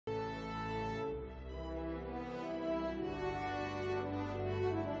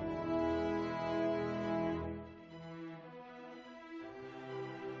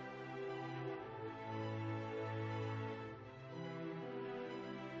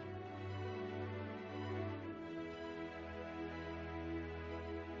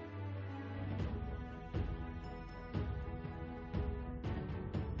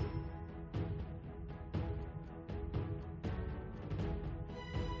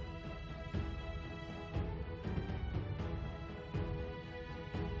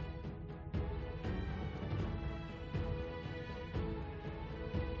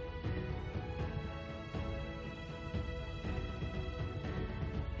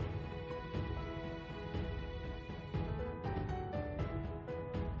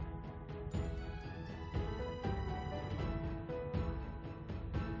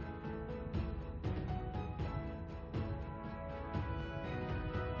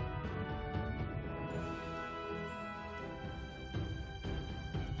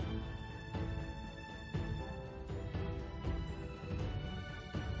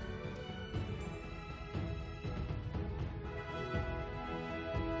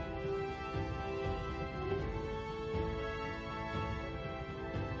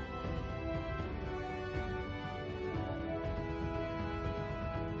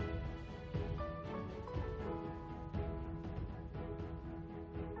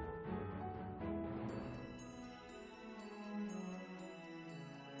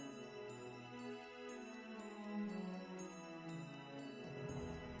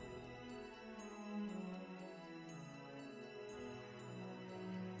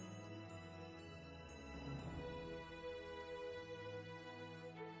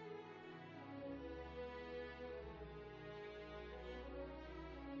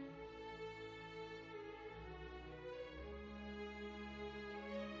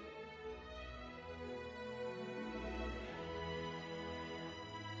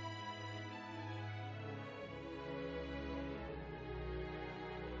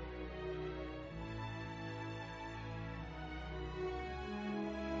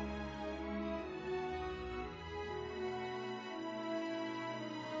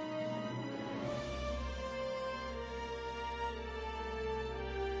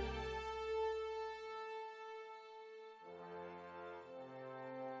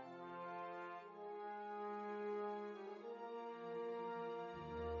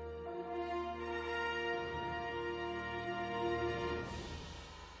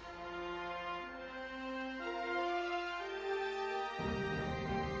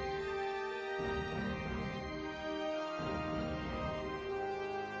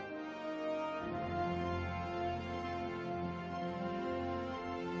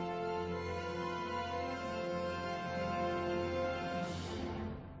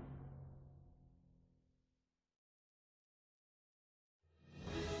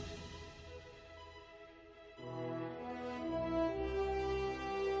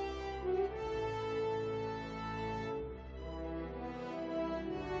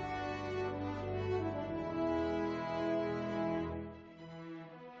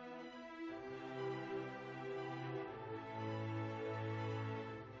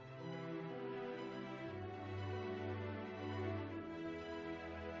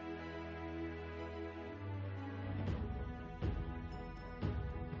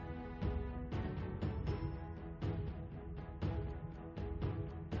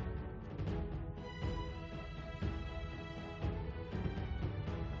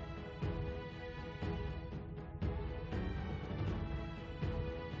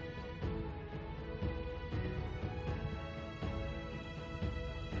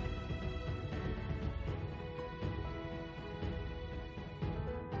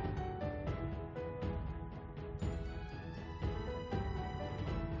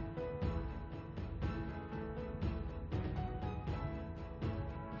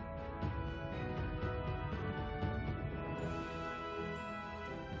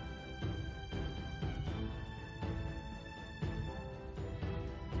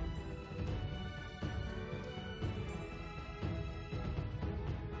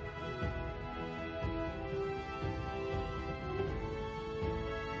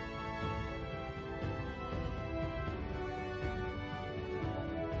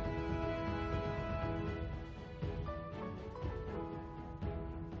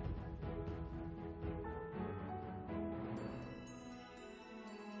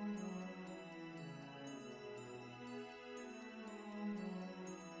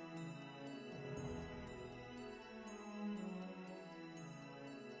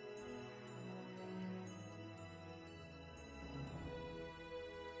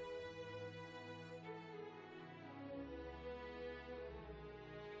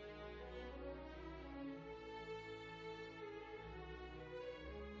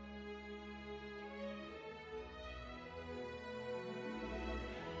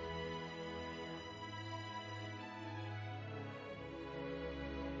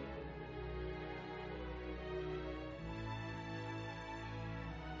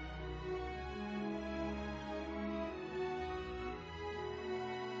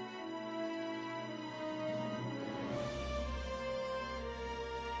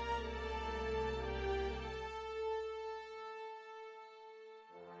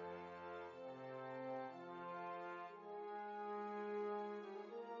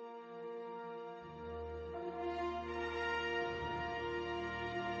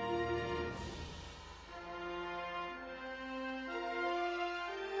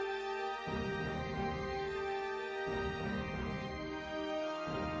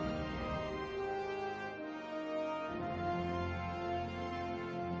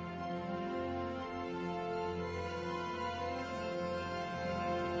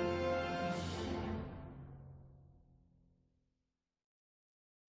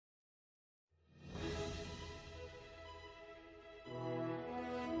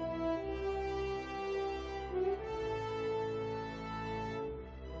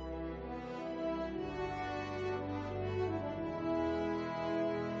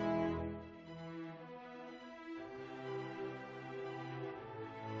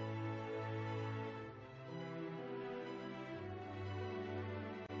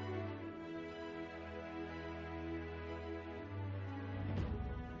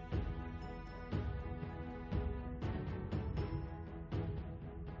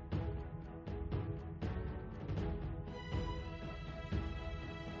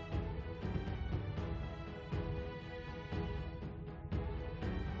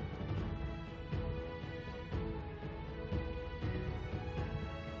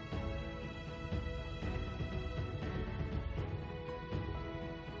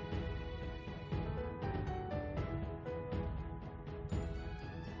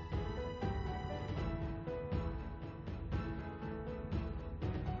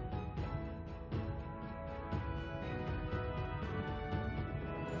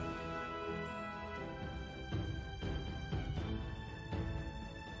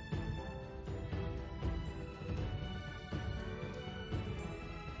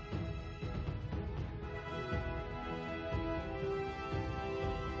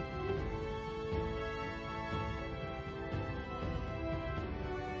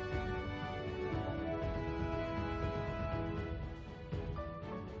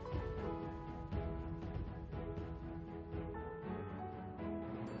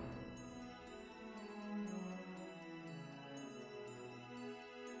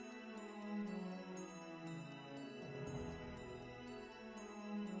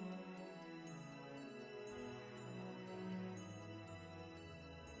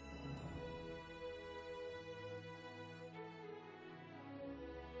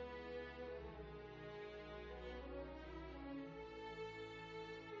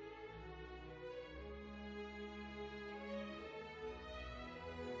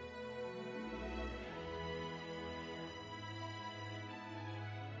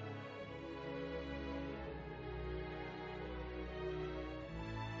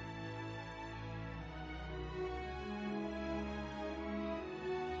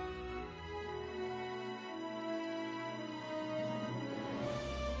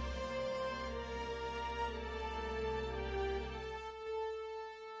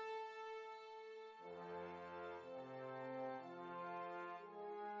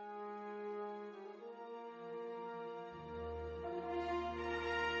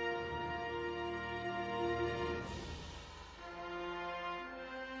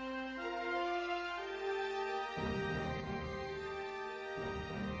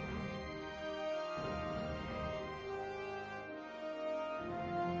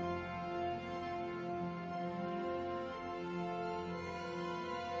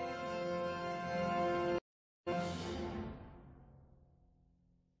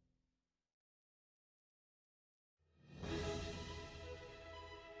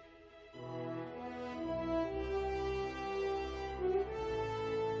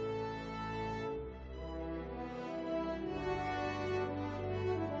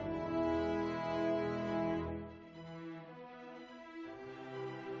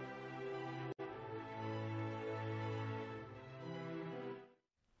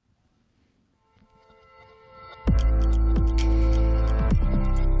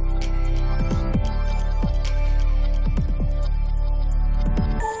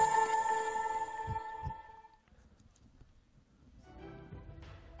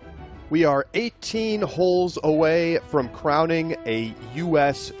We are 18 holes away from crowning a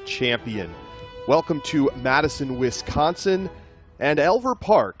U.S. champion. Welcome to Madison, Wisconsin, and Elver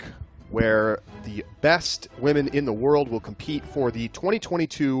Park, where the best women in the world will compete for the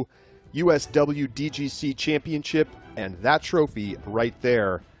 2022 USWDGC Championship, and that trophy right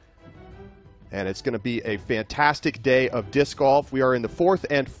there. And it's going to be a fantastic day of disc golf. We are in the fourth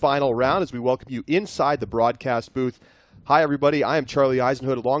and final round as we welcome you inside the broadcast booth. Hi, everybody. I am Charlie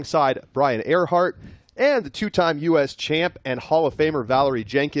Eisenhood alongside Brian Earhart and the two-time U.S. champ and Hall of Famer Val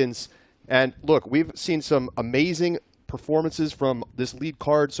Jenkins. And look, we've seen some amazing performances from this lead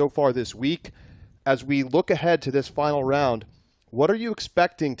card so far this week. As we look ahead to this final round, what are you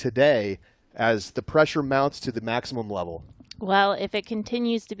expecting today as the pressure mounts to the maximum level? Well, if it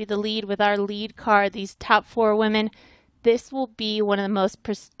continues to be the lead with our lead card, these top four women, this will be one of the most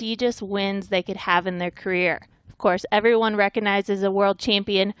prestigious wins they could have in their career. Of course, everyone recognizes a world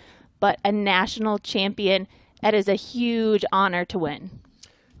champion, but a national champion, that is a huge honor to win.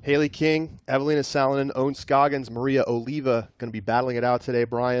 Hailey King, Evelina Salonen, Owen Scoggins, Maria Oliva going to be battling it out today,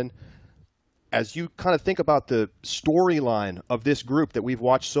 Brian. As you kind of think about the storyline of this group that we've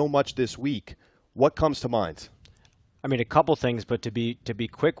watched so much this week, what comes to mind? I mean, a couple things, but to be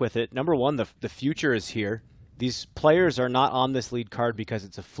quick with it, number one, the future is here. These players are not on this lead card because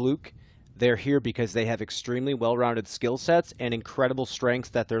it's a fluke. They're here because they have extremely well-rounded skill sets and incredible strengths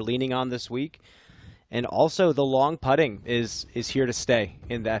that they're leaning on this week. And also, the long putting is here to stay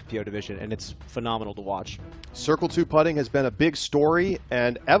in the FPO division, and it's phenomenal to watch. Circle 2 putting has been a big story,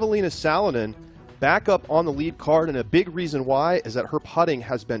 and Evelina Salonen back up on the lead card, and a big reason why is that her putting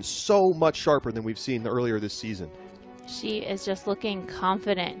has been so much sharper than we've seen earlier this season. She is just looking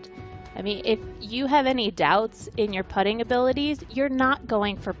confident. I mean, if you have any doubts in your putting abilities, you're not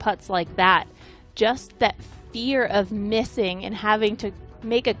going for putts like that. Just that fear of missing and having to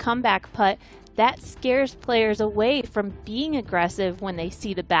make a comeback putt, that scares players away from being aggressive when they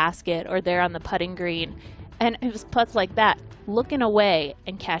see the basket or they're on the putting green. And it was putts like that, looking away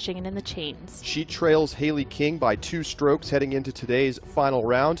and cashing it in the chains. She trails Hailey King by 2 strokes heading into today's final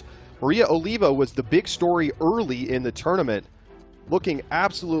round. Maria Oliva was the big story early in the tournament, looking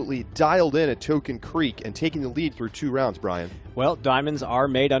absolutely dialed in at Token Creek and taking the lead through 2 rounds, Brian. Well, diamonds are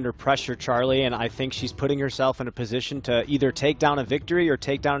made under pressure, Charlie, and I think she's putting herself in a position to either take down a victory or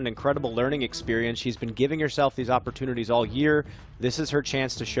take down an incredible learning experience. She's been giving herself these opportunities all year. This is her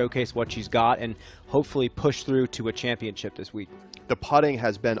chance to showcase what she's got and hopefully push through to a championship this week. The putting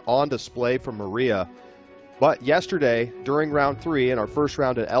has been on display from Maria, but yesterday, during round 3 in our first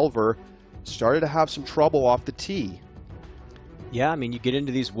round at Elver, started to have some trouble off the tee. Yeah, I mean, you get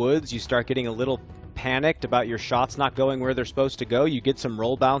into these woods, you start getting a little panicked about your shots not going where they're supposed to go. You get some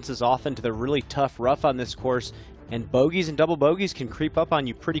roll bounces off into the really tough rough on this course, and bogeys and double bogeys can creep up on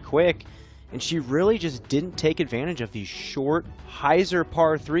you pretty quick. And she really just didn't take advantage of these short, hyzer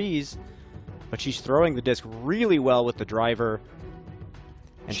par 3s, but she's throwing the disc really well with the driver,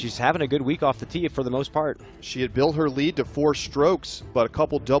 and she's having a good week off the tee for the most part. She had built her lead to 4 strokes, but a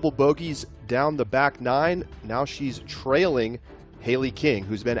couple double bogeys down the back 9. Now she's trailing Hailey King,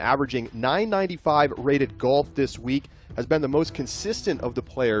 who's been averaging 995 rated golf this week, has been the most consistent of the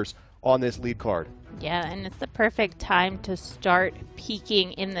players on this lead card. Yeah, and it's the perfect time to start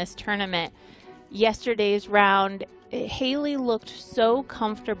peaking in this tournament. Yesterday's round, Hailey looked so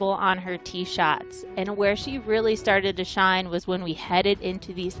comfortable on her tee shots, and where she really started to shine was when we headed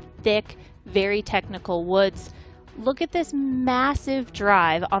into these thick, very technical woods. Look at this massive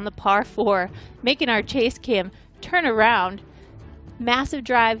drive on the par 4, making our chase cam turn around. Massive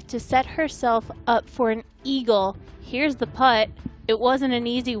drive to set herself up for an eagle. Here's the putt. It wasn't an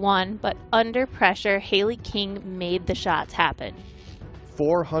easy one, but under pressure, Hailey King made the shots happen.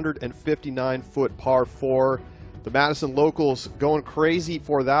 459-foot par 4. The Madison locals going crazy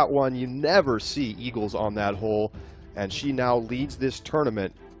for that one. You never see eagles on that hole, and she now leads this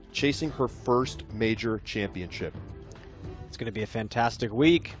tournament, chasing her first major championship. It's going to be a fantastic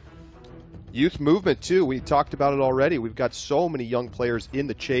week. Youth movement, too. We talked about it already. We've got so many young players in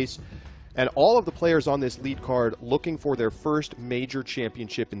the chase, and all of the players on this lead card looking for their first major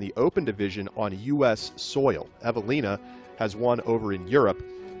championship in the Open division on U.S. soil. Evelina has won over in Europe.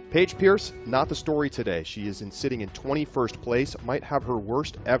 Paige Pierce, not the story today. She is sitting in 21st place, might have her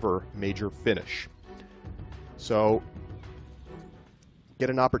worst ever major finish. So, get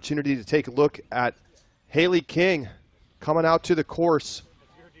an opportunity to take a look at Hailey King coming out to the course.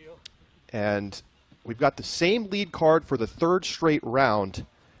 And we've got the same lead card for the 3rd straight round.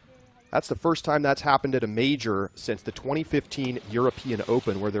 That's the first time that's happened at a major since the 2015 European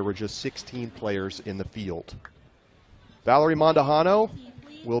Open, where there were just 16 players in the field. Valerie Mondahano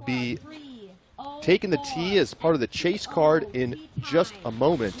will be taking the tee as part of the chase card in just a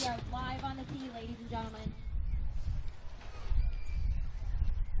moment.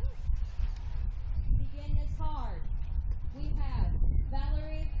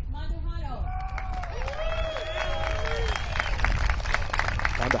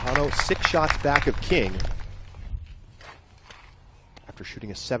 Mandujano 6 shots back of King after shooting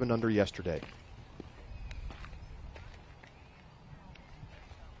a 7-under yesterday.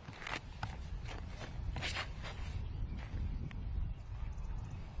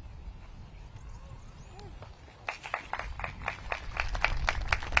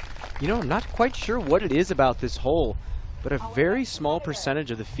 You know, I'm not quite sure what it is about this hole, but a very small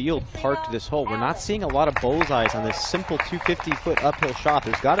percentage of the field parked this hole. We're not seeing a lot of bullseyes on this simple 250-foot uphill shot.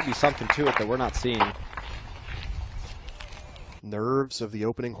 There's got to be something to it that we're not seeing. Nerves of the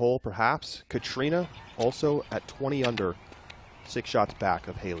opening hole, perhaps. Katrina also at 20 under, 6 shots back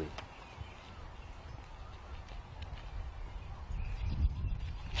of Haley.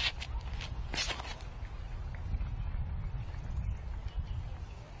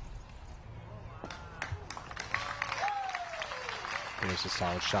 There's a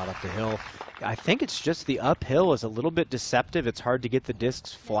solid shot up the hill. I think it's just the uphill is a little bit deceptive. It's hard to get the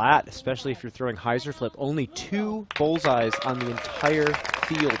discs flat, especially if you're throwing hyzer flip. Only 2 bullseyes on the entire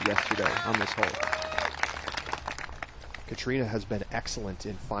field yesterday on this hole. Katrina has been excellent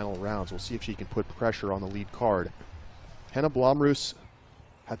in final rounds. We'll see if she can put pressure on the lead card. Hannah Blomroos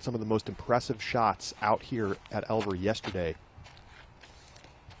had some of the most impressive shots out here at Elver yesterday.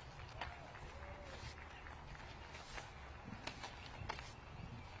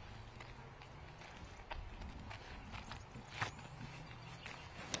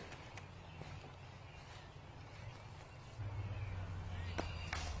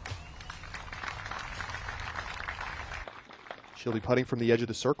 She'll be putting from the edge of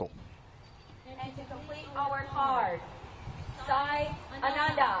the circle. And to complete our card, Sai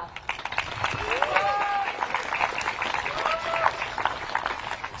Ananda.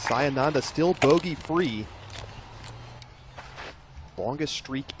 Sai Ananda still bogey free. Longest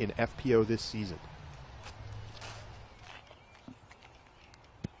streak in FPO this season.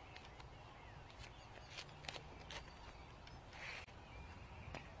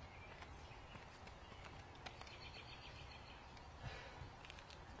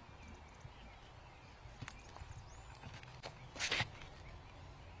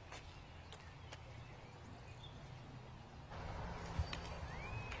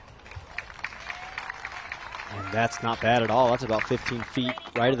 That's not bad at all. That's about 15 feet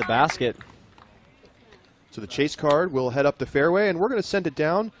right of the basket. So the chase card will head up the fairway, and we're going to send it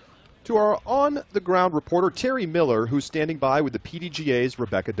down to our on-the-ground reporter, Terry Miller, who's standing by with the PDGA's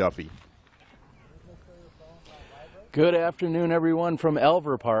Rebecca Duffy. Good afternoon, everyone, from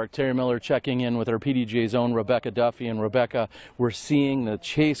Elver Park. Terry Miller checking in with our PDGA's own Rebecca Duffy. And Rebecca, we're seeing the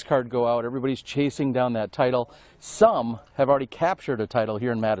chase card go out. Everybody's chasing down that title. Some have already captured a title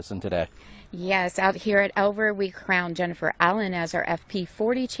here in Madison today. Yes, out here at Elver, we crowned Jennifer Allen as our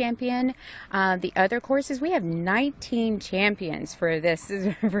FP40 champion. The other courses, we have 19 champions for this,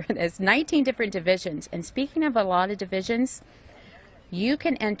 19 different divisions. And speaking of a lot of divisions, you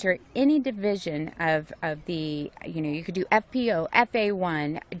can enter any division of the, you could do FPO,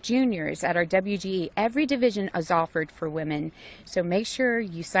 FA1, juniors at our WGE. Every division is offered for women. So make sure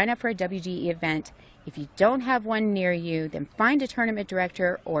you sign up for a WGE event. If you don't have one near you, then find a tournament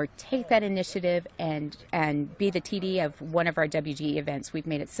director or take that initiative and be the TD of one of our WGE events. We've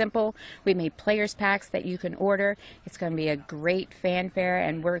made it simple. We made players packs that you can order. It's going to be a great fanfare,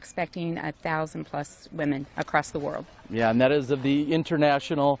 and we're expecting 1,000+ women across the world. Yeah, and that is of the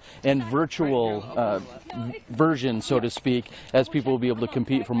international and virtual version, so to speak, as people will be able to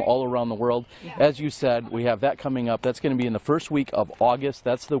compete from all around the world. As you said, we have that coming up. That's going to be in the first week of August.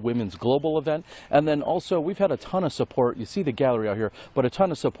 That's the Women's Global event. And then also, we've had a ton of support. You see the gallery out here, but a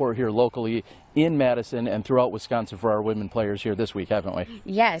ton of support here locally in Madison and throughout Wisconsin for our women players here this week, haven't we?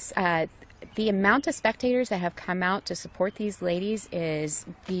 Yes. The amount of spectators that have come out to support these ladies is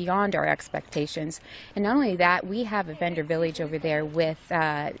beyond our expectations. And not only that, we have a vendor village over there with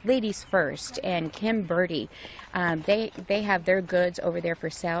Ladies First and Kim Birdie. They have their goods over there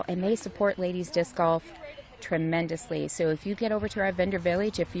for sale, and they support ladies disc golf tremendously. So if you get over to our vendor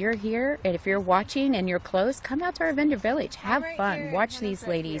village, if you're here and if you're watching and you're close, come out to our vendor village. Have fun. Watch these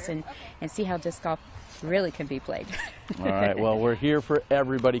ladies and see how disc golf really can be played. All right, well, we're here for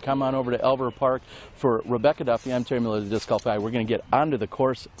everybody. Come on over to Elver Park. For Rebecca Duffy, I'm Terry Miller, the Disc Golf Guy. We're going to get onto the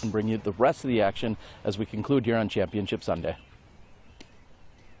course and bring you the rest of the action as we conclude here on Championship Sunday.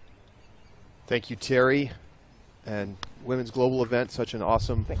 Thank you, Terry. And Women's Global event, such an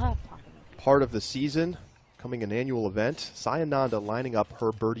awesome part of the season, becoming an annual event. Sayananda lining up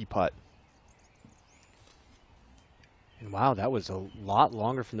her birdie putt. And wow, that was a lot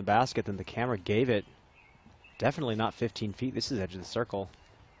longer from the basket than the camera gave it. Definitely not 15 feet. This is edge of the circle.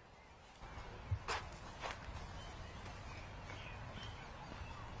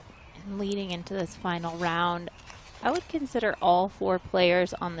 And leading into this final round, I would consider all 4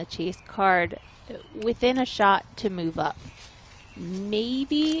 players on the chase card within a shot to move up.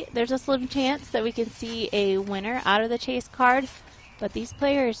 Maybe there's a slim chance that we can see a winner out of the chase card, but these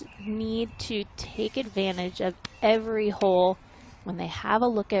players need to take advantage of every hole. When they have a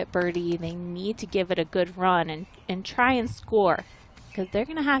look at birdie, they need to give it a good run and try and score, because they're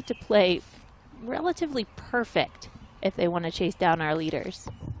going to have to play relatively perfect if they want to chase down our leaders.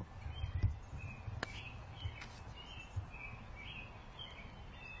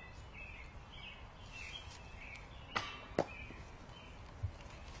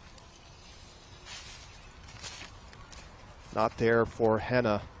 Not there for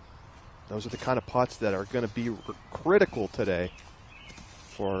Henna. Those are the kind of putts that are going to be critical today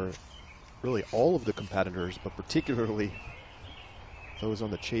for really all of the competitors, but particularly those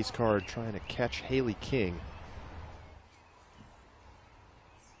on the chase card trying to catch Haley King.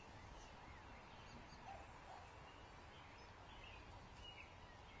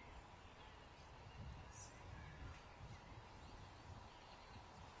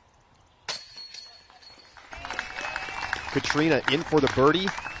 Katrina in for the birdie.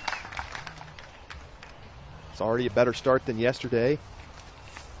 It's already a better start than yesterday.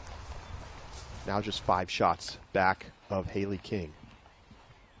 Now just 5 shots back of Haley King.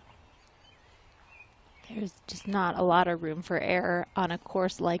 There's just not a lot of room for error on a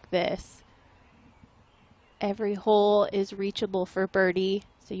course like this. Every hole is reachable for birdie,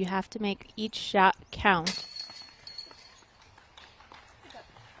 so you have to make each shot count.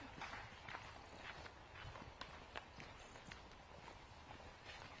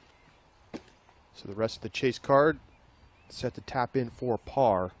 So the rest of the chase card set to tap in for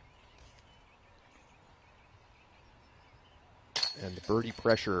par. And the birdie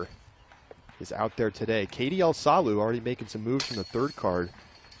pressure is out there today. Katie Elsalu already making some moves from the 3rd card.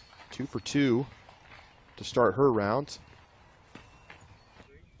 2 for 2 to start her round.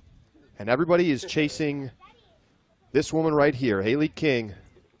 And everybody is chasing this woman right here, Haley King.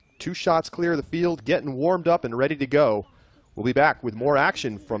 2 shots clear of the field, getting warmed up and ready to go. We'll be back with more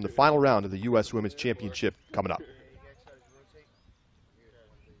action from the final round of the U.S. Women's Championship coming up.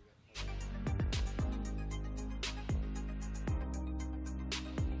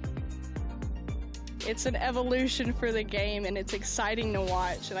 It's an evolution for the game, and it's exciting to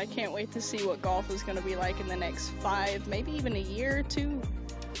watch, and I can't wait to see what golf is going to be like in the next 5, maybe even a year or 2.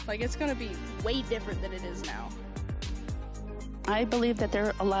 Like, it's going to be way different than it is now. I believe that there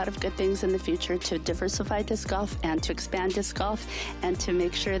are a lot of good things in the future to diversify disc golf and to expand disc golf and to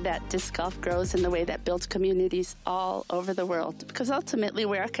make sure that disc golf grows in the way that builds communities all over the world. Because ultimately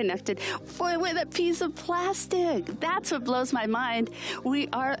we are connected with a piece of plastic. That's what blows my mind. We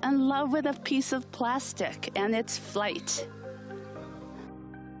are in love with a piece of plastic and its flight.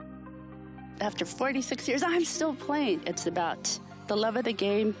 After 46 years, I'm still playing. It's about the love of the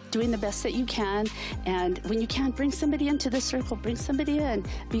game, doing the best that you can, and when you can, bring somebody into the circle, bring somebody in,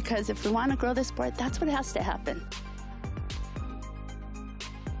 because if we want to grow this sport, that's what has to happen.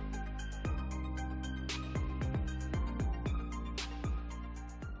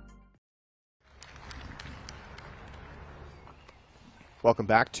 Welcome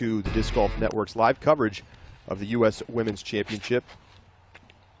back to the Disc Golf Network's live coverage of the U.S. Women's Championship.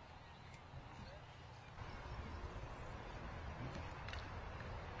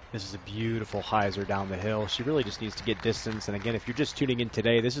 This is a beautiful hyzer down the hill. She really just needs to get distance. And again, if you're just tuning in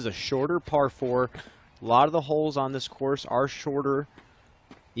today, this is a shorter par 4. A lot of the holes on this course are shorter,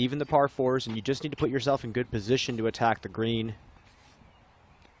 even the par 4s, and you just need to put yourself in good position to attack the green.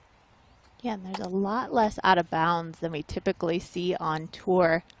 Yeah, and there's a lot less out of bounds than we typically see on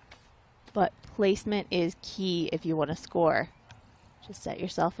tour, but placement is key if you want to score. Just set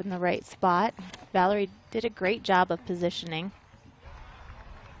yourself in the right spot. Valerie did a great job of positioning.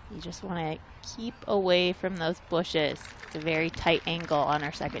 You just want to keep away from those bushes. It's a very tight angle on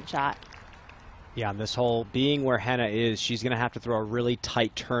her 2nd shot. Yeah, and this hole being where Henna is, she's going to have to throw a really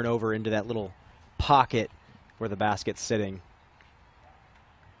tight turnover into that little pocket where the basket's sitting.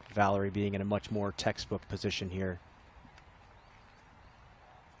 Valerie being in a much more textbook position here.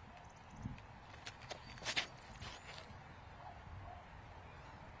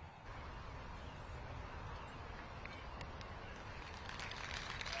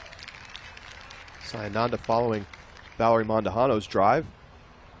 Sayananda following Valerie Mondahano's drive.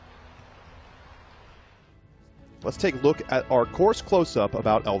 Let's take a look at our course close-up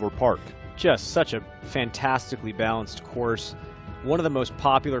about Elver Park. Just such a fantastically balanced course. One of the most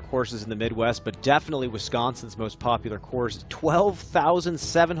popular courses in the Midwest, but definitely Wisconsin's most popular course.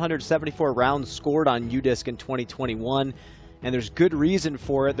 12,774 rounds scored on UDisc in 2021, and there's good reason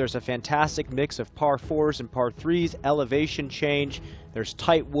for it. There's a fantastic mix of par 4s and par 3s, elevation change, there's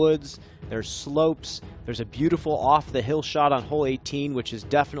tight woods, there's slopes, there's a beautiful off-the-hill shot on hole 18, which is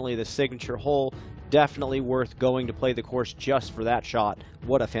definitely the signature hole. Definitely worth going to play the course just for that shot.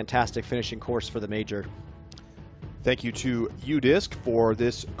 What a fantastic finishing course for the major. Thank you to UDisc for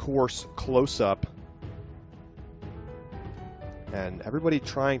this course close-up. And everybody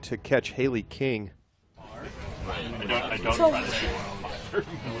trying to catch Haley King.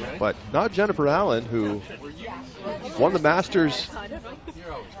 But not Jennifer Allen, who won the Masters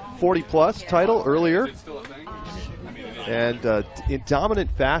 40-plus title earlier. And in dominant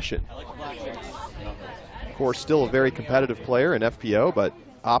fashion. Of course, still a very competitive player in FPO, but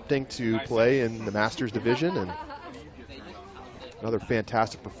opting to play in the Masters division, and another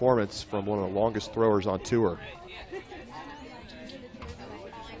fantastic performance from one of the longest throwers on tour.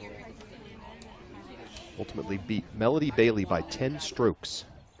 Ultimately beat Melody Bailey by 10 strokes.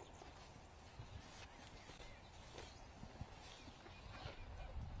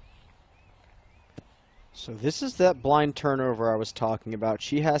 So this is that blind turnover I was talking about.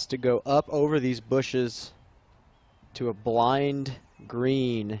 She has to go up over these bushes to a blind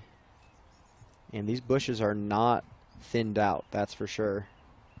green, and these bushes are not thinned out, that's for sure.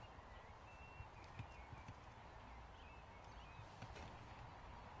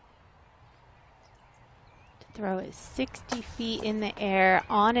 Throw it 60 feet in the air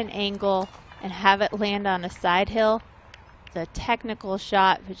on an angle and have it land on a side hill. It's a technical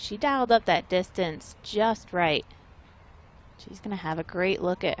shot, but she dialed up that distance just right. She's going to have a great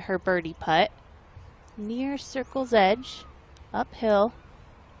look at her birdie putt. Near circle's edge, uphill.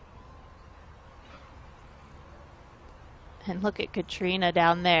 And look at Katrina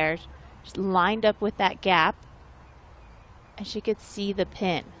down there. She's lined up with that gap. And she could see the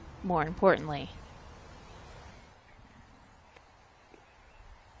pin, more importantly.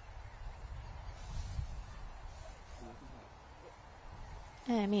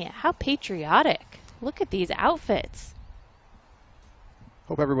 I mean, how patriotic. Look at these outfits.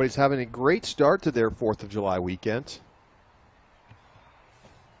 Hope everybody's having a great start to their 4th of July weekend.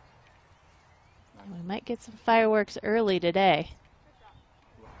 We might get some fireworks early today.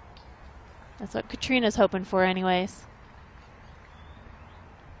 That's what Katrina's hoping for anyways.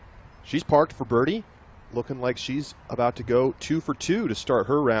 She's parked for birdie, looking like she's about to go 2 for 2 to start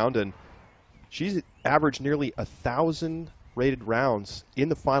her round, and she's averaged nearly 1,000 rated rounds in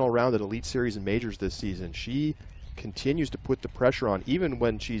the final round at Elite Series and Majors this season. She continues to put the pressure on even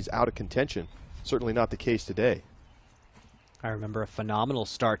when she's out of contention. Certainly not the case today. I remember a phenomenal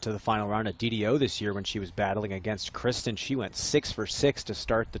start to the final round at DDO this year when she was battling against Kristen. She went 6 for 6 to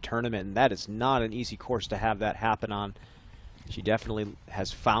start the tournament, and that is not an easy course to have that happen on. She definitely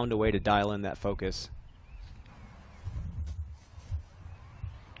has found a way to dial in that focus.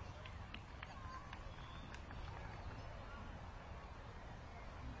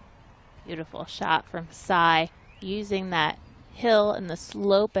 Beautiful shot from Sai, using that hill and the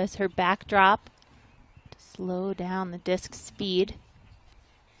slope as her backdrop to slow down the disc speed.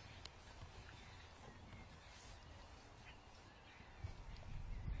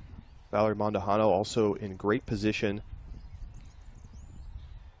 Valerie Mondahano also in great position.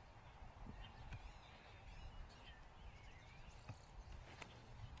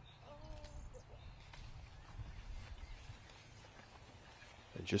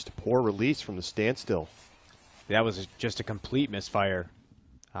 And just a poor release from the standstill. That was just a complete misfire.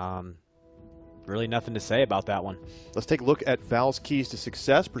 Really nothing to say about that one. Let's take a look at Val's keys to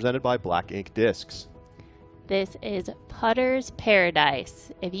success presented by Black Ink Discs. This is putter's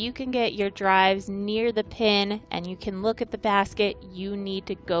paradise. If you can get your drives near the pin and you can look at the basket, you need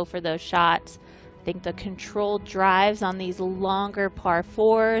to go for those shots. I think the controlled drives on these longer par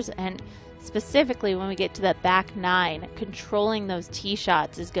 4s, and specifically when we get to the back 9, controlling those tee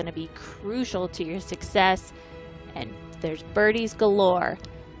shots is going to be crucial to your success. And there's birdies galore.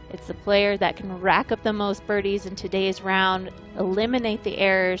 It's the player that can rack up the most birdies in today's round, eliminate the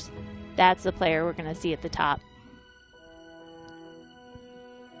errors. That's the player we're going to see at the top.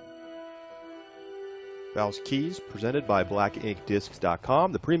 Val's keys presented by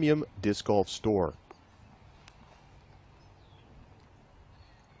blackinkdiscs.com, the premium disc golf store.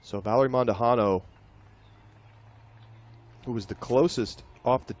 So Valerie Mondahano, who was the closest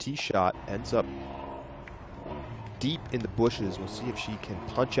off the tee shot, ends up deep in the bushes. We'll see if she can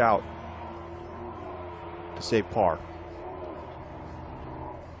punch out to save par.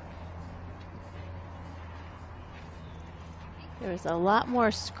 There was a lot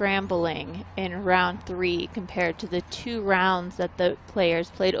more scrambling in round 3 compared to the 2 rounds that the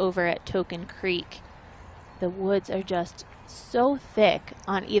players played over at Token Creek. The woods are just so thick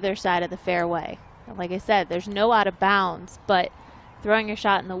on either side of the fairway. And like I said, there's no out of bounds, but throwing your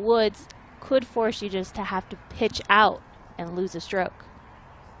shot in the woods could force you just to have to pitch out and lose a stroke.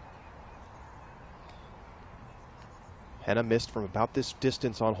 Henna missed from about this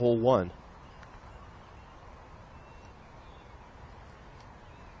distance on hole 1.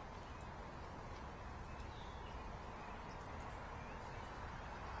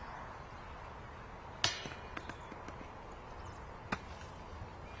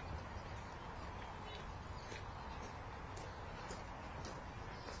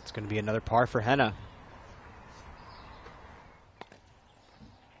 It's going to be another par for Henna.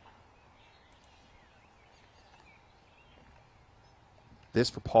 This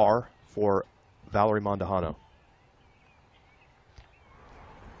for par for Valerie Mondahano.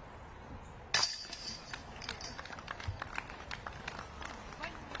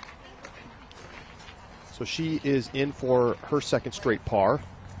 So she is in for her second straight par.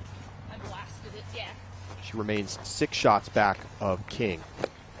 She remains 6 shots back of King.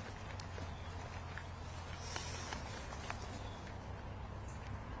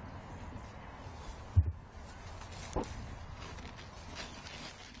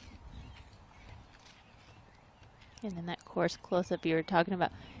 And then that course close-up you were talking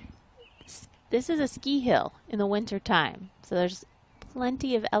about. This is a ski hill in the winter time, so there's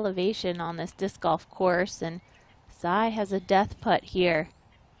plenty of elevation on this disc golf course, and Sai has a death putt here.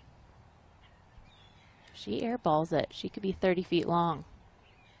 If she airballs it, she could be 30 feet long.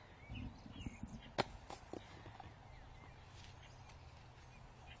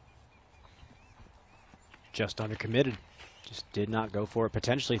 Just undercommitted. Just did not go for it,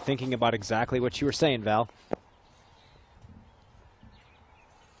 potentially thinking about exactly what you were saying, Val.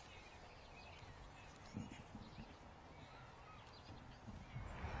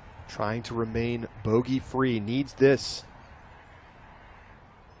 Trying to remain bogey-free, needs this.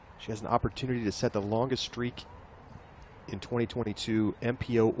 She has an opportunity to set the longest streak in 2022,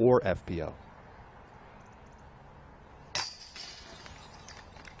 MPO or FPO.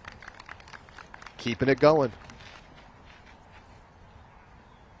 Keeping it going.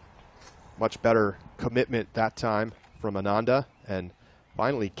 Much better commitment that time from Ananda. And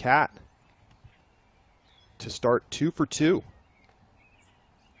finally, Kat to start 2 for 2.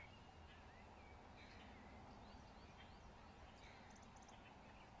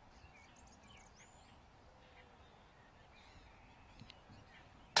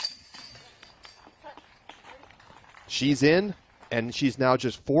 She's in, and she's now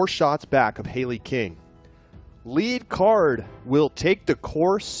just 4 shots back of Haley King. Lead card will take the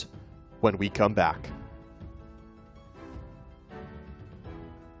course when we come back.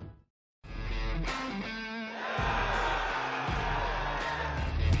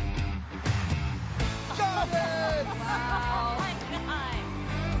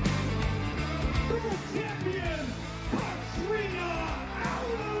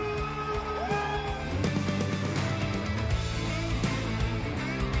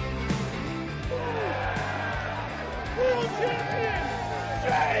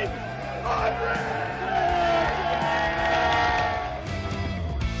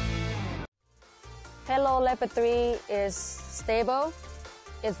 Hello Leopard 3 is stable.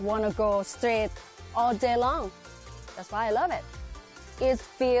 It want to go straight all day long. That's why I love it. It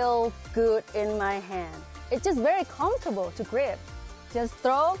feels good in my hand. It's just very comfortable to grip. Just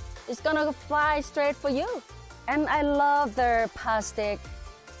throw, it's gonna fly straight for you. And I love the plastic.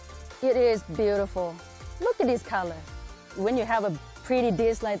 It is beautiful. Look at this color. When you have a pretty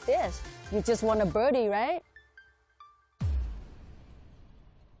disc like this, you just want a birdie, right?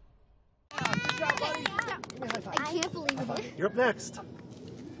 I can't believe it. You're up next.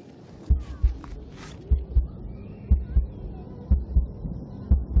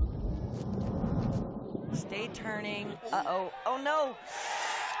 Stay turning. Uh-oh. Oh, no.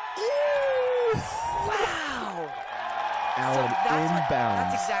 Wow. Alan, inbounds.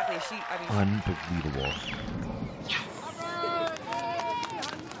 That's exactly. Unbelievable.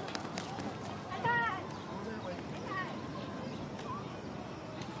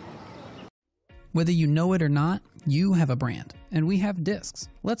 Whether you know it or not, you have a brand, and we have discs.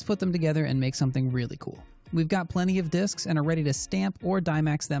 Let's put them together and make something really cool. We've got plenty of discs and are ready to stamp or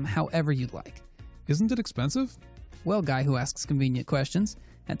Dimax them however you'd like. Isn't it expensive? Well, guy who asks convenient questions.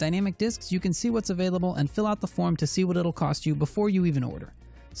 At Dynamic Discs, you can see what's available and fill out the form to see what it'll cost you before you even order.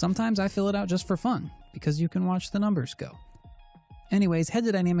 Sometimes I fill it out just for fun, because you can watch the numbers go. Anyways, head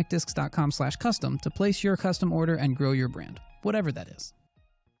to dynamicdiscs.com/custom to place your custom order and grow your brand, whatever that is.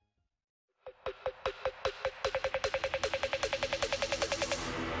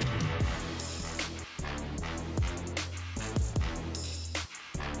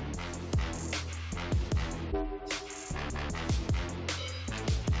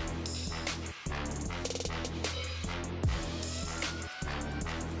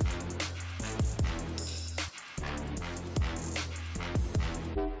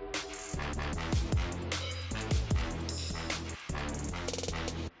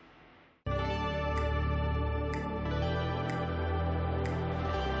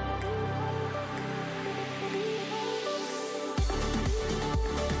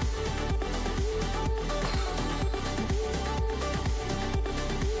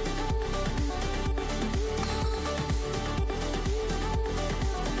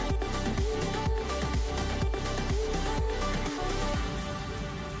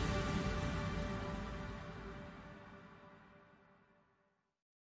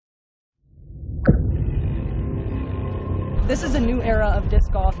 This is a new era of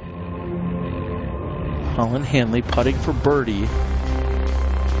disc golf. Colin Hanley putting for birdie.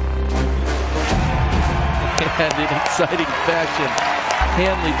 And in exciting fashion,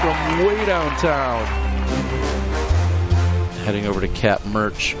 Hanley from way downtown. Heading over to Cap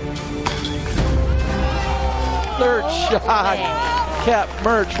Murch. Third shot. Cap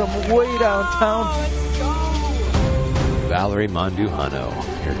Murch from way downtown. Valerie Mandujano,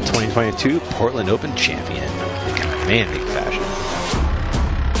 your 2022 Portland Open champion, in commanding fashion.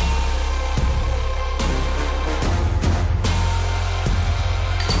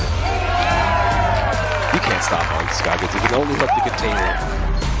 You can't stop on Scoggins. You can only hope to contain it.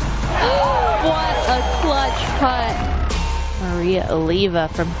 What a clutch putt. Maria Oliva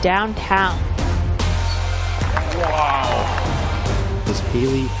from downtown. Wow. Was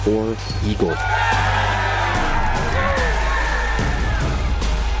Haley for eagle.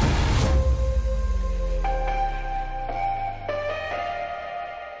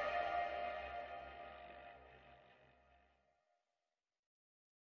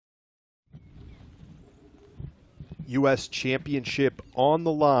 U.S. Championship on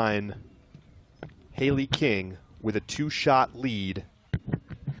the line. Haley King with a 2-shot lead.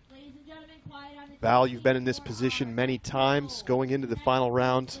 Val, you've been in this position many times going into the final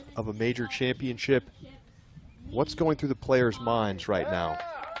round of a major championship. What's going through the players' minds right now?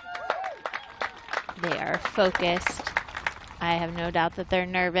 They are focused. I have no doubt that they're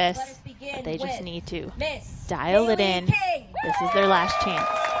nervous, but they just need to dial it in. This is their last chance.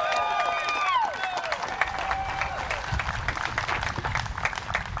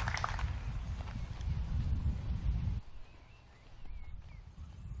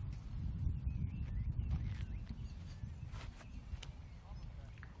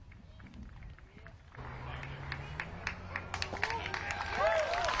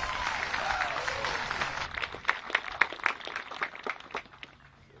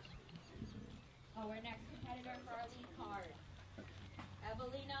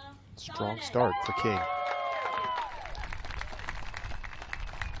 Strong start for King.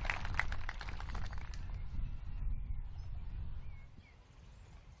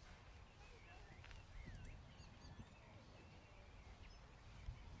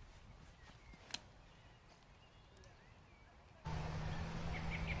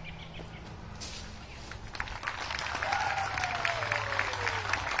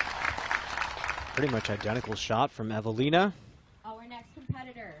 Pretty much identical shot from Evelina. Our next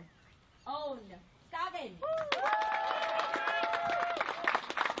competitor, Own Scoggins.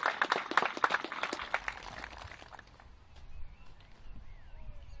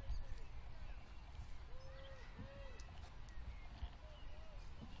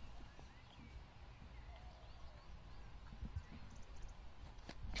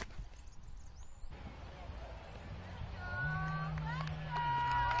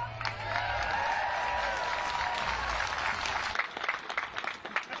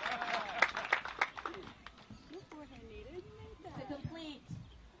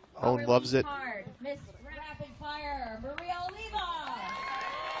 Owen loves it. Miss Rapid Fire, Maria Oliva.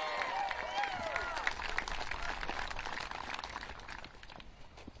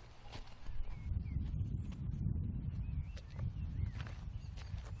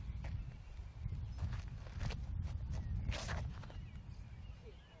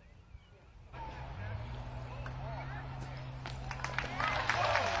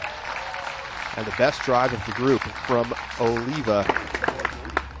 And the best drive of the group from Oliva.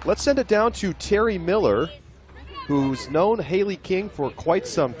 Let's send it down to Terry Miller, who's known Haley King for quite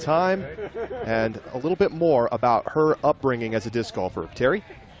some time, and a little bit more about her upbringing as a disc golfer. Terry?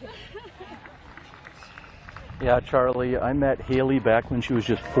 Yeah, Charlie, I met Haley back when she was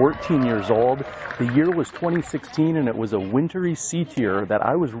just 14 years old. The year was 2016, and it was a wintry C-tier that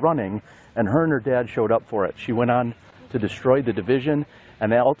I was running, and her dad showed up for it. She went on to destroy the division,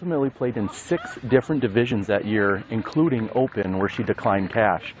 and they ultimately played in 6 different divisions that year, including Open, where she declined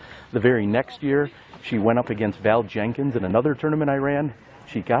cash. The very next year, she went up against Val Jenkins in another tournament I ran.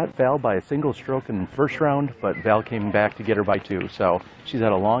 She got Val by a single stroke in the first round, but Val came back to get her by 2. So she's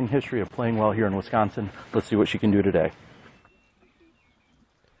had a long history of playing well here in Wisconsin. Let's see what she can do today.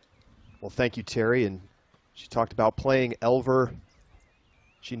 Well, thank you, Terry. And she talked about playing Elver.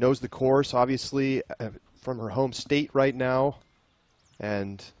 She knows the course, obviously, from her home state right now.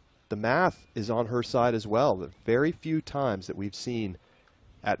 And the math is on her side as well. The very few times that we've seen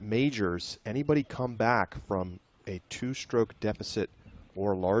at majors anybody come back from a 2-stroke deficit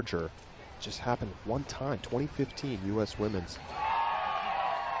or larger. It just happened one time, 2015 U.S. Women's.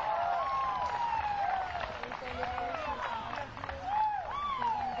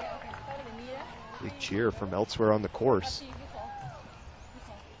 Big cheer from elsewhere on the course.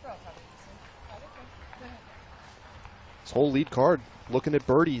 This whole lead card looking at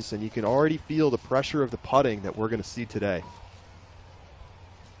birdies, and you can already feel the pressure of the putting that we're going to see today.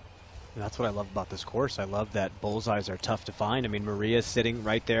 And that's what I love about this course. I love that bullseyes are tough to find. I mean, Maria's sitting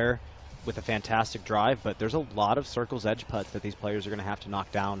right there with a fantastic drive, but there's a lot of circles edge putts that these players are going to have to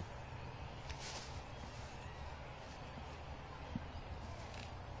knock down.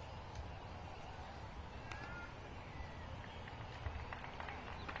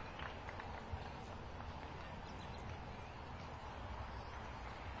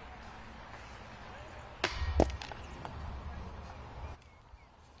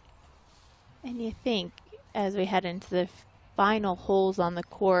 And you think, as we head into the final holes on the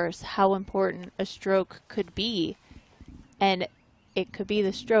course, how important a stroke could be. And it could be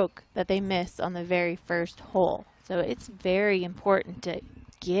the stroke that they miss on the very first hole. So it's very important to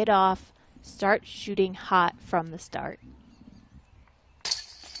get off, start shooting hot from the start.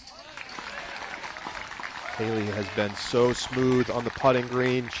 Haley has been so smooth on the putting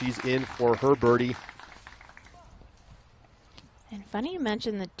green. She's in for her birdie. And funny you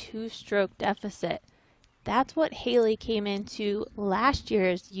mentioned the 2-stroke deficit. That's what Haley came into last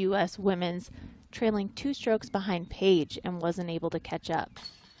year's U.S. Women's, trailing 2 strokes behind Paige and wasn't able to catch up.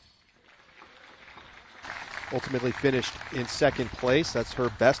 Ultimately finished in 2nd place. That's her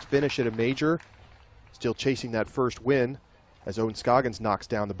best finish at a major. Still chasing that first win as Owen Scoggins knocks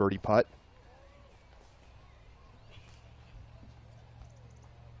down the birdie putt.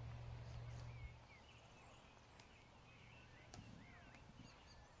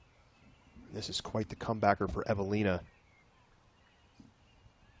 This is quite the comebacker for Evelina.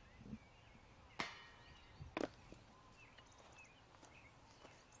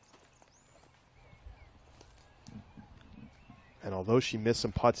 And although she missed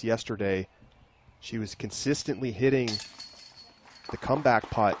some putts yesterday, she was consistently hitting the comeback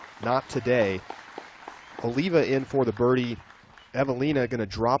putt. Not today. Oliva in for the birdie. Evelina going to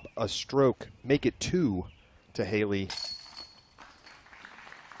drop a stroke, make it 2 to Haley,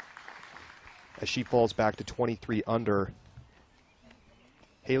 as she falls back to 23 under.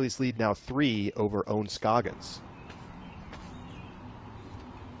 Haley's lead now 3 over Owen Scoggins.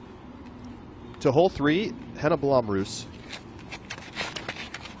 To hole 3, Henna Blomroos.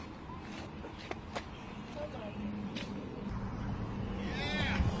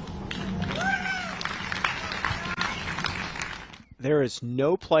 There is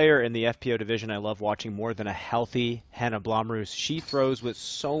no player in the FPO division I love watching more than a healthy Henna Blomroos. She throws with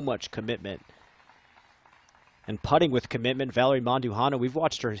so much commitment. And putting with commitment, Valerie Manduhana, we've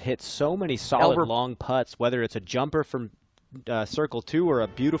watched her hit so many solid Elver. long putts, whether it's a jumper from circle 2 or a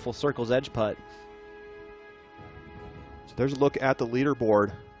beautiful circle's edge putt. So there's a look at the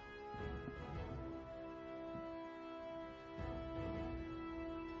leaderboard.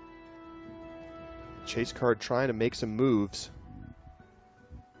 Chase card trying to make some moves.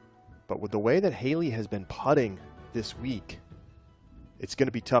 But with the way that Haley has been putting this week, it's going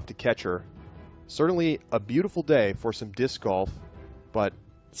to be tough to catch her. Certainly a beautiful day for some disc golf, but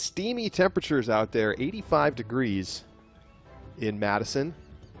steamy temperatures out there, 85 degrees in Madison,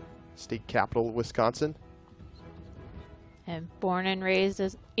 state capital of Wisconsin. And born and raised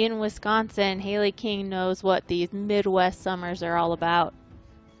in Wisconsin, Haley King knows what these Midwest summers are all about.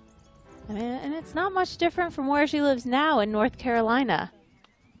 I mean, and it's not much different from where she lives now in North Carolina.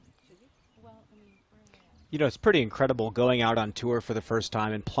 You know, it's pretty incredible going out on tour for the first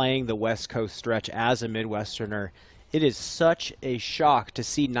time and playing the West Coast stretch as a Midwesterner. It is such a shock to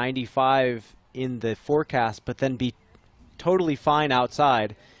see 95 in the forecast, but then be totally fine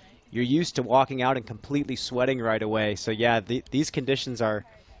outside. You're used to walking out and completely sweating right away. So yeah, these conditions are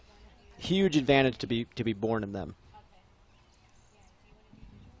huge advantage to be born in them.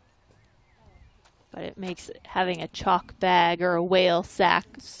 But it makes having a chalk bag or a whale sack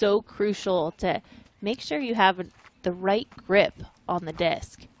so crucial to make sure you have the right grip on the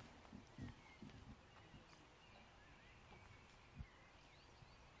disc.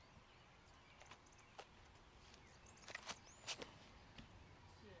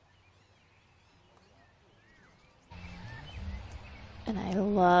 And I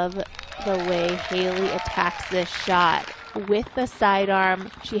love the way Haley attacks this shot. With the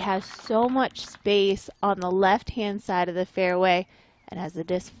sidearm, she has so much space on the left-hand side of the fairway, and as the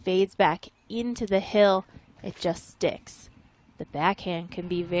disc fades back into the hill, it just sticks. The backhand can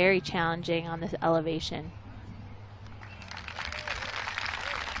be very challenging on this elevation.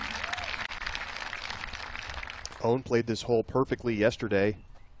 Owen played this hole perfectly yesterday.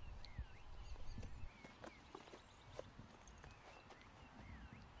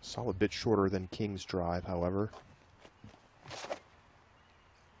 Solid bit shorter than King's drive, however.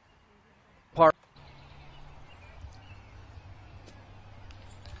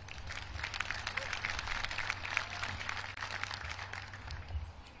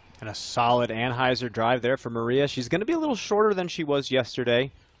 And a solid Anheuser drive there for Maria. She's going to be a little shorter than she was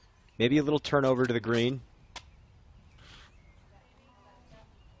yesterday. Maybe a little turnover to the green.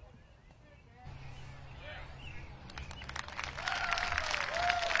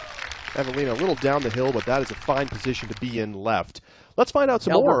 Evelina a little down the hill, but that is a fine position to be in left. Let's find out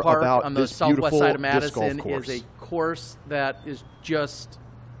some Elver more Park about on the this southwest beautiful side of disc golf Madison course. is a course that is just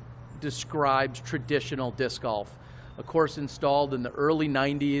describes traditional disc golf. A course installed in the early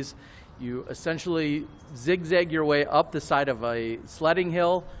 90s. You essentially zigzag your way up the side of a sledding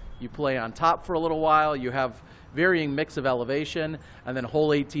hill. You play on top for a little while. You have varying mix of elevation, and then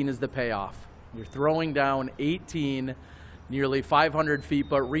hole 18 is the payoff. You're throwing down 18, nearly 500 feet,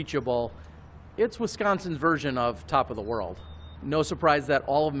 but reachable. It's Wisconsin's version of top of the world. No surprise that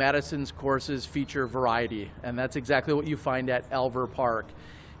all of Madison's courses feature variety, and that's exactly what you find at Elver Park.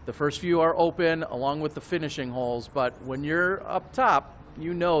 The first few are open along with the finishing holes, but when you're up top,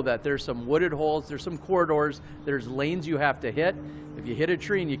 you know that there's some wooded holes, there's some corridors, there's lanes you have to hit. If you hit a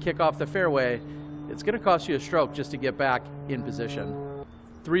tree and you kick off the fairway, it's going to cost you a stroke just to get back in position.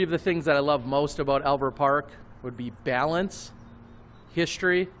 Three of the things that I love most about Elver Park would be balance,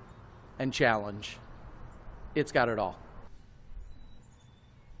 history, and challenge. It's got it all.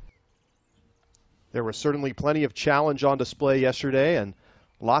 There was certainly plenty of challenge on display yesterday and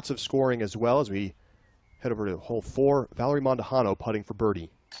lots of scoring as well as we head over to hole 4. Valerie Mondahano putting for birdie.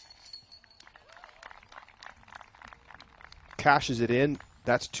 Cashes it in.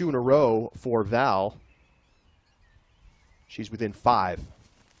 That's 2 in a row for Val. She's within 5.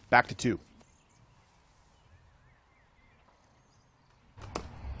 Back to 2.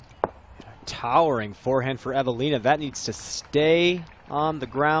 Towering forehand for Evelina. That needs to stay on the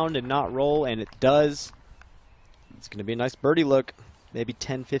ground and not roll, and it does. It's going to be a nice birdie look. Maybe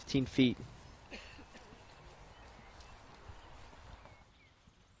 10, 15 feet.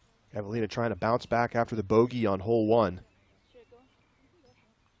 Evelina trying to bounce back after the bogey on hole 1.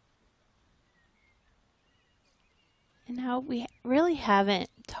 And now we really haven't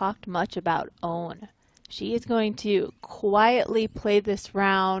talked much about Owen. She is going to quietly play this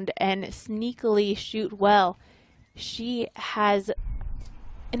round and sneakily shoot well. She has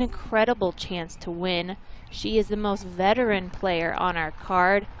an incredible chance to win. She is the most veteran player on our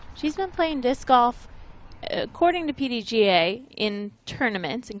card. She's been playing disc golf, according to PDGA, in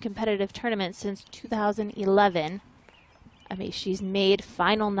tournaments, in competitive tournaments since 2011. I mean, she's made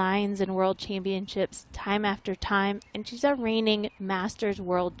final 9s in world championships time after time, and she's a reigning Masters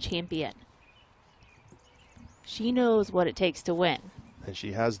world champion. She knows what it takes to win. And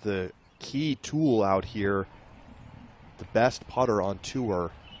she has the key tool out here. The best putter on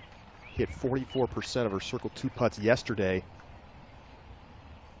tour. Hit 44% of her Circle 2 putts yesterday.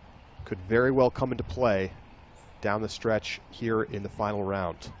 Could very well come into play down the stretch here in the final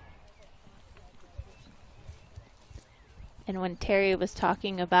round. And when Terry was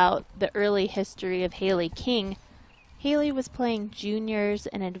talking about the early history of Haley King, Haley was playing juniors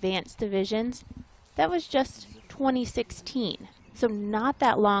and advanced divisions. That was just 2016, so not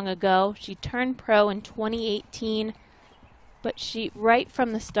that long ago. She turned pro in 2018, but she, right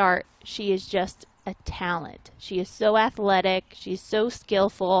from the start, she is just a talent. She is so athletic, she's so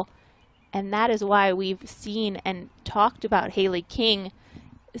skillful, And that is why we've seen and talked about Haley King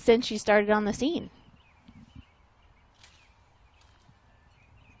since she started on the scene.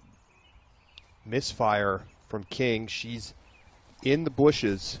 Misfire from King. She's in the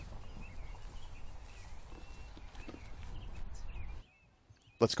bushes.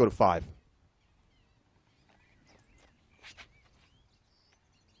 Let's go to 5.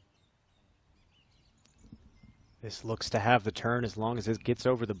 This looks to have the turn as long as it gets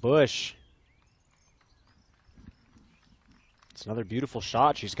over the bush. It's another beautiful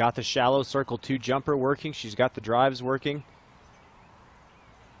shot. She's got the shallow circle 2 jumper working. She's got the drives working.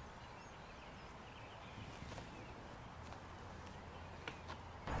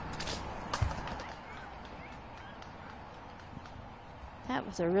 That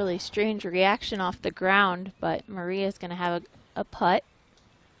was a really strange reaction off the ground, but Maria's going to have a putt.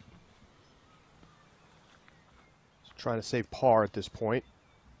 Trying to save par at this point.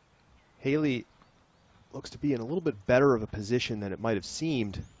 Haley looks to be in a little bit better of a position than it might have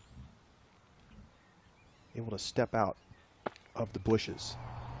seemed. Able to step out of the bushes.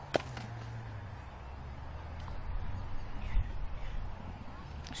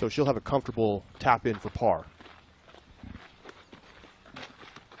 So she'll have a comfortable tap in for par.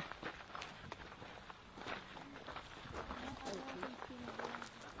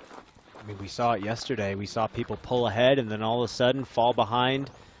 I mean, we saw it yesterday. We saw people pull ahead and then all of a sudden fall behind.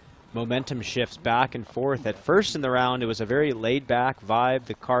 Momentum shifts back and forth. At first in the round, it was a very laid-back vibe.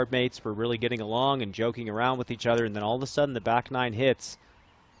 The card mates were really getting along and joking around with each other, and then all of a sudden the back 9 hits.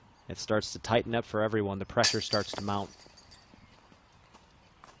 It starts to tighten up for everyone. The pressure starts to mount.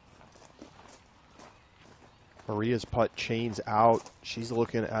 Maria's putt chains out. She's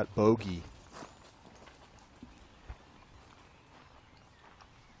looking at bogey.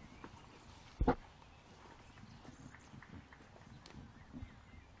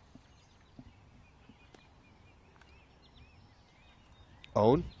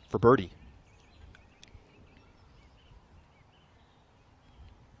 Own for birdie.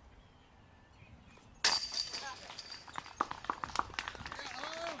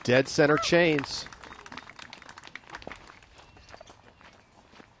 Dead center chains.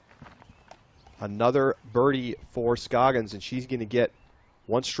 Another birdie for Scoggins, and she's going to get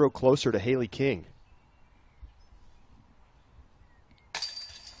 1 stroke closer to Haley King.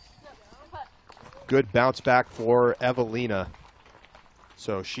 Good bounce back for Evelina.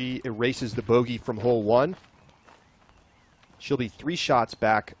 So she erases the bogey from hole 1. She'll be 3 shots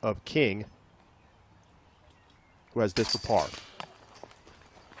back of King, who has this for par.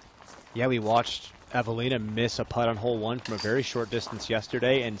 Yeah, we watched Evelina miss a putt on hole 1 from a very short distance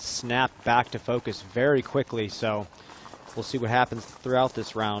yesterday and snap back to focus very quickly. So we'll see what happens throughout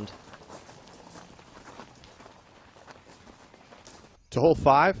this round. To hole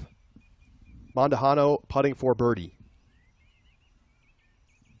 5, Mondahano putting for birdie.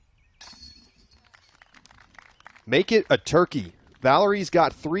 Make it a turkey. Valerie's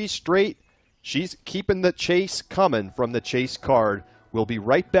got 3 straight. She's keeping the chase coming from the chase card. We'll be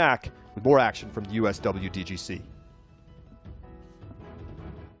right back with more action from the USWDGC.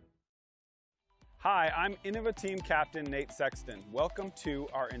 Hi, I'm Innova Team Captain Nate Sexton. Welcome to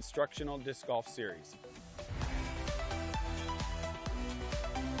our instructional disc golf series.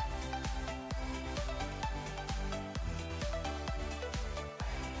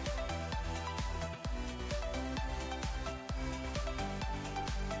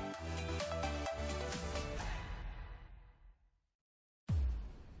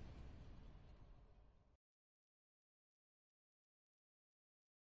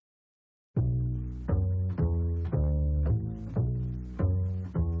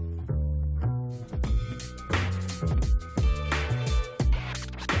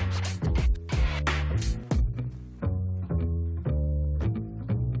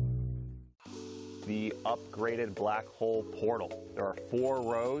 The upgraded black hole portal. There are 4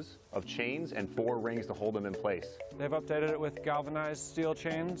 rows of chains and 4 rings to hold them in place. They've updated it with galvanized steel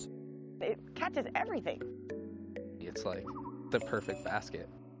chains. It catches everything. It's like the perfect basket.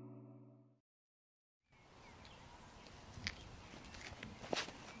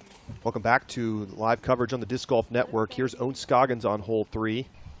 Welcome back to live coverage on the Disc Golf Network. Here's Owen Scoggins on hole 3.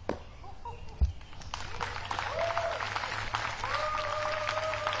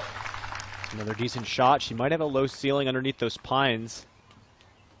 Another decent shot. She might have a low ceiling underneath those pines.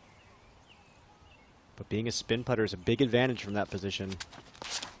 But being a spin putter is a big advantage from that position.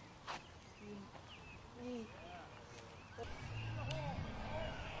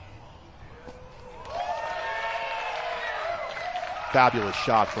 Fabulous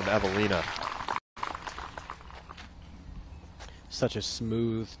shot from Evelina. such a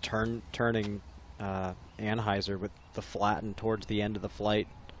smooth turning Anheuser with the flatten towards the end of the flight.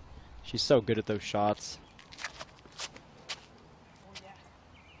 She's so good at those shots.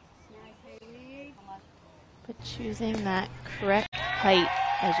 But choosing that correct height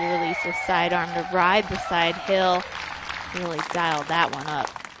as you release the sidearm to ride the side hill really dialed that one up.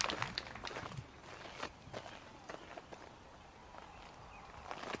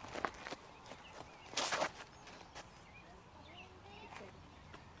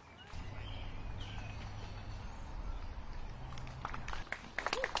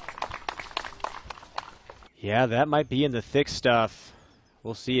 Yeah, that might be in the thick stuff.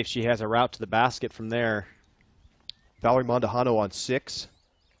 We'll see if she has a route to the basket from there. Valerie Mondahano on 6,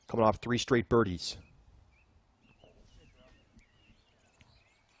 coming off 3 straight birdies.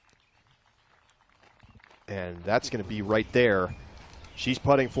 And that's going to be right there. She's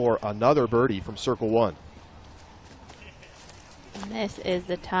putting for another birdie from circle 1. And this is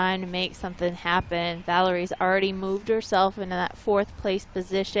the time to make something happen. Valerie's already moved herself into that 4th place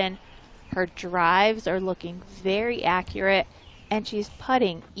position. Her drives are looking very accurate, and she's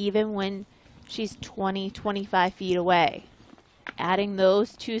putting even when she's 20, 25 feet away. Adding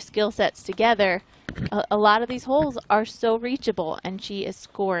those 2 skill sets together, a lot of these holes are so reachable, and she is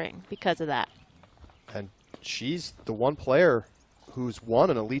scoring because of that. And she's the one player who's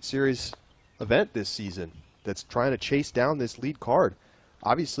won an Elite Series event this season that's trying to chase down this lead card.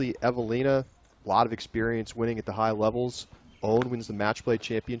 Obviously, Evelina, a lot of experience winning at the high levels. Owen wins the match play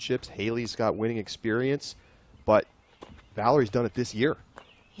championships. Haley's got winning experience, but Valerie's done it this year.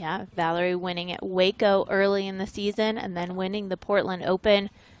 Yeah, Valerie winning at Waco early in the season and then winning the Portland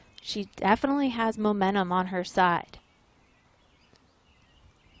Open. She definitely has momentum on her side.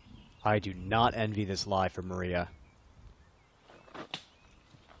 I do not envy this lie for Maria.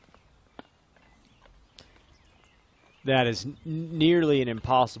 That is nearly an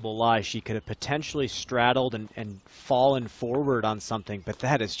impossible lie. She could have potentially straddled and fallen forward on something, but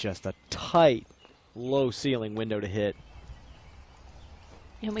that is just a tight, low ceiling window to hit.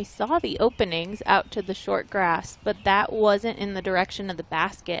 And we saw the openings out to the short grass, but that wasn't in the direction of the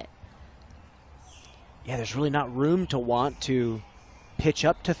basket. Yeah, there's really not room to want to pitch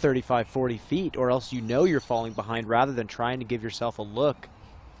up to 35, 40 feet, or else you know you're falling behind rather than trying to give yourself a look,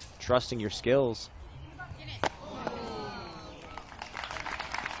 trusting your skills.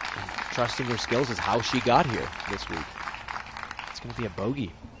 Trusting her skills is how she got here this week. It's going to be a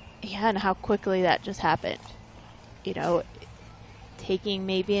bogey. Yeah, and how quickly that just happened. You know, taking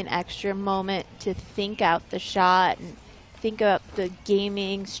maybe an extra moment to think out the shot and think about the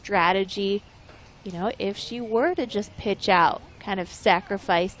gaming strategy. You know, if she were to just pitch out, kind of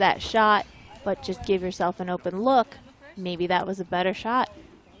sacrifice that shot, but just give yourself an open look, maybe that was a better shot.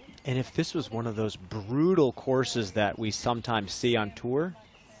 And if this was one of those brutal courses that we sometimes see on tour,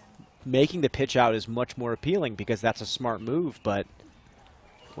 making the pitch out is much more appealing because that's a smart move. But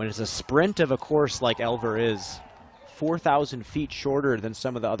when it's a sprint of a course like Elver is, 4,000 feet shorter than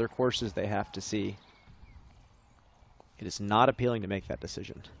some of the other courses they have to see, it is not appealing to make that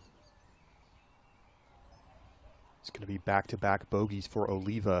decision. It's going to be back-to-back bogeys for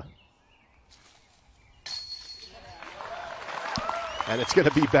Oliva. And it's going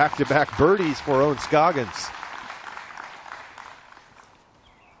to be back-to-back birdies for Owen Scoggins.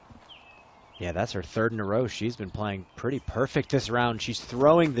 Yeah, that's her 3rd in a row. She's been playing pretty perfect this round. She's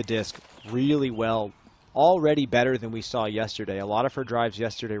throwing the disc really well. Already better than we saw yesterday. A lot of her drives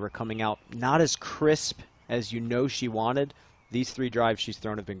yesterday were coming out not as crisp as you know she wanted. These 3 drives she's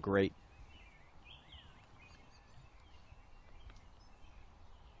thrown have been great.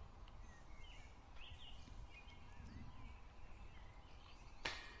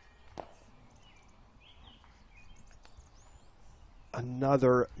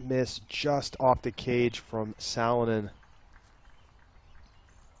 Another miss just off the cage from Salonen.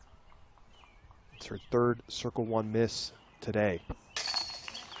 It's her 3rd circle 1 miss today.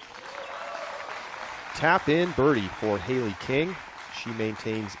 Tap in birdie for Haley King. She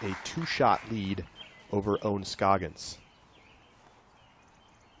maintains a 2-shot lead over Owen Scoggins.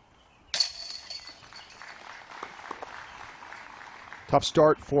 Tough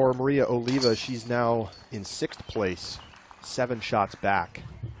start for Maria Oliva. She's now in 6th place. 7 shots back.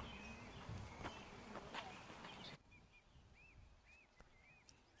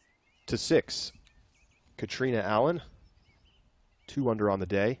 To 6, Katrina Allen, 2 under on the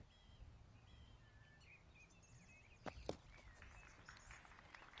day.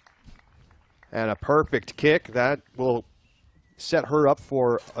 And a perfect kick that will set her up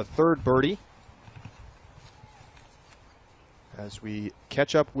for a 3rd birdie. As we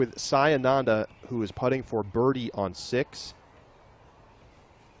catch up with Sai Ananda, who is putting for birdie on 6.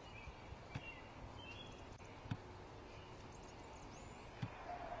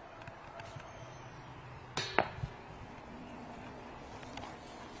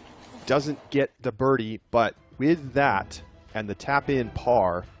 doesn't get the birdie, but with that and the tap-in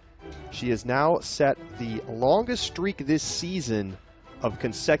par, she has now set the longest streak this season of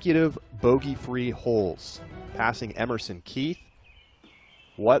consecutive bogey-free holes, passing Emerson Keith.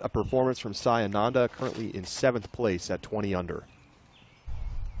 What a performance from Sai Ananda, currently in 7th place at 20 under.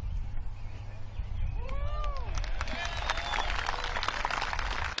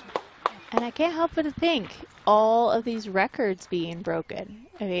 And I can't help but to think, all of these records being broken.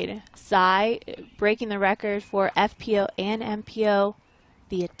 I mean, Sai breaking the record for FPO and MPO,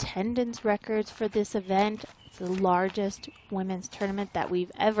 the attendance records for this event. It's the largest women's tournament that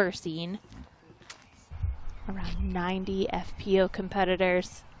we've ever seen. Around 90 FPO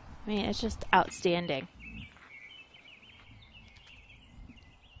competitors. I mean, it's just outstanding.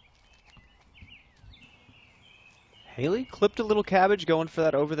 Haley clipped a little cabbage going for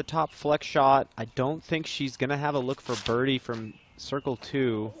that over-the-top flex shot. I don't think she's going to have a look for birdie from circle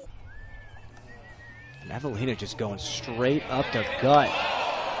 2. And Evelina just going straight up the gut.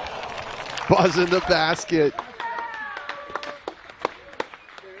 Buzzing the basket.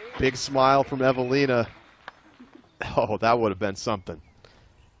 Big smile from Evelina. Oh, that would have been something.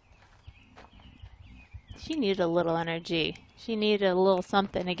 She needed a little energy. She needed a little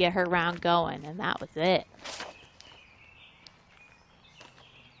something to get her round going, and that was it.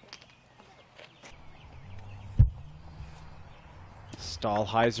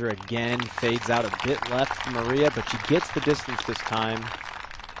 Stahlheiser again fades out a bit left from Maria, but she gets the distance this time.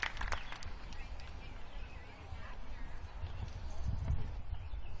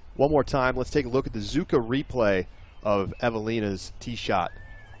 One more time, let's take a look at the Zuka replay of Evelina's tee shot.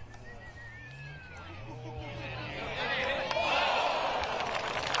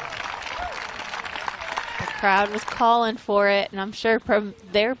 The crowd was calling for it, and I'm sure from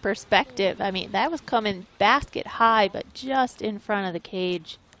their perspective, I mean, that was coming basket high, but just in front of the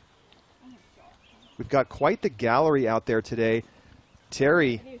cage. We've got quite the gallery out there today.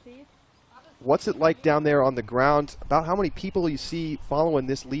 Terry, what's it like down there on the ground? About how many people you see following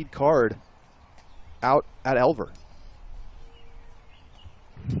this lead card out at Elver?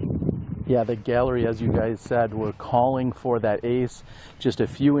 Yeah, the gallery, as you guys said, we're calling for that ace. Just a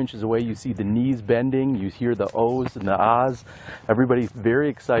few inches away, you see the knees bending. You hear the O's and the ahs. Everybody's very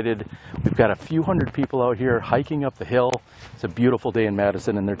excited. We've got a few hundred people out here hiking up the hill. It's a beautiful day in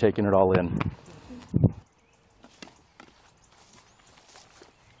Madison, and they're taking it all in.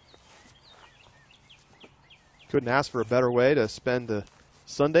 Couldn't ask for a better way to spend the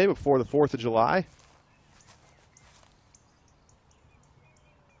Sunday before the 4th of July.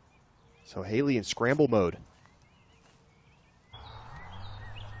 So Haley in scramble mode.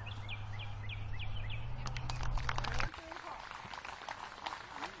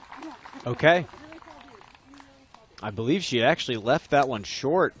 Okay. I believe she actually left that one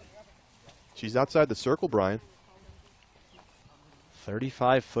short. She's outside the circle, Brian.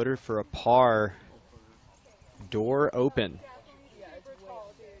 35-footer for a par. Door open.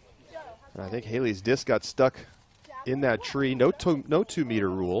 And I think Haley's disc got stuck in that tree. No 2-meter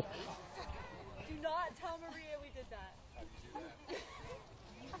rule. Do not tell Maria we did that.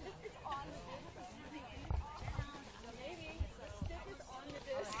 Maybe. Stick is on the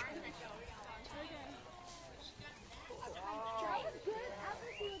disc.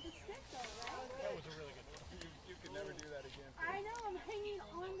 That was a really good one. You could never do that again. I know, I'm hanging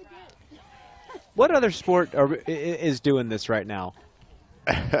on the disc. What other sport is doing this right now?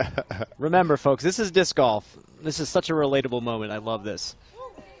 Remember, folks, this is disc golf. This is such a relatable moment. I love this.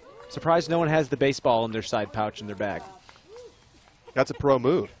 Surprised no one has the baseball in their side pouch in their bag. That's a pro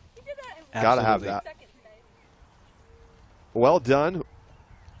move. Gotta have that. Well done.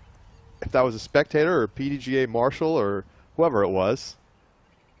 If that was a spectator or a PDGA marshal or whoever it was.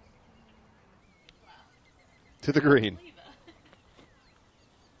 To the green.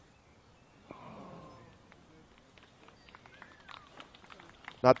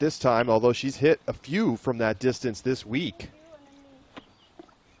 Not this time, although she's hit a few from that distance this week.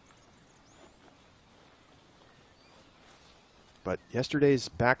 But yesterday's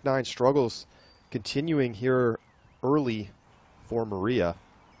back nine struggles continuing here early for Maria.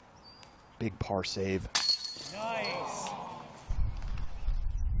 Big par save. Nice.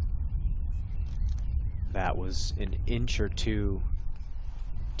 That was an inch or two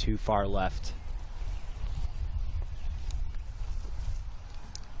too far left.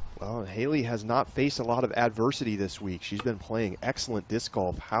 Well, Haley has not faced a lot of adversity this week. She's been playing excellent disc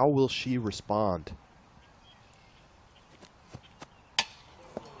golf. How will she respond?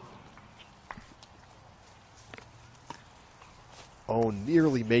 Oh,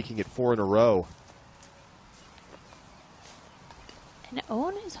 nearly making it 4 in a row. And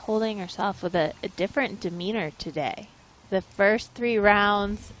Owen is holding herself with a different demeanor today. The first 3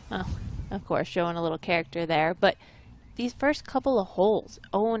 rounds, well, of course, showing a little character there, but these first couple of holes,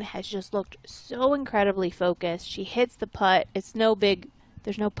 Owen has just looked so incredibly focused. She hits the putt. It's no big,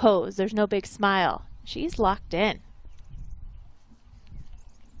 there's no pose, there's no big smile. She's locked in.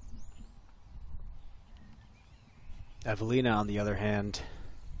 Evelina, on the other hand,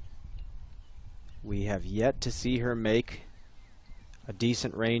 we have yet to see her make a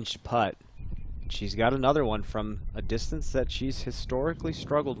decent ranged putt. She's got another one from a distance that she's historically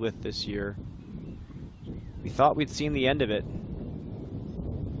struggled with this year. We thought we'd seen the end of it.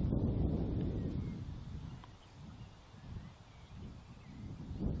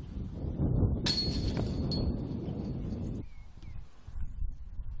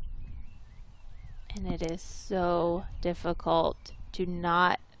 And it is so difficult to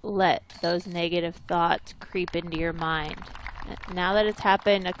not let those negative thoughts creep into your mind. Now that it's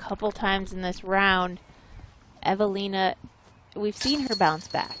happened a couple times in this round, Evelina, we've seen her bounce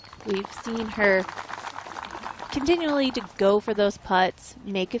back. We've seen her continually to go for those putts,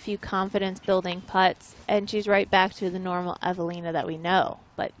 make a few confidence-building putts, and she's right back to the normal Evelina that we know.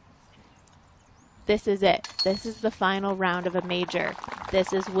 But this is it. This is the final round of a major.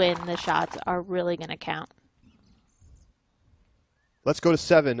 This is when the shots are really going to count. Let's go to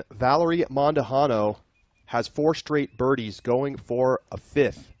 7. Valerie Mondahano has 4 straight birdies, going for a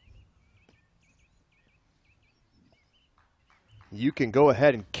 5th. You can go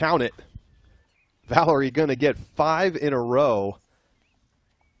ahead and count it. Valerie going to get 5 in a row.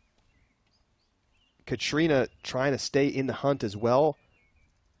 Katrina trying to stay in the hunt as well.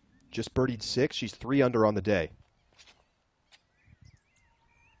 Just birdied 6. She's 3 under on the day.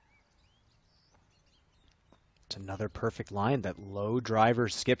 It's another perfect line, that low driver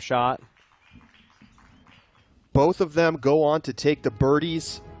skip shot. Both of them go on to take the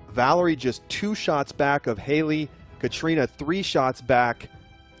birdies. Valerie just 2 shots back of Haley. Katrina 3 shots back.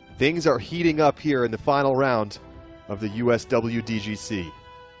 Things are heating up here in the final round of the USWDGC.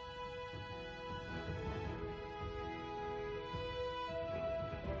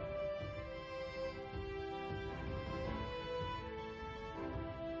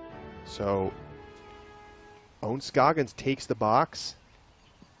 So, Owen Scoggins takes the box.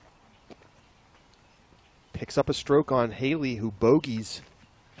 Picks up a stroke on Haley, who bogeys.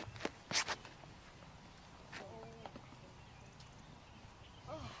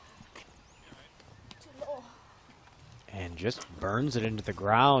 And just burns it into the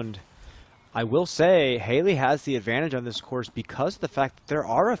ground. I will say, Haley has the advantage on this course because of the fact that there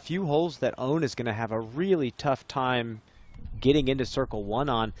are a few holes that Owen is going to have a really tough time getting into Circle 1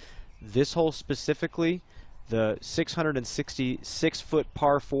 on. This hole specifically, the 666-foot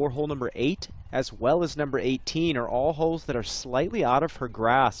par 4 hole number 8, as well as number 18, are all holes that are slightly out of her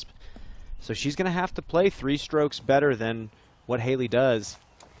grasp. So she's going to have to play 3 strokes better than what Haley does,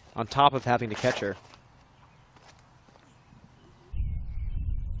 on top of having to catch her.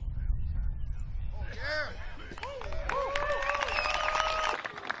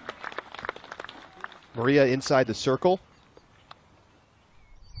 Maria inside the circle.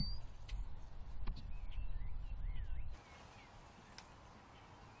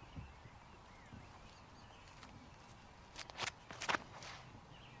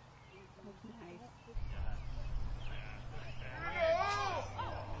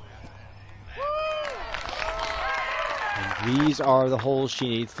 These are the holes she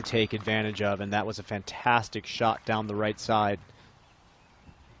needs to take advantage of, and that was a fantastic shot down the right side.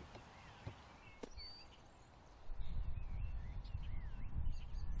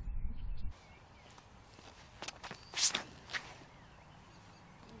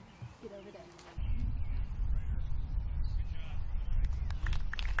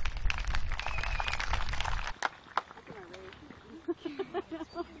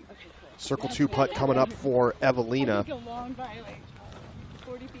 Circle 2 putt coming up for Evelina.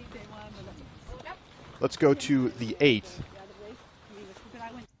 Let's go to the 8th.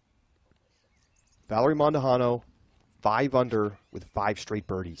 Valerie Mondahano, 5 under with 5 straight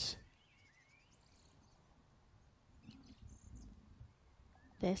birdies.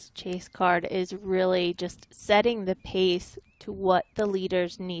 This chase card is really just setting the pace to what the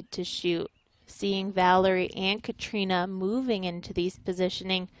leaders need to shoot. Seeing Valerie and Katrina moving into these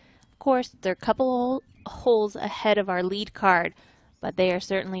positioning. Of course, they're a couple holes ahead of our lead card, but they are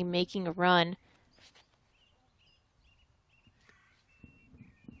certainly making a run.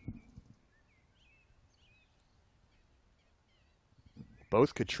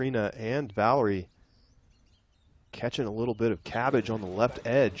 Both Katrina and Valerie catching a little bit of cabbage on the left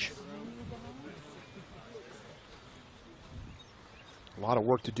edge. A lot of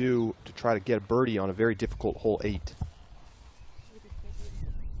work to do to try to get a birdie on a very difficult hole 8.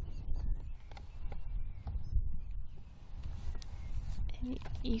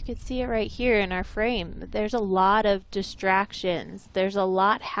 You could see it right here in our frame. There's a lot of distractions. There's a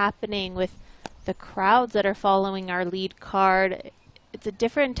lot happening with the crowds that are following our lead card. It's a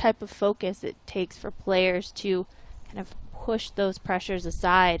different type of focus it takes for players to kind of push those pressures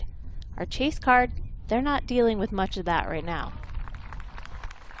aside. Our chase card, they're not dealing with much of that right now.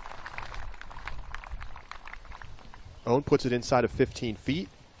 Owen puts it inside of 15 feet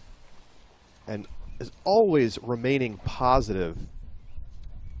and is always remaining positive.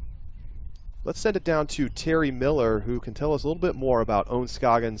 Let's send it down to Terry Miller, who can tell us a little bit more about Owen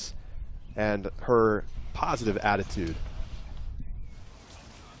Scoggins and her positive attitude.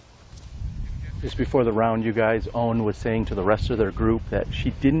 Just before the round, you guys, Owen was saying to the rest of their group that she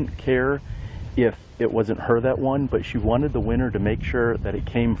didn't care if it wasn't her that won, but she wanted the winner to make sure that it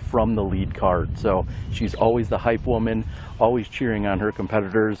came from the lead card. So she's always the hype woman, always cheering on her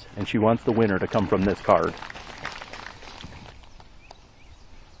competitors, and she wants the winner to come from this card.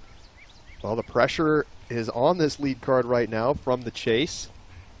 Well, the pressure is on this lead card right now from the chase.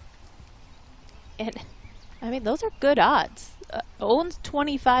 And, I mean, those are good odds. Owen's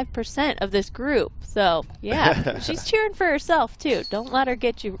 25% of this group. So, yeah, she's cheering for herself, too. Don't let her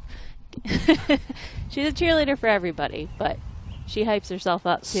get you. She's a cheerleader for everybody, but she hypes herself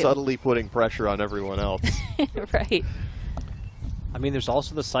up, too. Subtly putting pressure on everyone else. Right. I mean, there's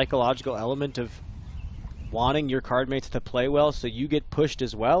also the psychological element of wanting your card mates to play well, so you get pushed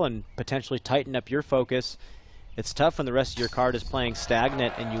as well and potentially tighten up your focus. It's tough when the rest of your card is playing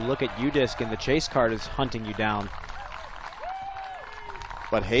stagnant and you look at UDisc and the chase card is hunting you down.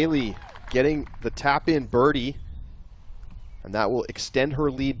 But Haley getting the tap-in birdie, and that will extend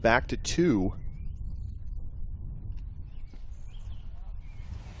her lead back to 2.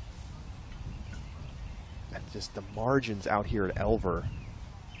 And just the margins out here at Elver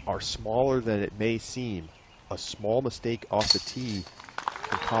are smaller than it may seem. A small mistake off the tee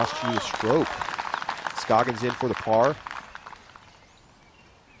can cost you a stroke. Scoggins in for the par.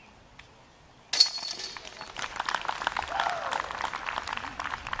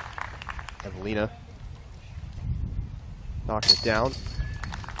 Evelina knocking it down.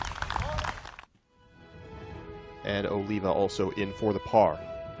 And Oliva also in for the par.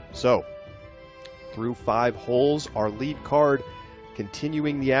 So, through 5 holes, our lead card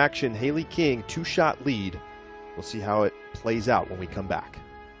continuing the action. Haley King, 2-shot lead. We'll see how it plays out when we come back.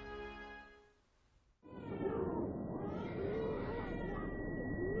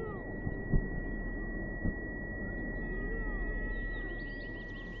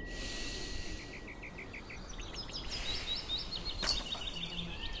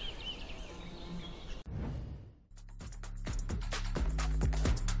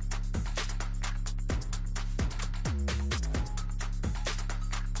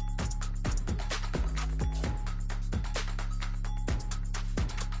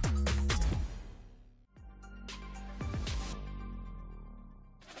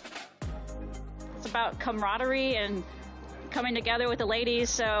 About camaraderie and coming together with the ladies,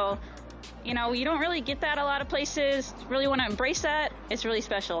 so you know, you don't really get that a lot of places. Really want to embrace that. It's really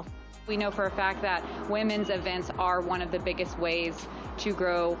special. We know for a fact that women's events are one of the biggest ways to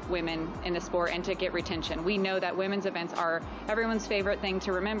grow women in the sport and to get retention. We know that women's events are everyone's favorite thing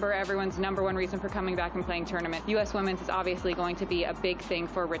to remember, everyone's #1 reason for coming back and playing tournament. US Women's is obviously going to be a big thing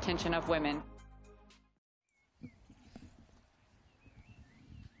for retention of women.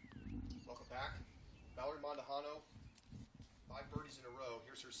 Welcome back. Valerie Mondahano, 5 birdies in a row.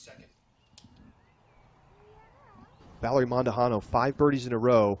 Here's her second. Valerie Mondahano, 5 birdies in a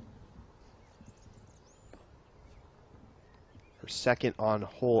row. Her second on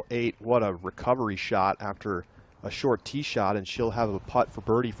hole 8. What a recovery shot after a short tee shot, and she'll have a putt for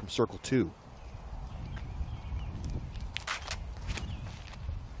birdie from circle 2.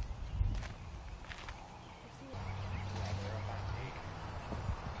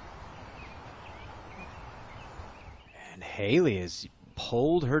 And Haley has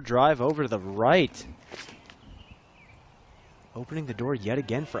pulled her drive over to the right. Opening the door yet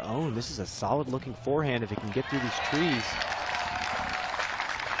again for Owen. This is a solid looking forehand if he can get through these trees.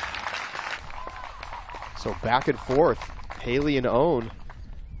 So back and forth, Haley and Owen.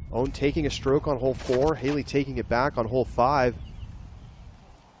 Owen taking a stroke on hole 4, Haley taking it back on hole 5.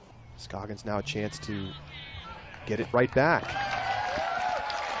 Scoggins now a chance to get it right back.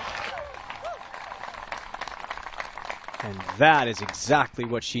 And that is exactly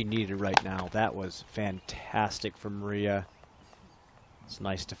what she needed right now. That was fantastic from Maria. It's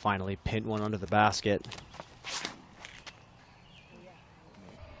nice to finally pin one under the basket.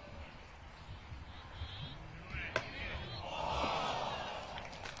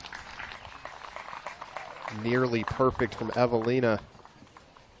 nearly perfect from Evelina.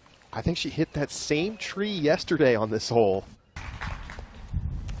 I think she hit that same tree yesterday on this hole.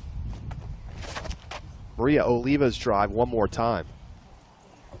 Maria Oliva's drive one more time.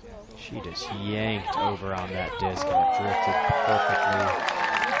 She just yanked over on that disc and it drifted perfectly.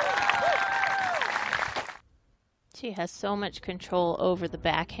 She has so much control over the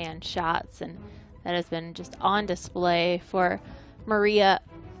backhand shots, and that has been just on display for Maria,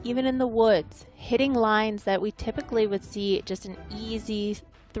 even in the woods, hitting lines that we typically would see just an easy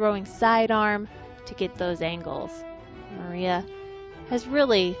throwing sidearm to get those angles. Maria has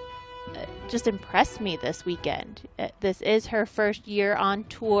really just impressed me this weekend. This is her first year on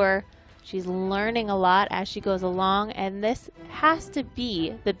tour. She's learning a lot as she goes along, and this has to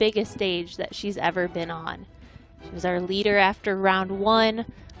be the biggest stage that she's ever been on. She was our leader after round 1,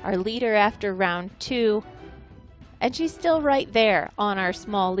 our leader after round 2, and she's still right there on our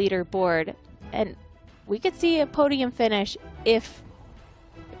small leaderboard. And we could see a podium finish if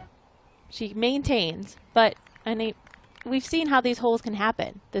she maintains, but we've seen how these holes can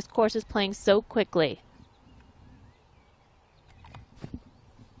happen. This course is playing so quickly.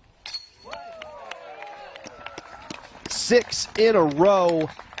 Six in a row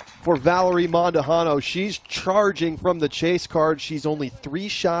for Valerie Mondahano. She's charging from the chase card. She's only 3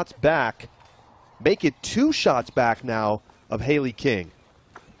 shots back. Make it 2 shots back now of Haley King.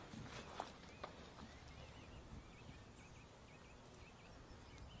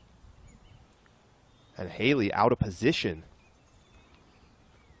 And Haley out of position.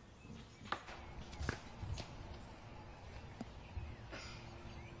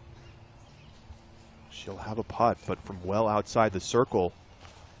 She'll have a putt, but from well outside the circle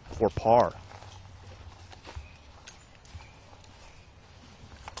for par.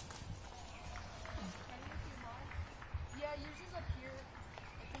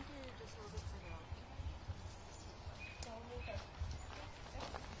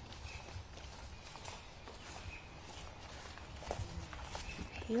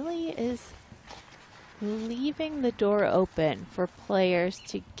 Haley is leaving the door open for players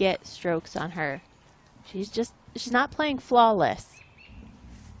to get strokes on her. She's not playing flawless.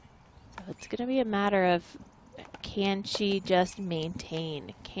 So it's going to be a matter of, can she just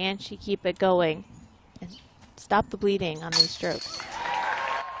maintain? Can she keep it going and stop the bleeding on these strokes?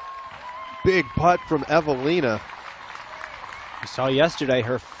 Big putt from Evelina. We saw yesterday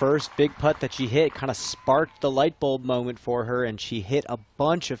her first big putt that she hit kind of sparked the light bulb moment for her, and she hit a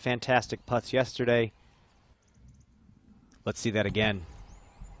bunch of fantastic putts yesterday. Let's see that again.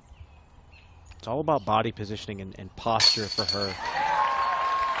 It's all about body positioning and posture for her.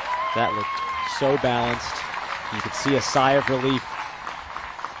 That looked so balanced. You could see a sigh of relief.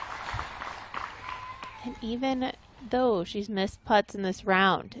 And even though she's missed putts in this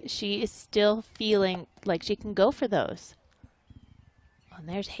round, she is still feeling like she can go for those. And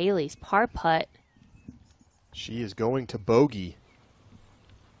there's Haley's par putt. She is going to bogey.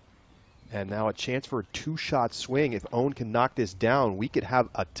 And now a chance for a 2-shot swing. If Owen can knock this down, we could have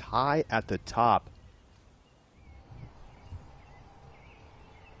a tie at the top.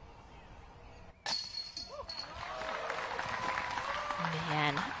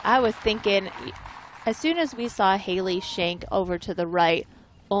 Man, I was thinking, as soon as we saw Haley shank over to the right,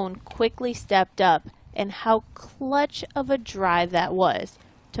 Owen quickly stepped up, and how clutch of a drive that was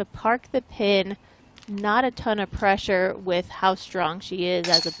to park the pin. Not a ton of pressure with how strong she is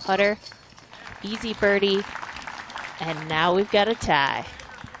as a putter. Easy birdie, and now we've got a tie.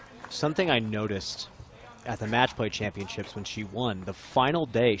 Something I noticed at the Match Play Championships when she won, the final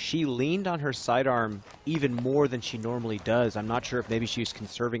day, she leaned on her sidearm even more than she normally does. I'm not sure if maybe she was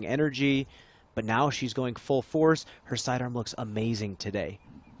conserving energy, but now she's going full force. Her sidearm looks amazing today.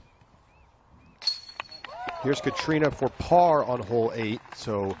 Here's Katrina for par on hole 8,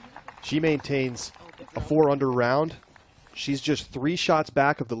 so she maintains a 4-under round. She's just 3 shots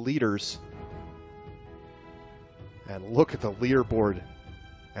back of the leaders. And look at the leaderboard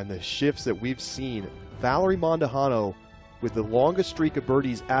and the shifts that we've seen. Valerie Mondahano, with the longest streak of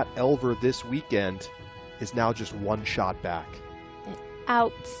birdies at Elver this weekend, is now just 1 shot back. An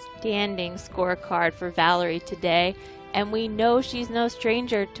outstanding scorecard for Valerie today, and we know she's no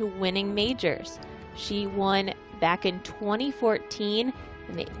stranger to winning majors. She won back in 2014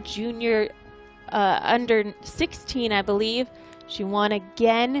 in the junior under 16, I believe. She won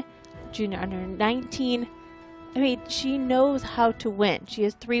again junior under 19. I mean, she knows how to win. She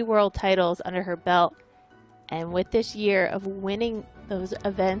has 3 world titles under her belt. And with this year of winning those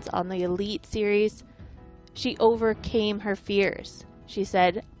events on the Elite Series, she overcame her fears. She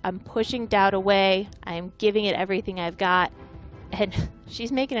said, I'm pushing doubt away. I am giving it everything I've got. And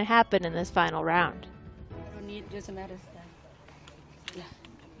she's making it happen in this final round. I don't need just a matter of yeah.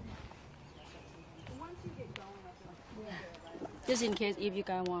 Just in case if you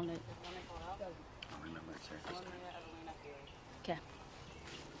guys want it. Okay.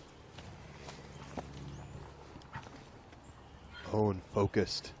 Own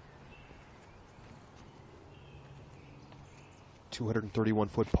focused.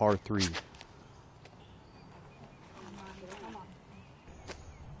 231-foot par 3.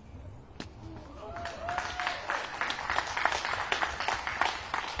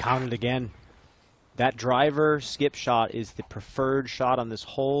 Counted again. That driver skip shot is the preferred shot on this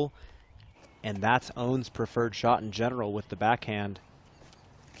hole, and that's Own's preferred shot in general with the backhand.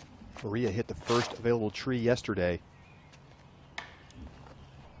 Maria hit the first available tree yesterday.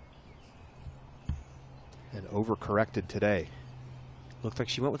 And overcorrected today. Looked like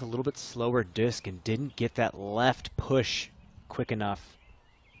she went with a little bit slower disc and didn't get that left push quick enough.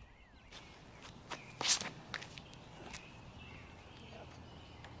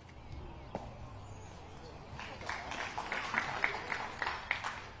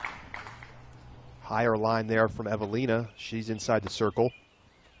 Higher line there from Evelina. She's inside the circle.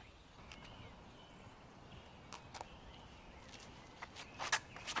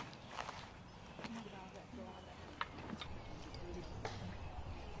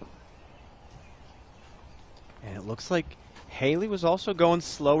 And it looks like Haley was also going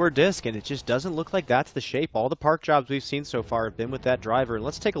slower disc, and it just doesn't look like that's the shape. All the park jobs we've seen so far have been with that driver. And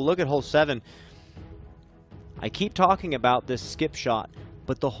let's take a look at hole 7. I keep talking about this skip shot,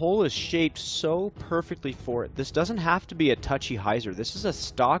 but the hole is shaped so perfectly for it. This doesn't have to be a touchy hyzer. This is a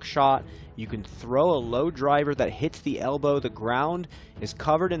stock shot. You can throw a low driver that hits the elbow. The ground is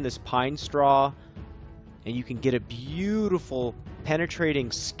covered in this pine straw, and you can get a beautiful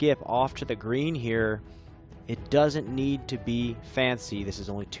penetrating skip off to the green here. It doesn't need to be fancy. This is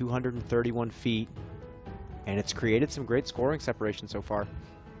only 231 feet, and it's created some great scoring separation so far.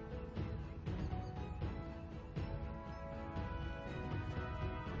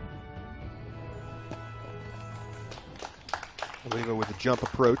 Oliva with a jump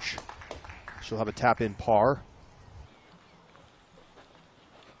approach. She'll have a tap-in par.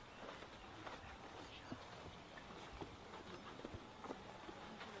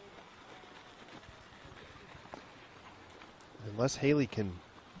 Unless Haley can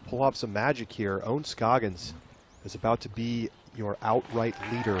pull off some magic here, Owen Scoggins is about to be your outright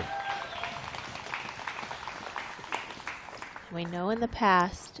leader. We know in the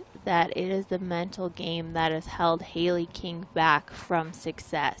past that it is the mental game that has held Haley King back from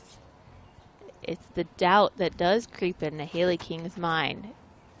success. It's the doubt that does creep into Haley King's mind.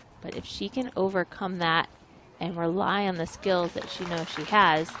 But if she can overcome that and rely on the skills that she knows she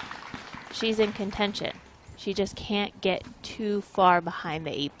has, she's in contention. She just can't get too far behind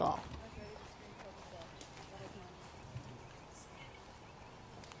the 8 ball.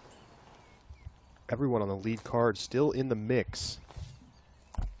 Everyone on the lead card still in the mix.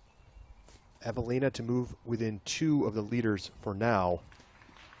 Evelina to move within 2 of the leaders for now.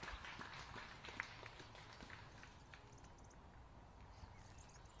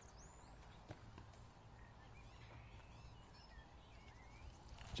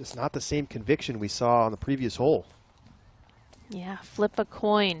 Just not the same conviction we saw on the previous hole. Yeah, flip a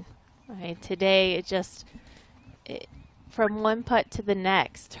coin. Right, today it just, from one putt to the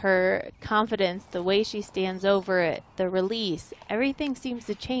next, her confidence, the way she stands over it, the release, everything seems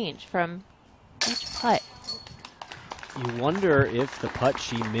to change from each putt. You wonder if the putt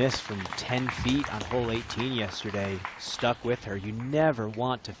she missed from 10 feet on hole 18 yesterday stuck with her. You never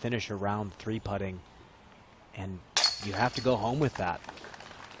want to finish a round 3 putting, and you have to go home with that.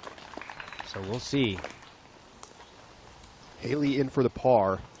 So we'll see. Haley in for the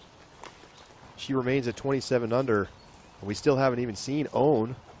par. She remains at 27 under. And we still haven't even seen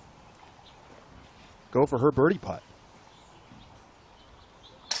Owen go for her birdie putt.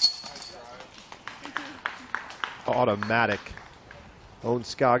 Automatic. Owen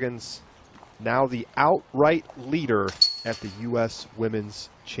Scoggins, now the outright leader at the U.S. Women's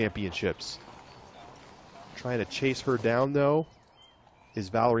Championships. Trying to chase her down, though, is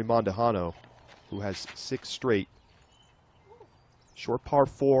Valerie Mondahano, who has 6 straight. Short par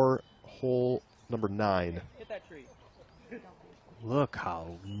 4, hole number 9. Hit that tree. Look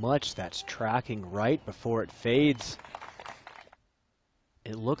how much that's tracking right before it fades.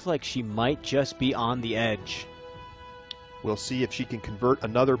 It looks like she might just be on the edge. We'll see if she can convert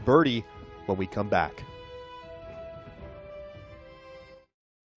another birdie when we come back.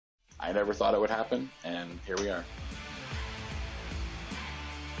 I never thought it would happen, and here we are.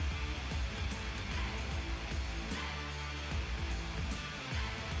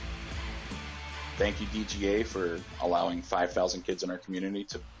 Thank you, DGA, for allowing 5,000 kids in our community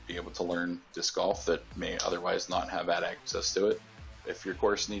to be able to learn disc golf that may otherwise not have had access to it. If your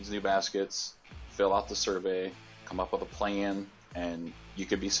course needs new baskets, fill out the survey, come up with a plan, and you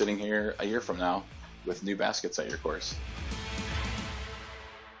could be sitting here a year from now with new baskets at your course.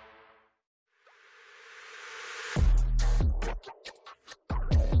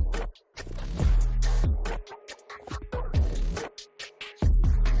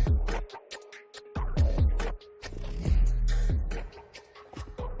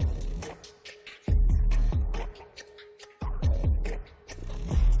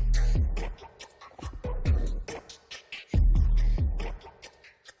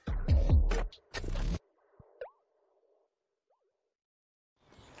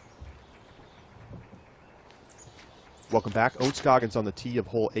 Welcome back. Owen Scoggins on the tee of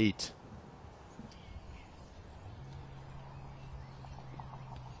hole 8.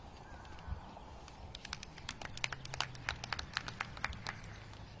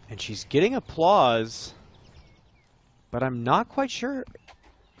 And she's getting applause, but I'm not quite sure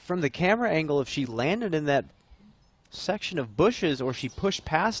from the camera angle if she landed in that section of bushes or she pushed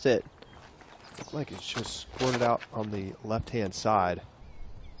past it. Looks like it's just squirted out on the left-hand side.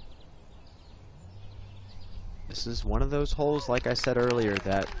 This is one of those holes, like I said earlier,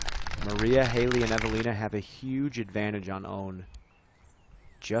 that Maria, Haley, and Evelina have a huge advantage on Owen.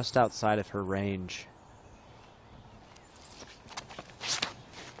 Just outside of her range.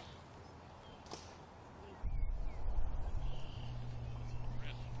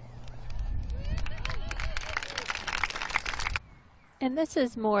 And this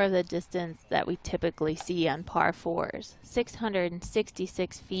is more of the distance that we typically see on par 4s.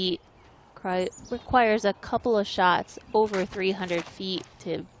 666 feet. Requires a couple of shots over 300 feet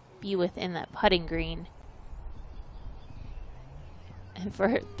to be within that putting green. And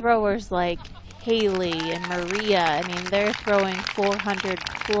for throwers like Haley and Maria, I mean, they're throwing 400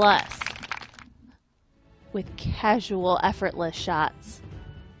 plus with casual, effortless shots.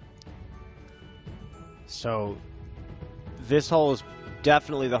 So this hole is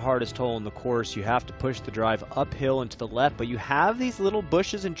definitely the hardest hole in the course. You have to push the drive uphill and to the left, but you have these little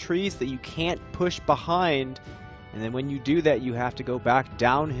bushes and trees that you can't push behind, and then when you do that you have to go back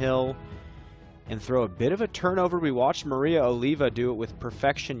downhill and throw a bit of a turnover. We watched Maria Oliva do it with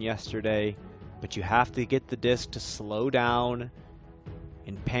perfection yesterday, but you have to get the disc to slow down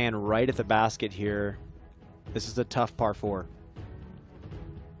and pan right at the basket here. This is a tough par 4.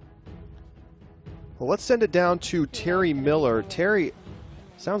 Well, let's send it down to Terry Miller. Terry,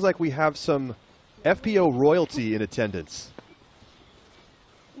 sounds like we have some FPO royalty in attendance.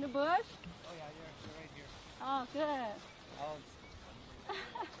 In the bush? Oh, yeah, you're right here. Oh, good.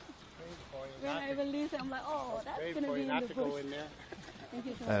 When I release it, I'm like, oh, that's going to be in the bush. Thank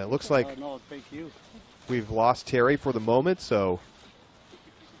you so much. It looks like we've lost Terry for the moment, so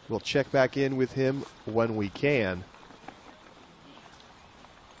we'll check back in with him when we can.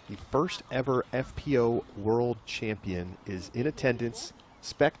 The first ever FPO World Champion is in attendance,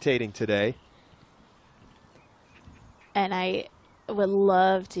 spectating today. And I would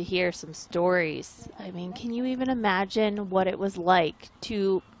love to hear some stories. I mean, can you even imagine what it was like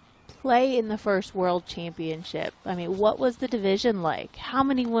to play in the first World Championship? I mean, what was the division like? How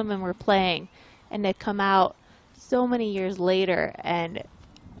many women were playing? And to come out so many years later and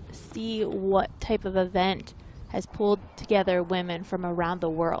see what type of event has pulled together women from around the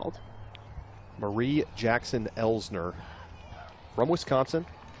world. Marie Jackson Elsner from Wisconsin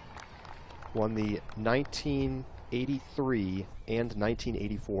won the 1983 and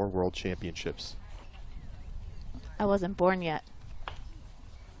 1984 World Championships. I wasn't born yet.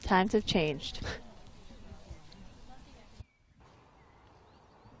 Times have changed.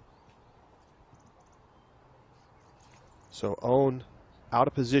 So Owen out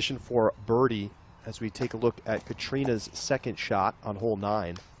of position for birdie as we take a look at Katrina's second shot on hole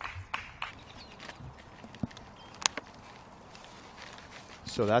 9.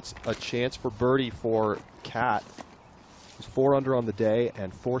 So that's a chance for birdie for Kat, who's 4 under on the day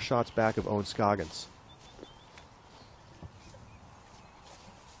and 4 shots back of Owen Scoggins.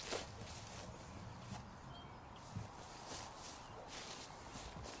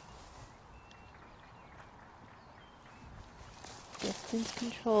 Distance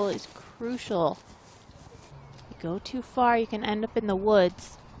control is crucial. You go too far, you can end up in the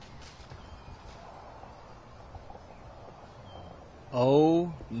woods.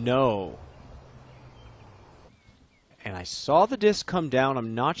 Oh no. And I saw the disc come down.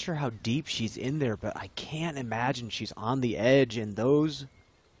 I'm not sure how deep she's in there, but I can't imagine she's on the edge, and those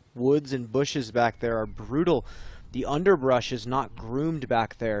woods and bushes back there are brutal. The underbrush is not groomed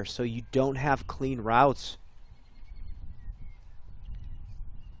back there, so you don't have clean routes.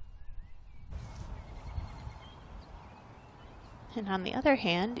 And on the other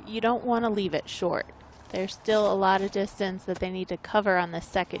hand, you don't want to leave it short. There's still a lot of distance that they need to cover on the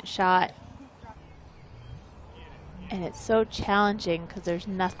second shot. And it's so challenging because there's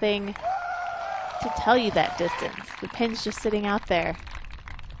nothing to tell you that distance. The pin's just sitting out there.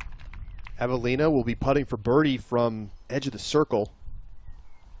 Evelina will be putting for birdie from edge of the circle.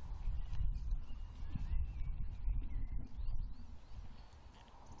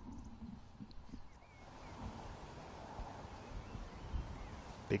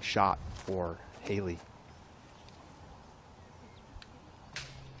 Big shot for Haley.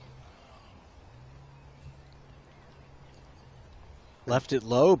 Left it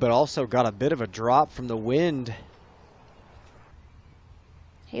low, but also got a bit of a drop from the wind.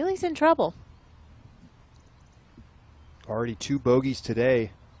 Haley's in trouble. Already 2 bogeys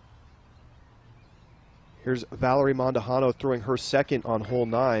today. Here's Valerie Mondahano throwing her second on hole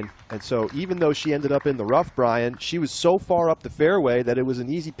 9. And so even though she ended up in the rough, Brian, she was so far up the fairway that it was an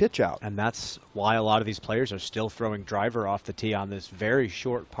easy pitch out. And that's why a lot of these players are still throwing driver off the tee on this very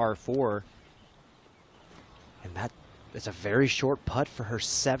short par 4. And that is a very short putt for her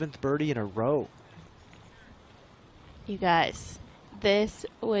 7th birdie in a row. You guys, this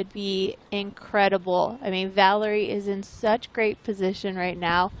would be incredible. I mean, Valerie is in such great position right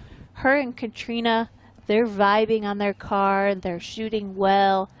now. Her and Katrina, they're vibing on their car. They're shooting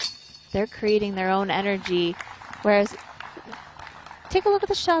well. They're creating their own energy. Whereas, take a look at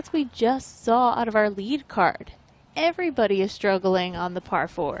the shots we just saw out of our lead card. Everybody is struggling on the par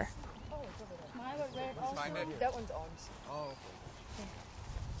 4. That one's ours. Oh.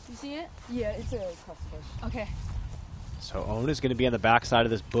 You see it? Yeah, it's a cross bush. Okay. So Owen is going to be on the backside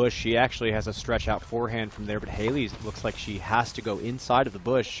of this bush. She actually has a stretch out forehand from there, but Haley looks like she has to go inside of the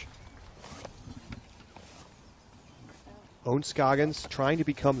bush. Owen Scoggins trying to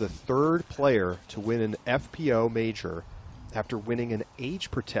become the 3rd player to win an FPO major after winning an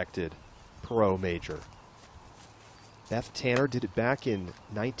age-protected pro major. Beth Tanner did it back in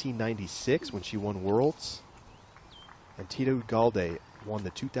 1996 when she won Worlds. And Tito Ugalde won the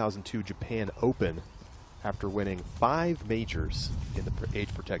 2002 Japan Open after winning 5 majors in the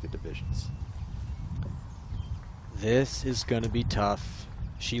age-protected divisions. This is going to be tough.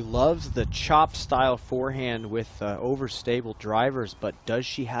 She loves the chop-style forehand with overstable drivers, but does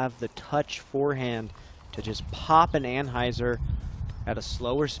she have the touch forehand to just pop an Anheuser at a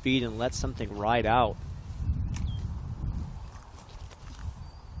slower speed and let something ride out?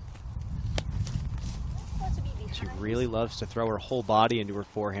 She really loves to throw her whole body into her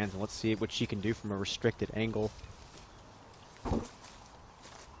forehands, and let's see what she can do from a restricted angle.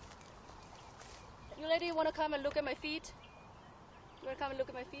 You lady want to come and look at my feet? You want to come and look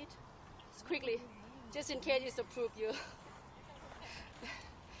at my feet? Just quickly, just in case it's approved you.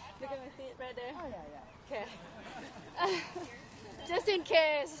 Look at my feet right there. Oh, yeah, yeah. Okay. Just in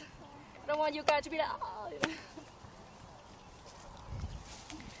case. I don't want you guys to be like, oh.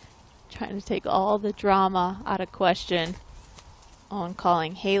 Trying to take all the drama out of question on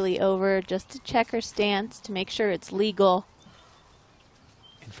calling Haley over just to check her stance to make sure it's legal.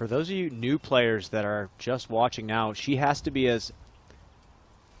 And for those of you new players that are just watching now, she has to be as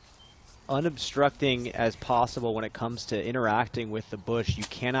unobstructing as possible when it comes to interacting with the bush. You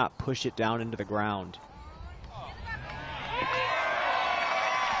cannot push it down into the ground.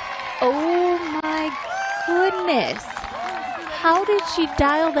 Oh my goodness. How did she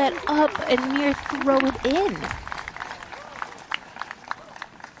dial that up and near throw it in?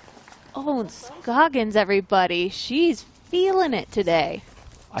 Oh, Scoggins, everybody. She's feeling it today.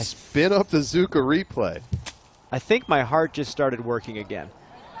 I spin up the Zuka replay. I think my heart just started working again.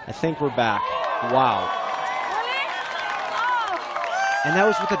 I think we're back. Wow. And that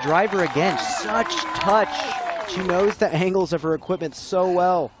was with the driver again. Such touch. She knows the angles of her equipment so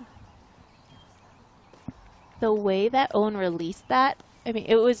well. The way that Owen released that, I mean,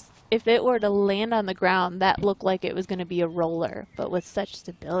 it was, if it were to land on the ground, that looked like it was going to be a roller, but with such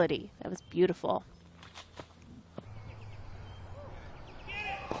stability. That was beautiful.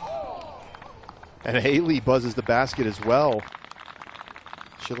 And Haley buzzes the basket as well.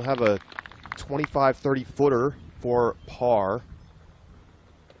 She'll have a 25-30 footer for par.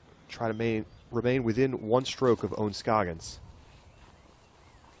 Try to remain within 1 stroke of Owen Scoggins.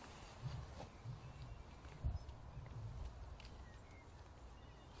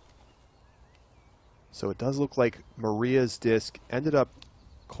 So it does look like Maria's disc ended up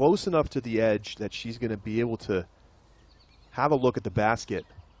close enough to the edge that she's going to be able to have a look at the basket.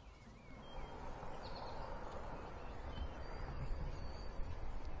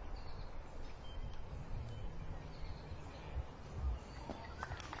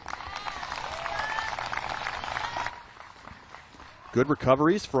 Good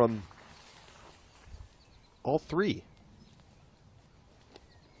recoveries from all three.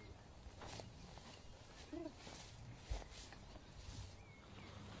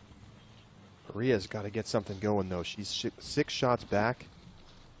 Maria's got to get something going, though. She's 6 shots back.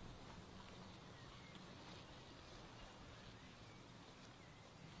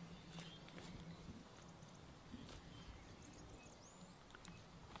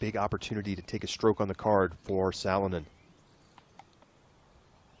 Big opportunity to take a stroke on the card for Salonen.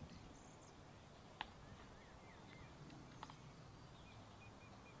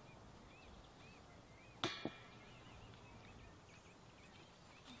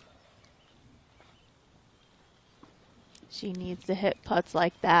 She needs to hit putts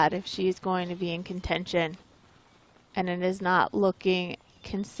like that if she's going to be in contention. And it is not looking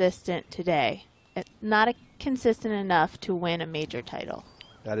consistent today. Not consistent enough to win a major title.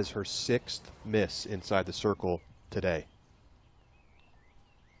 That is her 6th miss inside the circle today.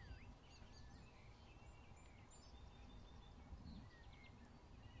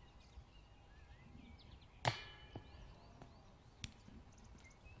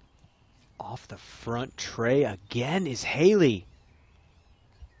 Off the front tray again is Haley.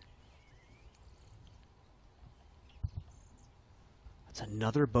 That's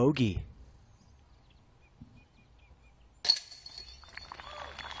another bogey.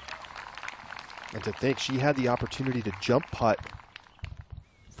 And to think she had the opportunity to jump putt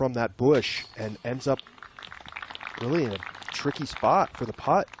from that bush and ends up really in a tricky spot for the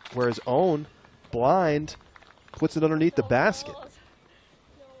putt, whereas Owen, blind, puts it underneath the basket.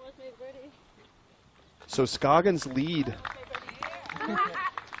 So Scoggins' lead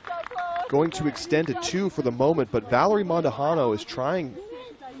going to extend to 2 for the moment, but Valerie Mondahano is trying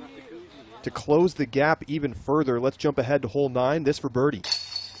to close the gap even further. Let's jump ahead to hole 9, this for birdie.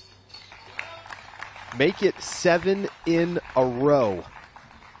 Make it 7 in a row.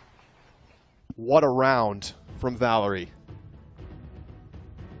 What a round from Valerie.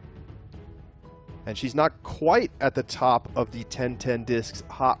 And she's not quite at the top of the 10-10 Discs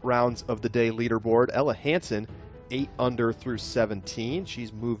Hot Rounds of the Day leaderboard. Ella Hansen, 8 under through 17.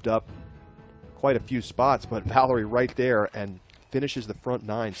 She's moved up quite a few spots, but Valerie right there and finishes the front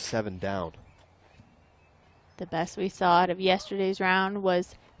 9, 7 down. The best we saw out of yesterday's round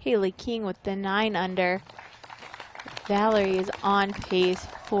was Haley King with the 9 under. Valerie is on pace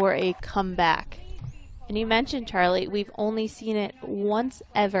for a comeback. And you mentioned, Charlie, we've only seen it once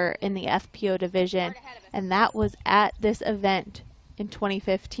ever in the FPO division, and that was at this event in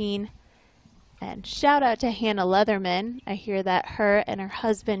 2015. And shout out to Hannah Leatherman. I hear that her and her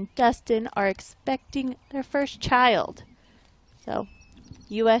husband Dustin are expecting their first child. So,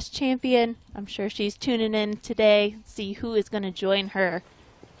 U.S. champion, I'm sure she's tuning in today, see who is going to join her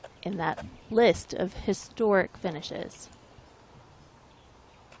in that list of historic finishes.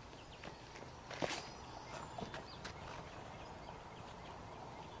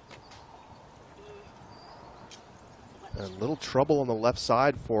 A little trouble on the left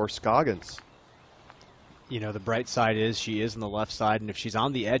side for Scoggins. You know, the bright side is she is on the left side, and if she's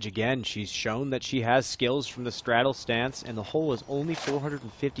on the edge again, she's shown that she has skills from the straddle stance, and the hole is only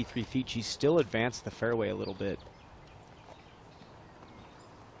 453 feet. She's still advanced the fairway a little bit.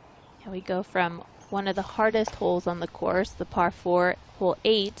 Yeah, we go from one of the hardest holes on the course, the par 4, hole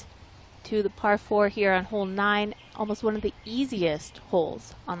 8, to the par 4 here on hole 9, almost one of the easiest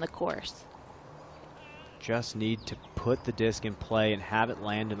holes on the course. Just need to put the disc in play and have it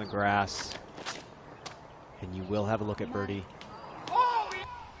land in the grass, and you will have a look at birdie.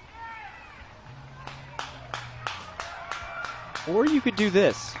 Or you could do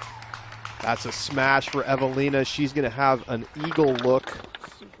this. That's a smash for Evelina. She's going to have an eagle look.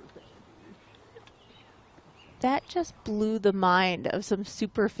 That just blew the mind of some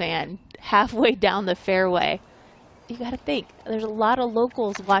super fan halfway down the fairway. You got to think, there's a lot of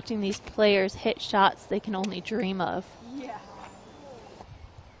locals watching these players hit shots they can only dream of. Yeah,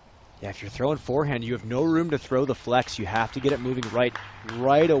 if you're throwing forehand, you have no room to throw the flex. You have to get it moving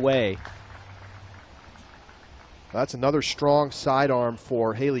right away. That's another strong sidearm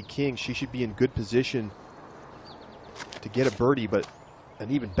for Haley King. She should be in good position to get a birdie, but an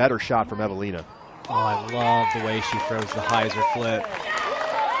even better shot from Evelina. Oh, I love the way she throws the hyzer flip.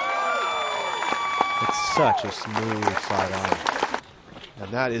 It's such a smooth sidearm.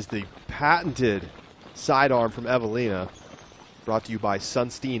 And that is the patented sidearm from Evelina, brought to you by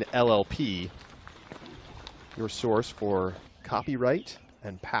Sunstein LLP, your source for copyright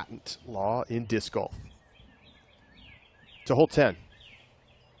and patent law in disc golf. To hole 10.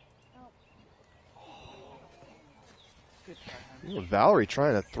 Ooh, Valerie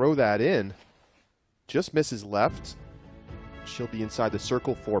trying to throw that in. Just misses left. she'll be inside the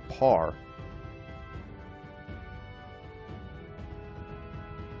circle for par.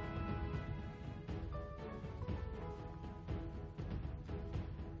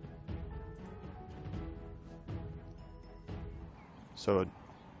 So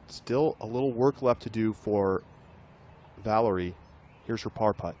still a little work left to do for Valerie. Here's her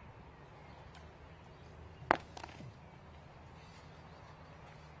par putt.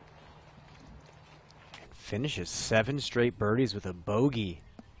 Finishes 7 straight birdies with a bogey.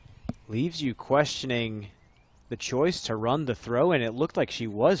 Leaves you questioning the choice to run the throw, and it looked like she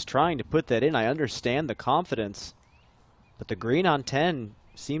was trying to put that in. I understand the confidence, but the green on 10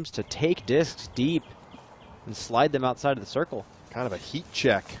 seems to take discs deep and slide them outside of the circle. Kind of a heat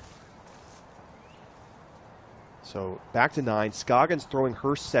check. So back to 9. Scoggins throwing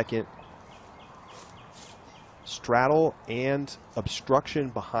her second. Straddle and obstruction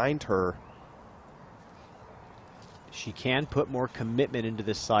behind her. She can put more commitment into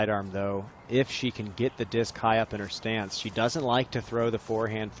this sidearm, though, if she can get the disc high up in her stance. She doesn't like to throw the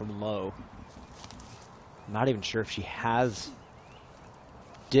forehand from low. I'm not even sure if she has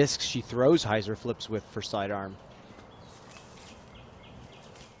discs she throws hyzer flips with for sidearm.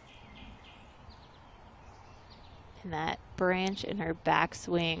 And that branch in her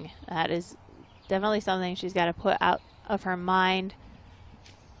backswing, that is definitely something she's got to put out of her mind,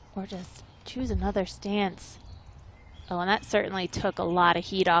 or just choose another stance. Oh, and that certainly took a lot of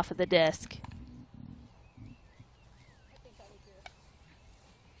heat off of the disc.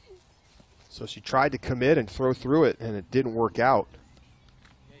 So she tried to commit and throw through it, and it didn't work out.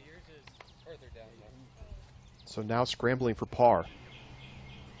 So now scrambling for par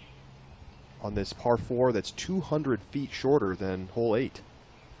on this par 4 that's 200 feet shorter than hole 8.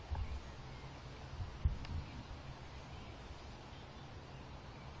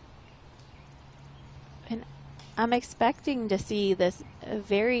 And I'm expecting to see this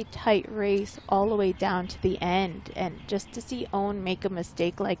very tight race all the way down to the end, and just to see Owen make a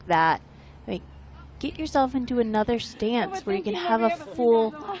mistake like that, I mean, get yourself into another stance where you can have a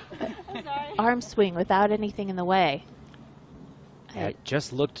full arm swing without anything in the way. Yeah, it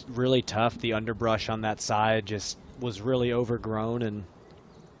just looked really tough. The underbrush on that side just was really overgrown, and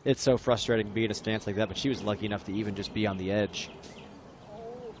it's so frustrating to be in a stance like that, but she was lucky enough to even just be on the edge.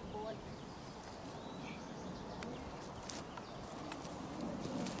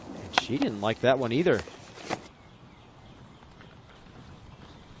 And she didn't like that one either.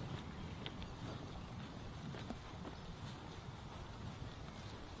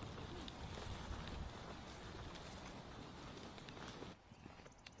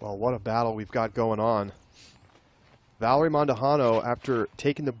 Well, what a battle we've got going on. Valerie Mondahano, after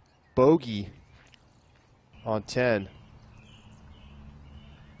taking the bogey on 10.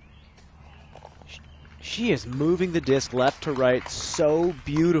 She is moving the disc left to right so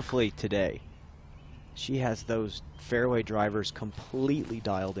beautifully today. She has those fairway drivers completely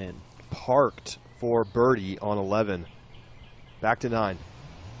dialed in. Parked for birdie on 11. Back to 9.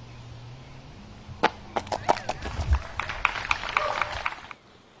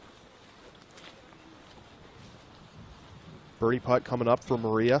 Birdie putt coming up for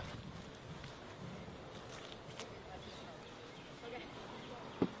Maria.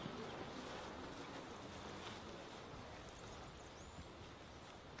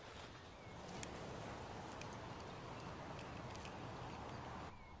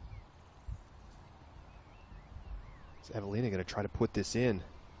 Is Evelina going to try to put this in?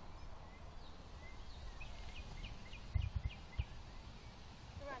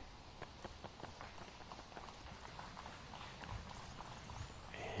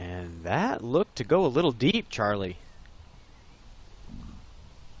 And that looked to go a little deep, Charlie.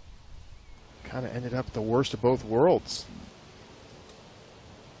 Kind of ended up the worst of both worlds.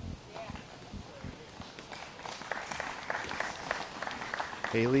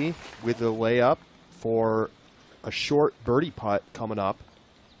 Haley with the layup for a short birdie putt coming up.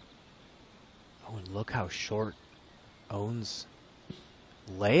 Oh, and look how short Owen's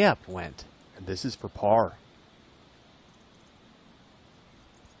layup went. And this is for par.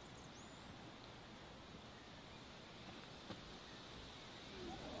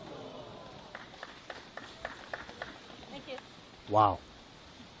 Wow.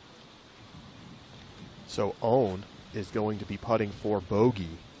 So Owen is going to be putting for bogey.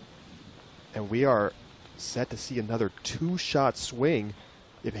 And we are set to see another 2-shot swing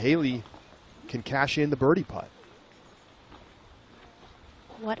if Haley can cash in the birdie putt.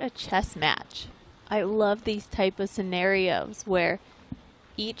 What a chess match. I love these type of scenarios where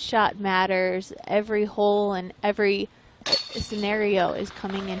each shot matters, every hole and every scenario is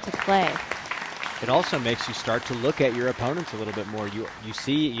coming into play. It also makes you start to look at your opponents a little bit more. You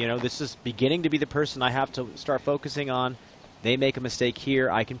see, you know, this is beginning to be the person I have to start focusing on. They make a mistake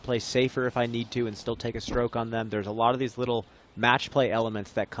here. I can play safer if I need to and still take a stroke on them. There's a lot of these little match play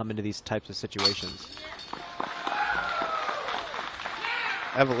elements that come into these types of situations.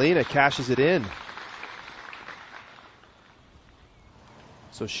 Evelina cashes it in.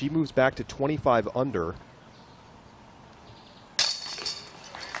 So she moves back to 25 under.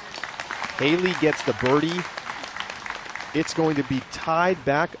 Haley gets the birdie. It's going to be tied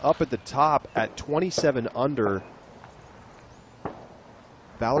back up at the top at 27 under.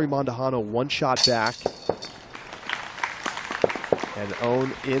 Valerie Mondahano 1 shot back. And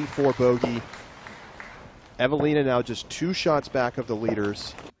Own in for bogey. Evelina now just 2 shots back of the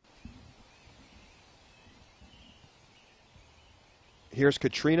leaders. Here's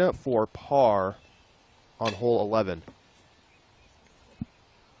Katrina for par on hole 11.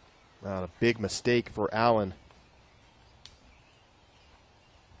 A big mistake for Allen.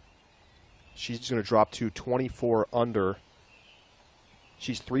 She's just going to drop to 24 under.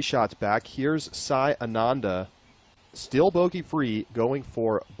 She's 3 shots back. Here's Sai Ananda, still bogey free, going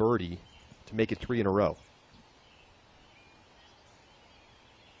for birdie to make it 3 in a row.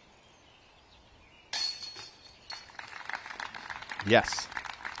 Yes.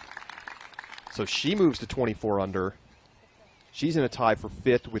 So she moves to 24 under. She's in a tie for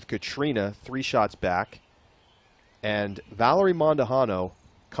 5th with Katrina, 3 shots back. And Valerie Mondahano,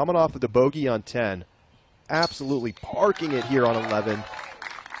 coming off of the bogey on 10, absolutely parking it here on 11.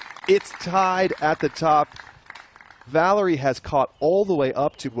 It's tied at the top. Valerie has caught all the way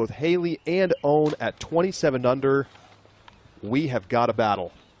up to both Haley and Own at 27 under. We have got a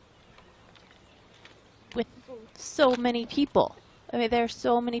battle. With so many people. I mean, there are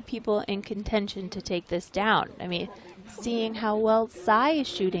so many people in contention to take this down. I mean, seeing how well Sai is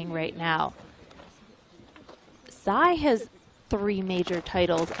shooting right now. Sai has 3 major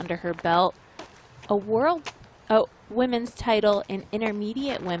titles under her belt. A women's title in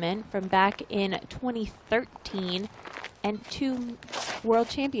intermediate women from back in 2013, and 2 world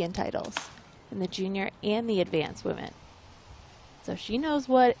champion titles in the junior and the advanced women. So she knows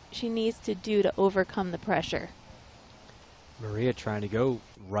what she needs to do to overcome the pressure. Maria trying to go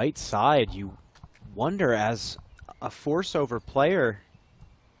right side. You wonder, as a force-over player,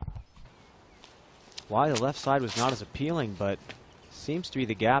 why the left side was not as appealing, but seems to be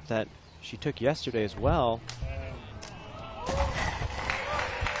the gap that she took yesterday as well.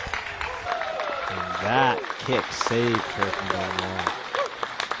 And that kick saved her from going long.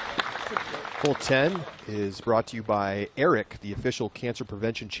 Hole 10 is brought to you by ERIC, the official cancer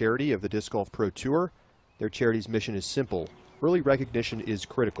prevention charity of the Disc Golf Pro Tour. Their charity's mission is simple. Early recognition is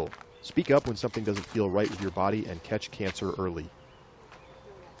critical. Speak up when something doesn't feel right with your body and catch cancer early.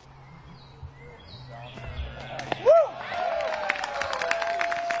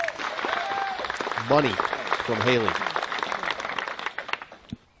 Money from Haley.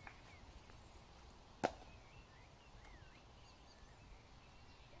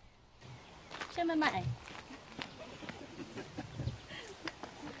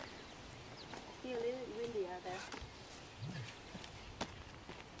 Windy out there.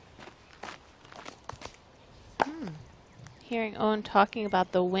 Hearing Owen talking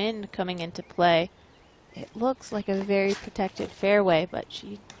about the wind coming into play, it looks like a very protected fairway, but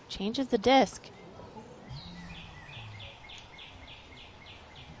she changes the disc.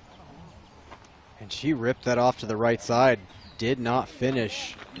 And she ripped that off to the right side. Did not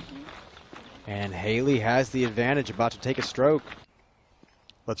finish. And Haley has the advantage, about to take a stroke.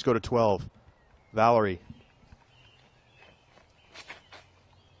 Let's go to 12. Valerie.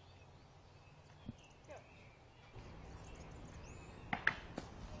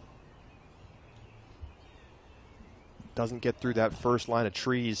 Doesn't get through that first line of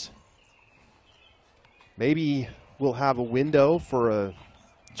trees. Maybe we'll have a window for a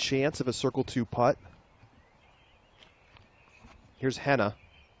chance of a circle 2 putt. Here's Henna.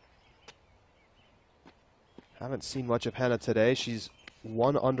 Haven't seen much of Henna today. She's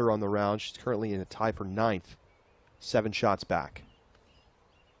 1 under on the round. She's currently in a tie for 9th. 7 shots back.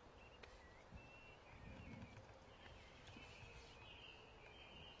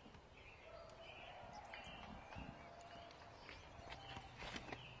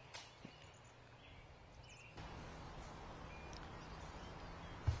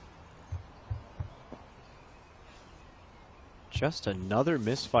 Just another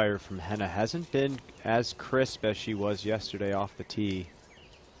misfire from Henna. Hasn't been as crisp as she was yesterday off the tee.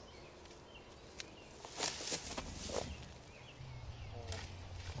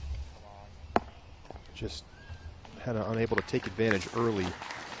 Just Henna unable to take advantage early.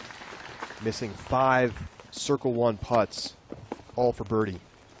 missing 5 circle 1 putts, all for birdie.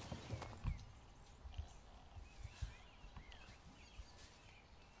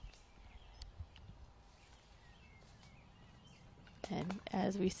 And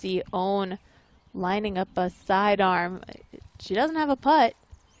as we see Owen lining up a sidearm, she doesn't have a putt.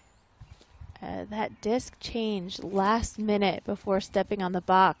 That disc changed last minute before stepping on the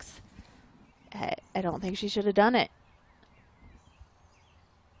box. I don't think she should have done it.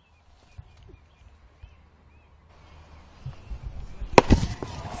 Let's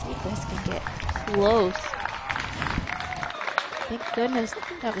see if this can get close. Thank goodness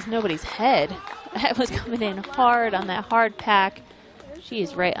that was nobody's head. That was coming in hard on that hard pack. She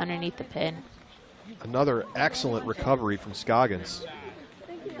is right underneath the pin. Another excellent recovery from Scoggins.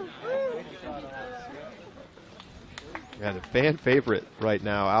 And a fan favorite right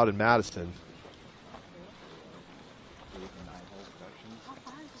now out in Madison.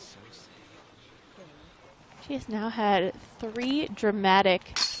 She has now had 3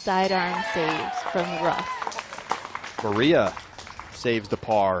 dramatic sidearm saves from the rough. Maria saves the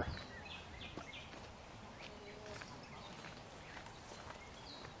par.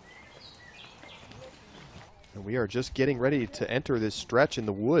 And we are just getting ready to enter this stretch in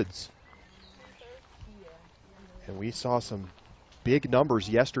the woods. And we saw some big numbers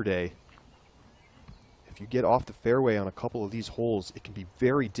yesterday. If you get off the fairway on a couple of these holes, it can be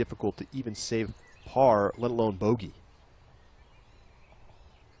very difficult to even save par, let alone bogey.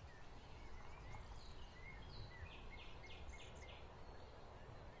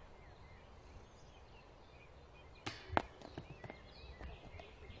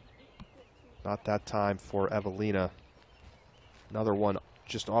 Not that time for Evelina. Another one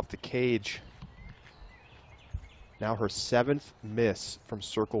just off the cage. Now her 7th miss from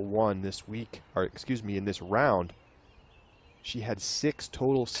circle 1 this week, or excuse me, in this round. She had 6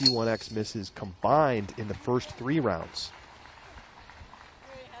 total C1X misses combined in the first 3 rounds.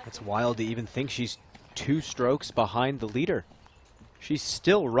 It's wild to even think she's 2 strokes behind the leader. She's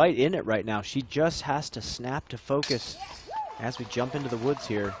still right in it right now. She just has to snap to focus as we jump into the woods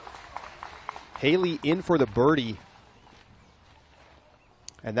here. Haley in for the birdie.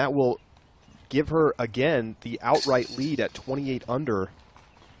 And that will give her, again, the outright lead at 28 under.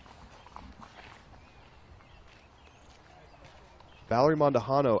 Valerie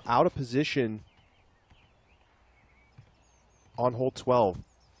Mondahano out of position on hole 12.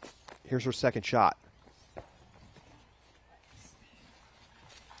 Here's her second shot.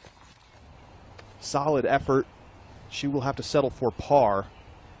 Solid effort. She will have to settle for par.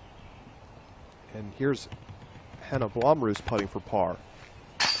 And here's Hannah Blomroos putting for par.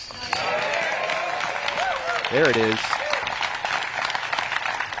 There it is.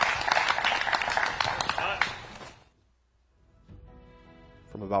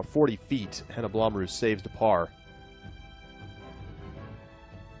 From about 40 feet, Hannah Blomroos saves the par.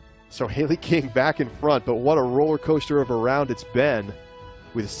 So Haley King back in front, but what a roller coaster of a round it's been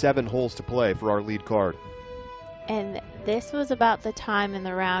with 7 holes to play for our lead card. And this was about the time in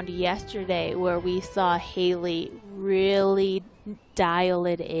the round yesterday where we saw Haley really dial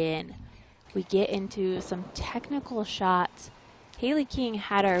it in. We get into some technical shots. Haley King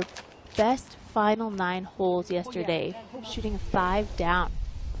had our best final 9 holes yesterday, shooting 5 down.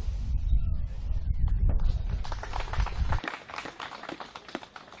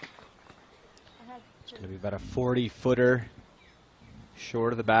 It's going to be about a 40-footer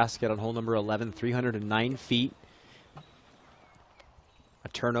short of the basket on hole number 11, 309 feet. A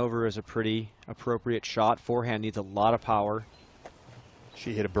turnover is a pretty appropriate shot. Forehand needs a lot of power.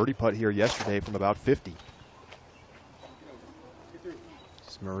 She hit a birdie putt here yesterday from about 50.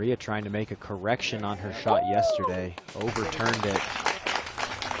 It's Maria trying to make a correction on her shot yesterday. Overturned it.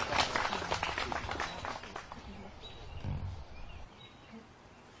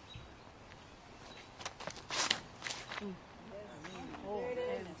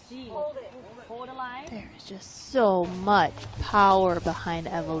 There's just so much power behind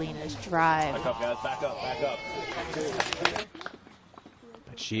Evelina's drive. Back up, guys. Back up. Back up.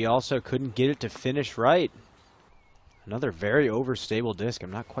 But she also couldn't get it to finish right. Another very overstable disc.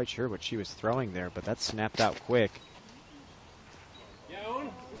 I'm not quite sure what she was throwing there, but that snapped out quick.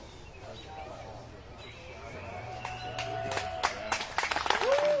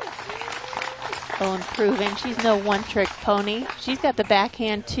 Owen proving she's no one-trick pony. She's got the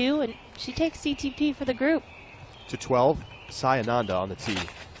backhand too, and she takes CTP for the group. To 12, Sayananda on the tee.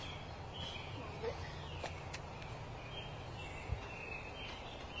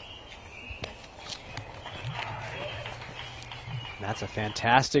 That's a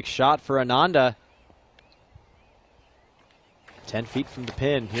fantastic shot for Ananda. 10 feet from the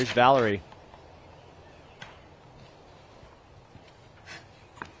pin. Here's Valerie.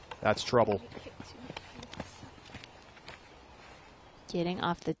 That's trouble. Getting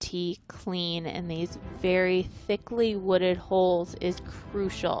off the tee clean in these very thickly wooded holes is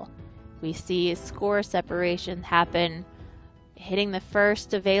crucial. We see score separation happen. Hitting the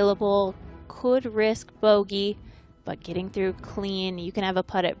first available could risk bogey, but getting through clean, you can have a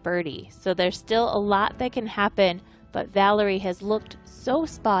putt at birdie. So there's still a lot that can happen, but Valerie has looked so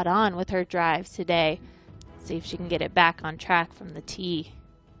spot on with her drives today. See if she can get it back on track from the tee.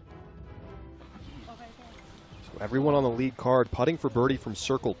 Everyone on the lead card putting for birdie from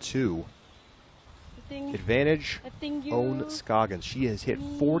circle 2. Advantage, Own Scoggins. She has hit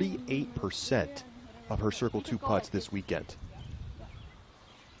 48% of her circle 2 putts this weekend.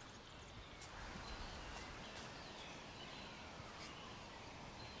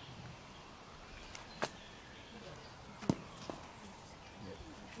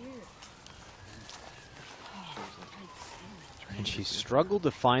 And she struggled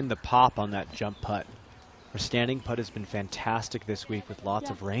to find the pop on that jump putt. Her standing putt has been fantastic this week with lots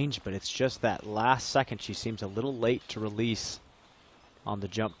of range, but it's just that last second she seems a little late to release on the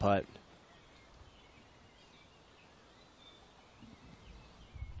jump putt.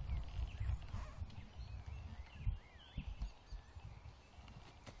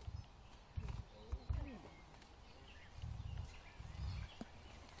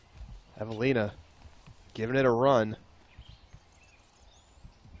 Evelina giving it a run.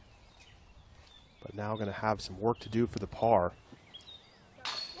 But now going to have some work to do for the par.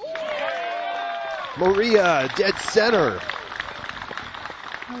 Maria, dead center.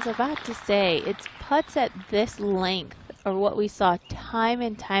 I was about to say, it's putts at this length are what we saw time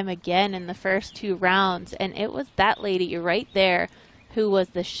and time again in the first 2 rounds. And it was that lady right there who was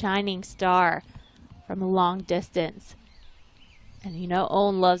the shining star from a long distance. And you know,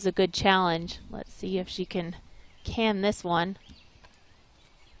 Owen loves a good challenge. Let's see if she can this one.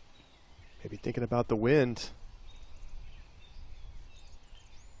 Maybe thinking about the wind.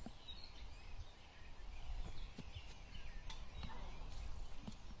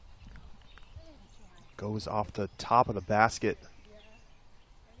 Goes off the top of the basket.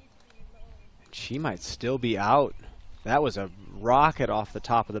 She might still be out. That was a rocket off the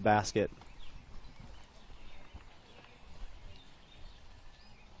top of the basket.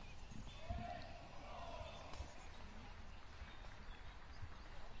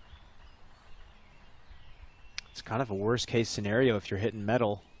 It's kind of a worst case scenario if you're hitting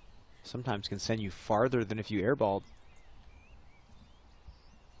metal. Sometimes can send you farther than if you airballed.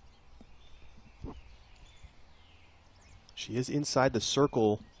 She is inside the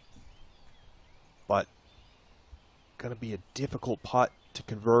circle, but going to be a difficult putt to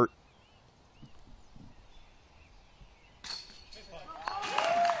convert.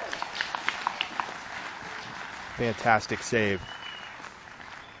 Fantastic save.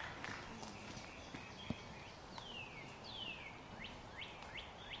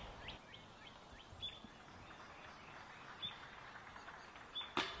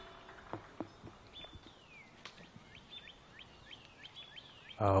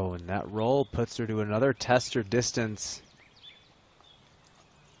 Oh, and that roll puts her to another tester distance.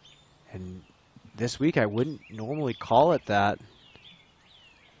 And this week I wouldn't normally call it that.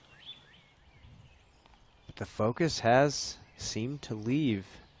 But the focus has seemed to leave.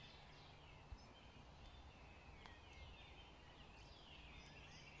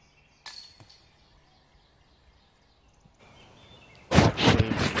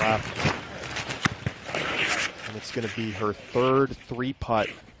 James left. And it's going to be her third 3-putt.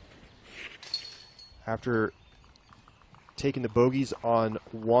 After taking the bogeys on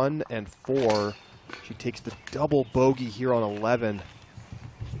 1 and 4, she takes the double bogey here on 11.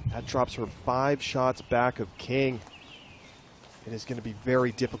 That drops her 5 shots back of king. It is going to be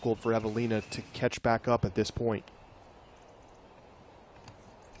very difficult for Evelina to catch back up at this point.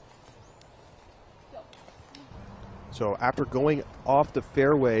 So after going off the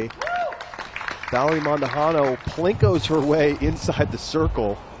fairway, Valerie Mondahano plinkos her way inside the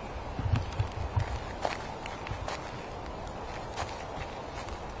circle.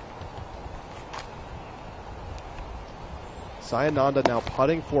 Sayananda now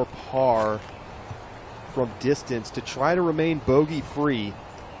putting for par from distance to try to remain bogey free.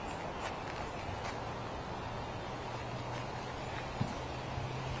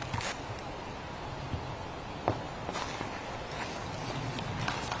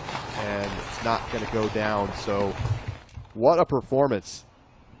 Not going to go down. So what a performance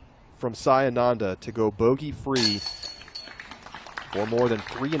from Sayananda to go bogey free for more than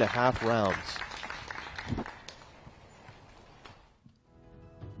 3.5 rounds.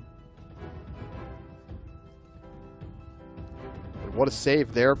 And what a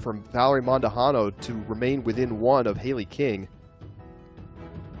save there from Valerie Mondahano to remain within one of Haley King.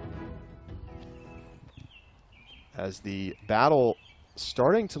 As the battle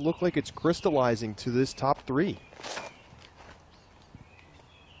starting to look like it's crystallizing to this top three.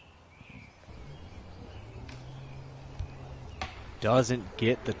 Doesn't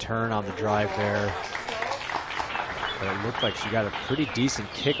get the turn on the drive there. But it looked like she got a pretty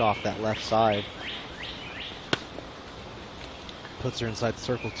decent kick off that left side. Puts her inside the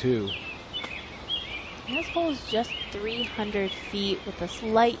circle too. This hole is just 300 feet with a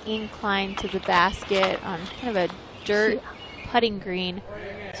slight incline to the basket on kind of a dirt putting green.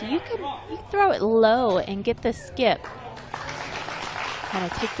 So you can throw it low and get the skip.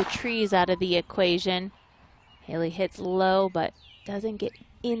 Kind of take the trees out of the equation. Haley hits low but doesn't get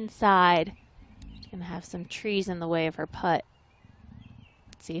inside. Gonna have some trees in the way of her putt.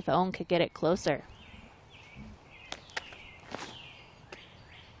 Let's see if Owen could get it closer.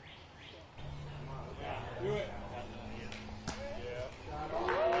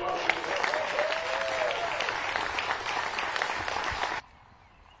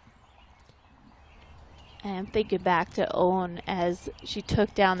 And I'm thinking back to Owen as she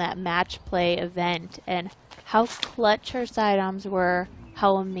took down that match play event and how clutch her sidearms were,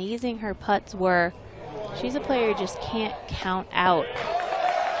 how amazing her putts were. She's a player you just can't count out.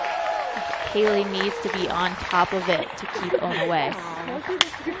 Haley needs to be on top of it to keep Owen away.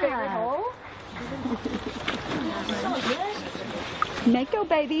 Mako,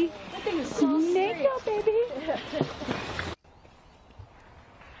 baby. Mako, baby.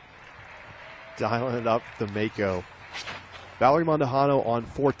 Dialing it up, the Mako. Valerie Mondahano on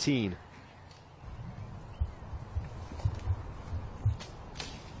 14.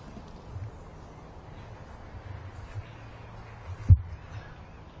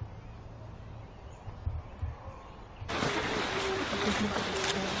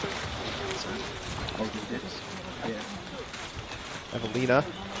 Evelina.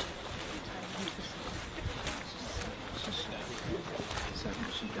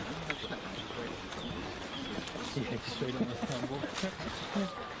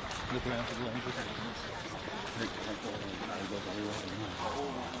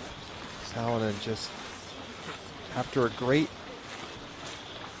 Salonen just, after a great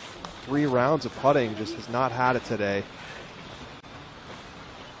 3 rounds of putting, just has not had it today.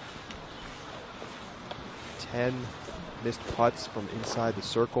 10 missed putts from inside the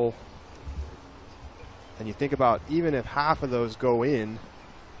circle. And you think about, even if half of those go in,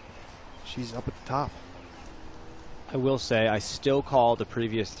 she's up at the top. I will say, I still call the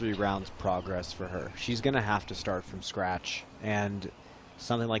previous 3 rounds progress for her. She's going to have to start from scratch, and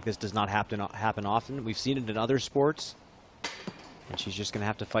something like this does not happen often. We've seen it in other sports, and she's just going to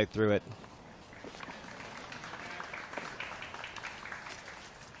have to fight through it.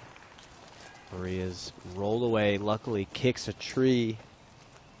 Maria's rolled away, luckily kicks a tree,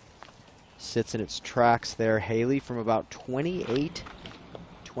 sits in its tracks there. Haley from about 28,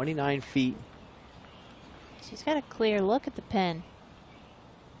 29 feet. She's got a clear look at the pin.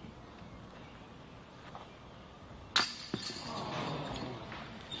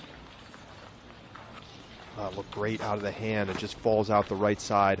 Looked great out of the hand and just falls out the right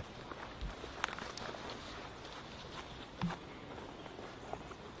side.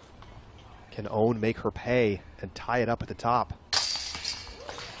 Can Owen make her pay and tie it up at the top?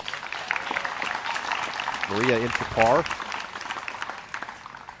 Maria in for par.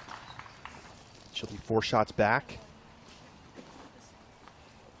 She'll be 4 shots back.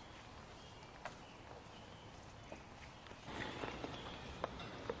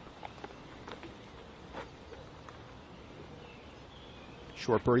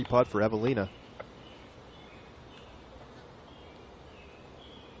 Short birdie putt for Evelina.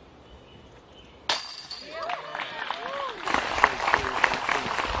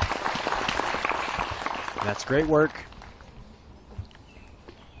 That's great work.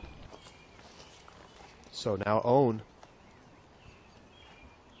 So now Owen,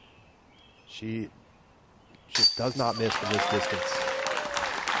 she just does not miss from this distance.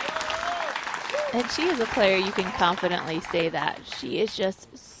 And she is a player you can confidently say that. She is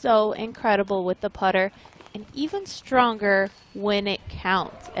just so incredible with the putter and even stronger when it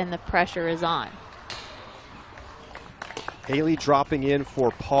counts and the pressure is on. Haley dropping in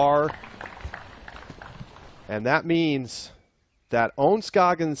for par. And that means that Owen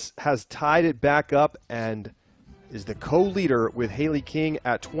Scoggins has tied it back up and is the co-leader with Haley King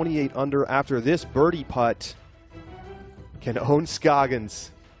at 28 under after this birdie putt. Can Owen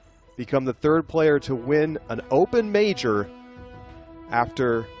Scoggins become the 3rd player to win an open major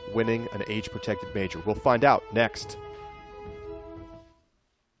after winning an age-protected major? We'll find out next.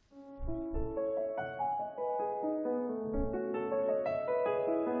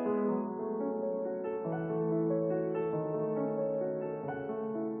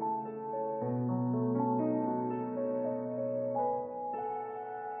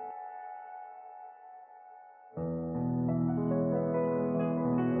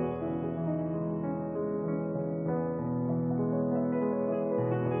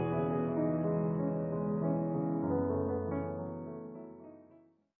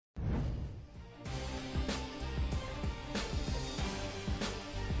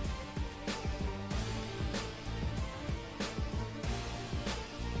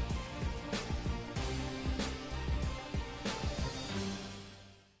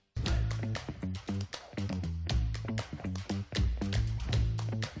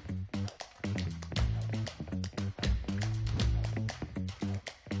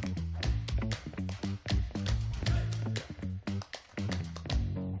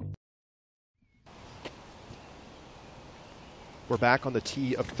 We're back on the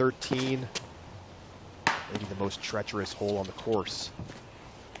tee of 13. Maybe the most treacherous hole on the course.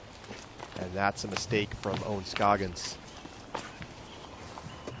 And that's a mistake from Owen Scoggins.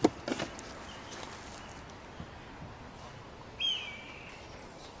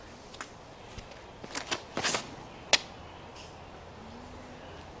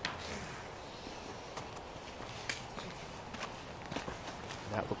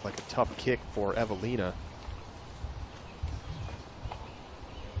 That looked like a tough kick for Evelina.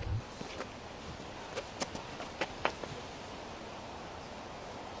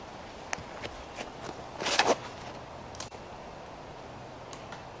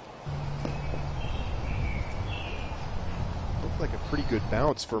 Looked like a pretty good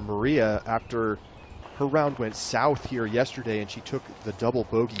bounce for Maria after her round went south here yesterday and she took the double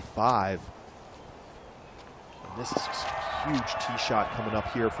bogey 5. And this is huge tee shot coming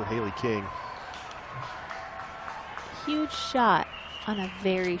up here for Haley King. Huge shot on a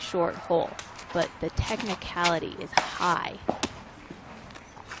very short hole, but the technicality is high.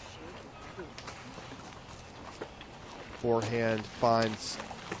 Forehand finds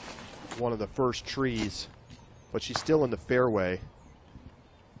one of the first trees, but she's still in the fairway.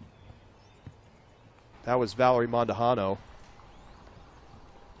 That was Valerie Mondahano.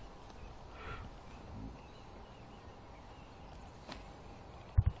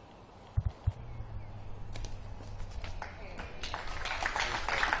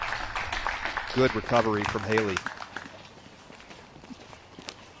 Good recovery from Haley.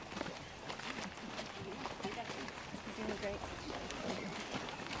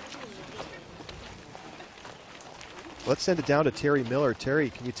 Let's send it down to Terry Miller. Terry,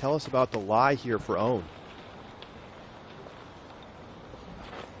 can you tell us about the lie here for Owen?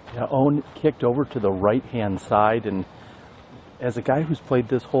 Yeah, Owen kicked over to the right-hand side, and as a guy who's played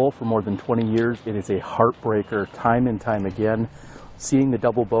this hole for more than 20 years, it is a heartbreaker time and time again. Seeing the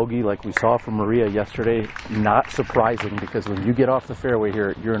double bogey like we saw from Maria yesterday, not surprising, because when you get off the fairway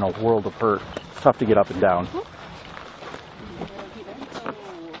here, you're in a world of hurt. It's tough to get up and down.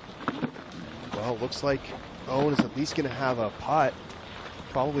 Well, looks like Owen is at least going to have a putt,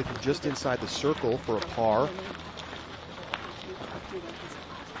 probably from just inside the circle for a par.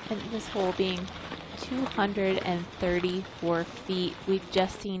 And this hole being 234 feet, we've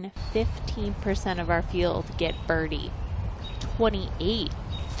just seen 15% of our field get birdie. 28%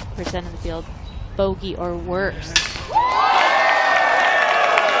 of the field bogey or worse.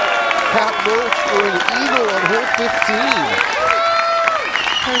 Cat Murch for an eagle on hole 15.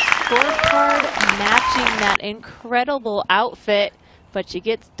 Her scorecard matching that incredible outfit, but she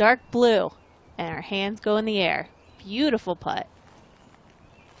gets dark blue and her hands go in the air. Beautiful putt.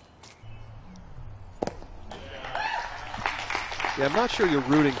 Yeah, I'm not sure you're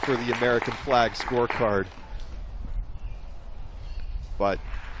rooting for the American flag scorecard, but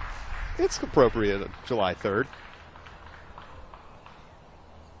it's appropriate on July 3rd.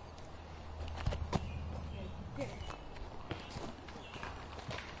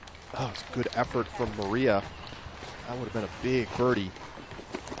 Oh, it's a good effort from Maria. That would have been a big birdie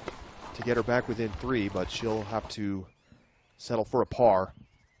to get her back within 3, but she'll have to settle for a par.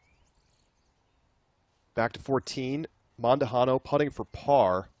 Back to 14. Mondahano putting for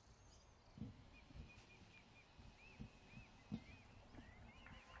par.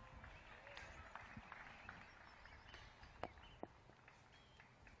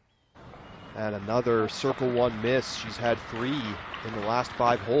 And another circle 1 miss. She's had 3 in the last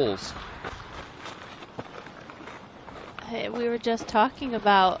 5 holes. We were just talking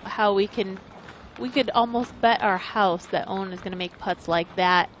about how we could almost bet our house that Owen is going to make putts like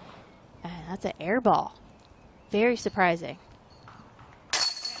that. And that's an air ball. Very surprising.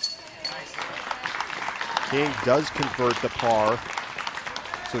 King does convert the par.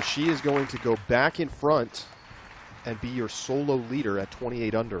 So she is going to go back in front and be your solo leader at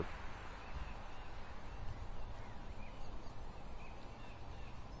 28 under.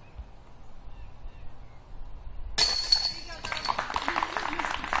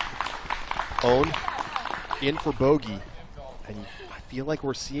 Owen in for bogey, and I feel like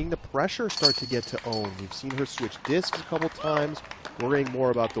we're seeing the pressure start to get to Owen. We've seen her switch discs a couple times, worrying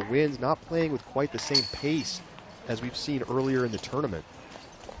more about the winds, not playing with quite the same pace as we've seen earlier in the tournament.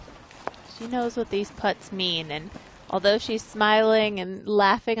 She knows what these putts mean, and although she's smiling and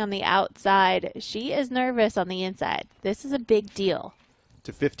laughing on the outside, she is nervous on the inside. This is a big deal.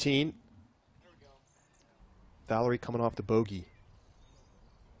 To 15. Valerie coming off the bogey.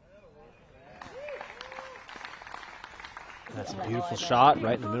 That's a beautiful shot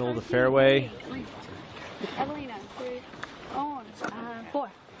right in the middle of the fairway. Evelina, 3. Owen, 4.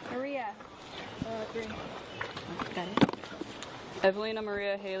 Maria, 3. Got it. Evelina,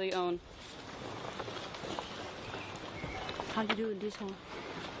 Maria, Haley, Owen. How you doing this one?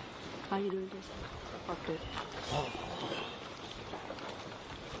 How you doing this one? Okay.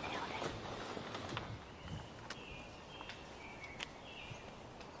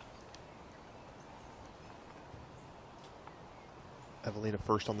 Evelina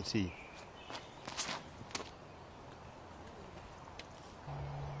first on the tee.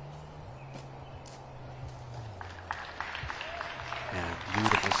 And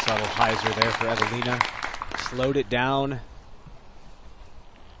beautiful subtle hyzer there for Evelina. Slowed it down.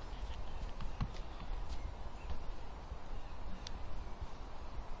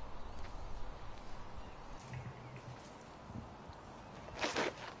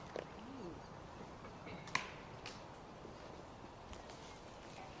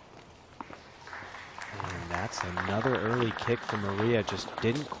 Another early kick from Maria, just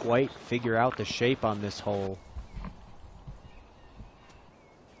didn't quite figure out the shape on this hole.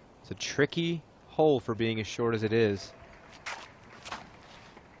 It's a tricky hole for being as short as it is.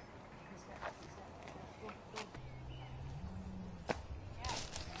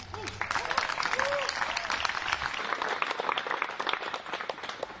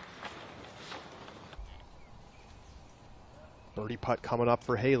 Birdie putt coming up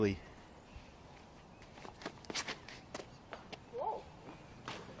for Haley.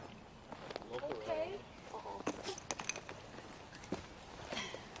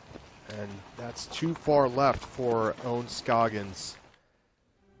 And that's too far left for Owen Scoggins.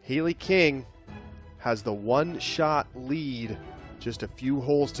 Haley King has the one-shot lead. Just a few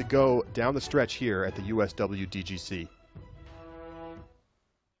holes to go down the stretch here at the USWDGC.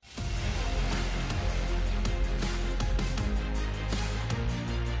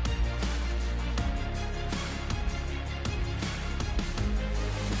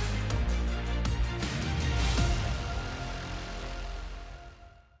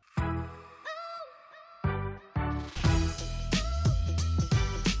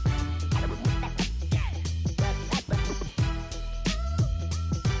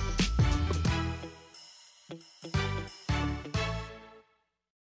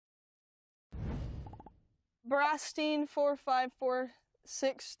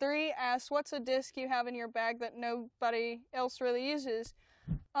 Brastine45463 asks, what's a disc you have in your bag that nobody else really uses?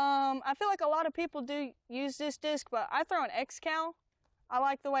 I feel like a lot of people do use this disc, but I throw an X-Cal. I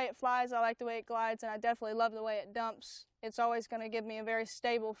like the way it flies, I like the way it glides, and I definitely love the way it dumps. It's always going to give me a very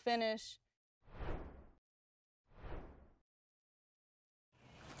stable finish.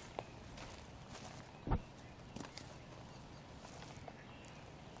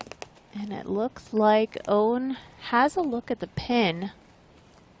 And it looks like Owen has a look at the pin.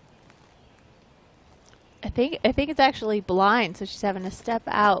 I think it's actually blind, so she's having to step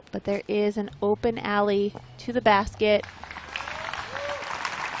out, but there is an open alley to the basket.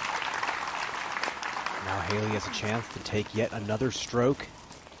 Now Haley has a chance to take yet another stroke.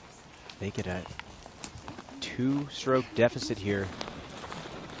 Make it a 2-stroke deficit here.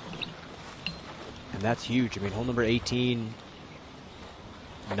 And that's huge. I mean, hole number 18,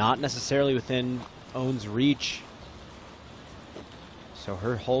 not necessarily within Owen's reach. So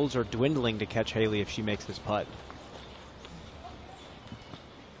her holes are dwindling to catch Haley if she makes this putt.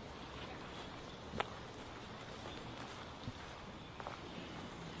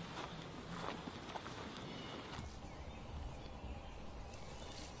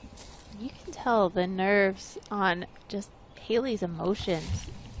 You can tell the nerves on just Haley's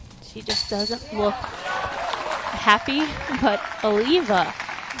emotions. She just doesn't look happy, but Oliva,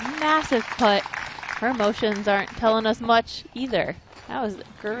 massive putt. Her emotions aren't telling us much either. That was a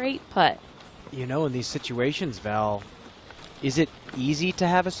great putt. You know, in these situations, Val, is it easy to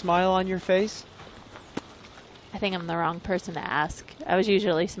have a smile on your face? I think I'm the wrong person to ask. I was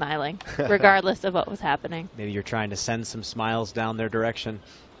usually smiling, regardless of what was happening. Maybe you're trying to send some smiles down their direction.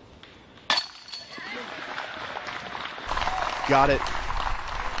 Got it.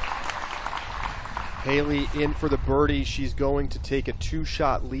 Haley in for the birdie. She's going to take a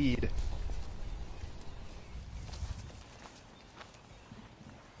 2-shot lead.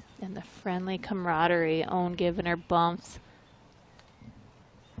 And the friendly camaraderie, Owen giving her bumps.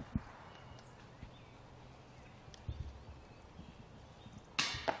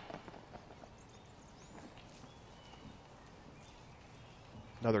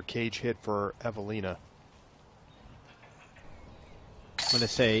 Another cage hit for Evelina. I'm going to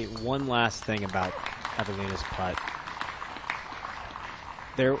say one last thing about Evelina's putt.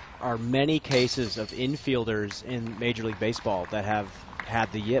 There are many cases of infielders in Major League Baseball that have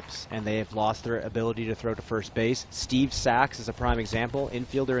had the yips and they have lost their ability to throw to first base. Steve Sachs is a prime example,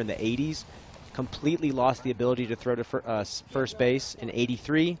 infielder in the 80s, completely lost the ability to throw to first base in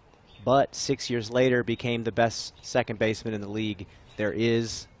 '83, but 6 years later became the best second baseman in the league. There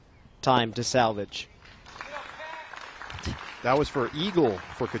is time to salvage. That was for Eagle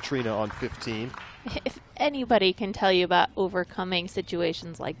for Katrina on 15. If anybody can tell you about overcoming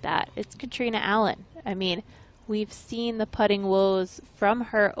situations like that, it's Katrina Allen. I mean, we've seen the putting woes from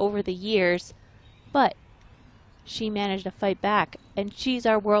her over the years, but she managed to fight back, and she's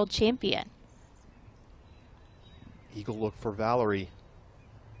our world champion. Eagle look for Valerie.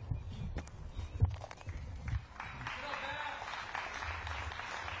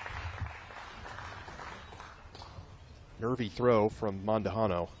 Nervy throw from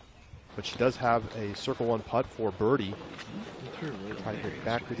Mandujano, but she does have a circle one putt for birdie. Try to get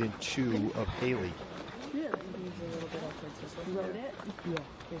back within 2 of Haley. Yeah,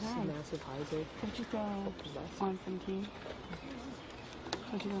 there's some massive highs there. Could you go on 17?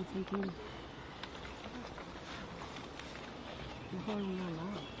 Could you go on 17? How are we on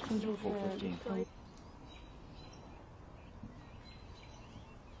now? Could you go 15?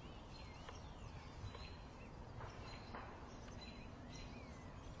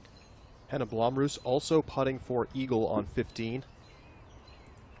 Hannah Blomroos also putting for Eagle on 15.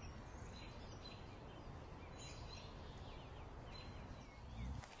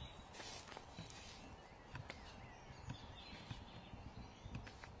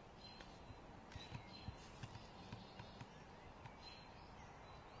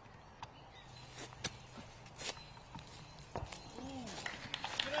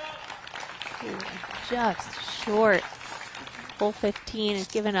 Just short. Hole 15 has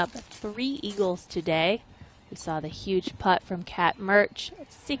given up 3 eagles today. We saw the huge putt from Kat Murch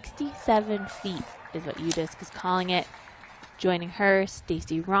at 67 feet is what UDisc is calling it. Joining her,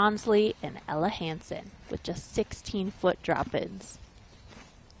 Stacy Ronsley and Ella Hansen with just 16-foot drop-ins.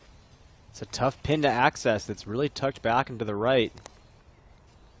 It's a tough pin to access that's really tucked back into the right.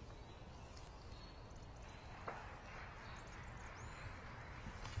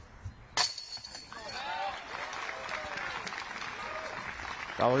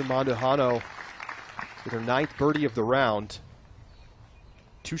 Valerie Mandujano with her 9th birdie of the round.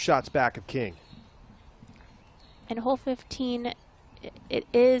 2 shots back of King. And hole 15, it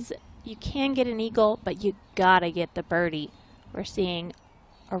is, you can get an eagle, but you gotta get the birdie. We're seeing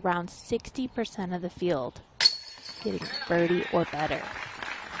around 60% of the field getting birdie or better.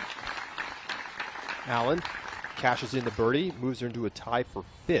 Allen cashes in the birdie, moves her into a tie for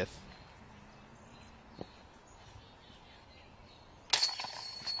 5th.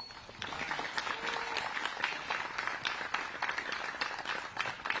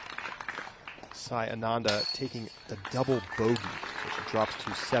 Sai Ananda taking a double bogey, so she drops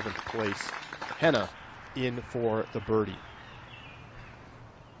to 7th place. Henna in for the birdie.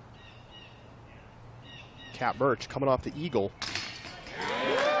 Kat Murch coming off the eagle.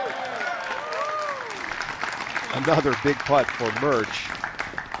 Another big putt for Murch.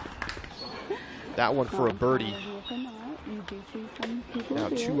 That one for a birdie. Now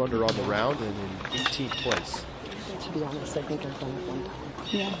 2 under on the round and in 18th place. To be honest, I think I've done it one time.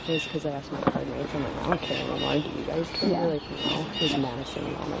 Yeah. It was because I asked my partner if I'm like, okay, well, why do you guys come here? Like, you know, it was Madison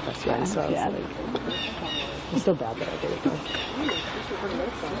and all my best friends, so I was like, it's so bad that I did it though.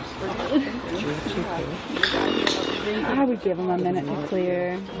 I would give them a minute to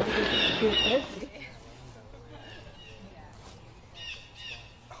clear.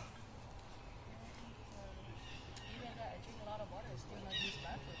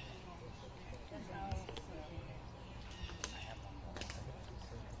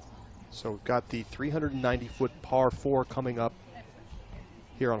 So we've got the 390-foot par 4 coming up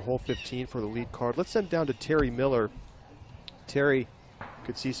here on hole 15 for the lead card. Let's send down to Terry Miller. Terry,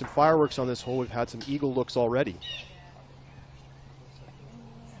 could see some fireworks on this hole. We've had some eagle looks already.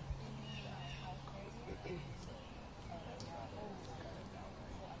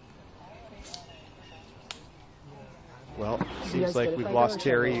 Well, seems like we've lost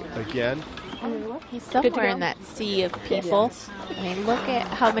Terry again. He's somewhere in that sea of people. I mean, look at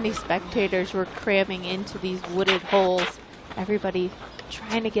how many spectators were cramming into these wooded holes. Everybody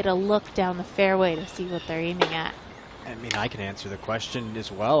trying to get a look down the fairway to see what they're aiming at. I mean, I can answer the question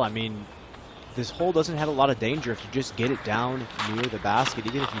as well. I mean, this hole doesn't have a lot of danger if you just get it down near the basket,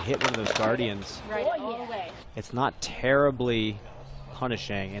 even if you hit one of those guardians. Right, all the way. It's not terribly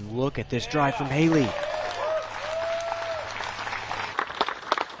punishing. And look at this drive from Haley.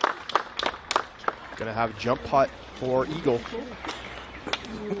 Gonna have a jump putt for eagle.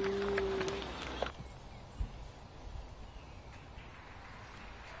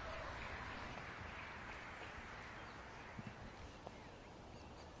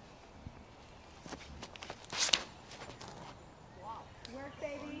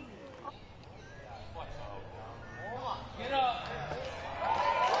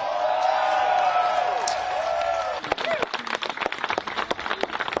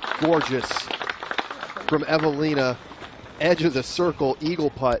 gorgeous from Evelina. Edge of the circle, eagle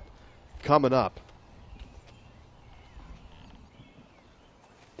putt coming up.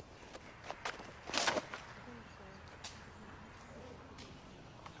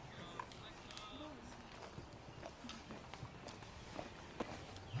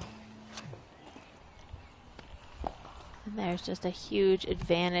 And there's just a huge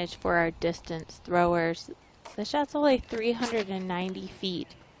advantage for our distance throwers. The shot's only 390 feet.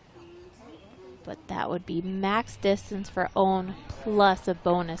 But that would be max distance for Own plus a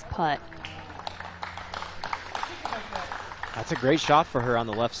bonus putt. That's a great shot for her on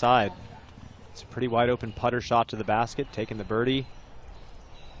the left side. It's a pretty wide open putter shot to the basket, taking the birdie.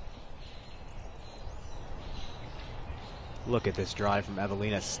 Look at this drive from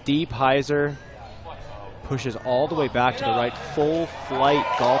Evelina. Steep hyzer, pushes all the way back to the right, full flight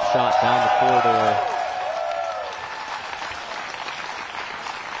golf shot down the corridor.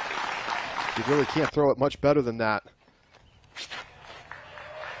 You really can't throw it much better than that.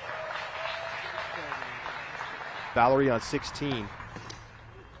 Valerie on 16.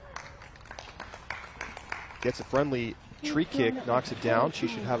 Gets a friendly tree kick, knocks it down. She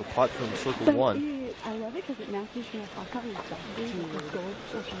should have a putt from circle one. I love it because it matches my pocket exactly with gold,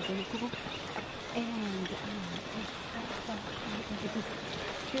 so she's really cool. And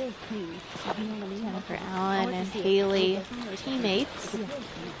it's very clean. Jennifer Allen and Haley, teammates.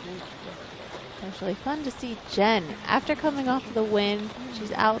 It's really fun to see Jen. After coming off the win,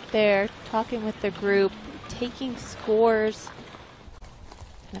 she's out there talking with the group, taking scores.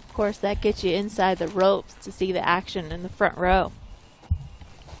 And of course, that gets you inside the ropes to see the action in the front row.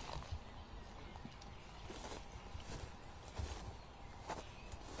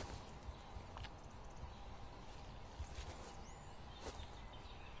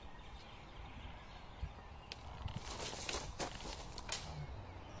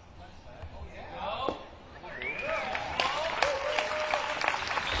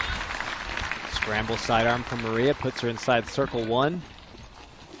 Scramble sidearm from Maria, puts her inside circle one.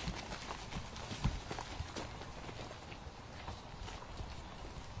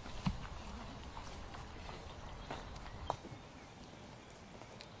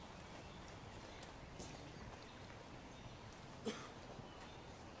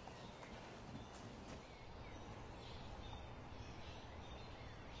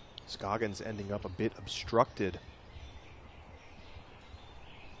 Scoggins ending up a bit obstructed.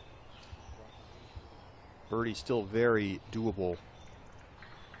 Birdie still very doable.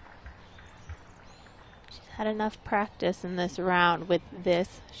 She's had enough practice in this round with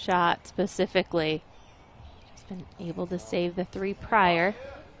this shot specifically. She's been able to save the three prior.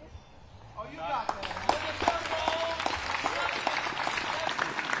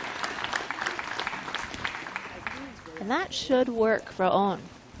 And that should work for Own.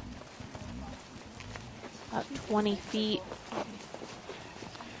 About 20 feet.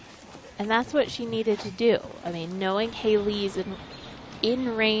 And that's what she needed to do. I mean, knowing Haley's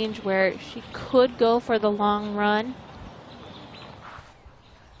in range where she could go for the long run.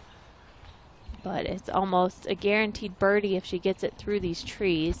 But it's almost a guaranteed birdie if she gets it through these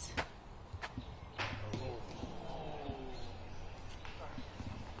trees.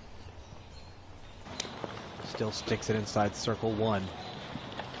 Still sticks it inside circle one.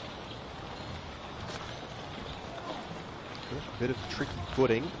 A bit of tricky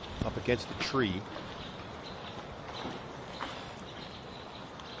footing up against the tree.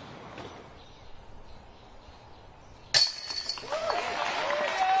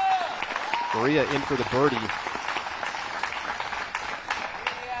 Maria in for the birdie.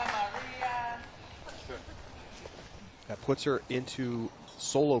 That puts her into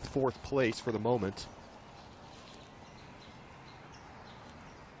solo fourth place for the moment.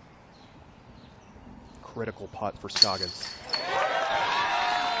 Critical putt for Scoggins.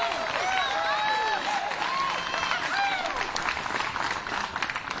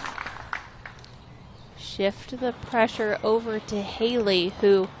 Shift the pressure over to Haley,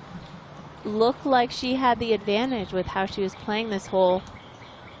 who looked like she had the advantage with how she was playing this hole.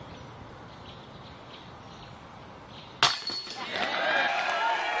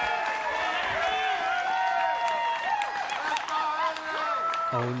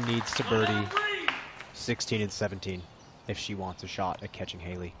 Own needs to birdie 16 and 17 if she wants a shot at catching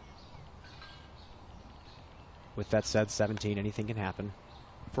Haley. With that said, 17, anything can happen.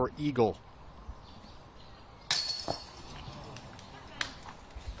 For eagle.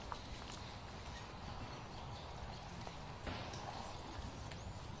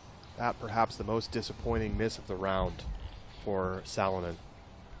 That perhaps the most disappointing miss of the round for Salonen.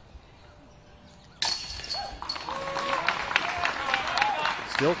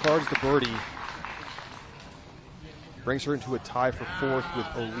 still cards the birdie. Brings her into a tie for fourth with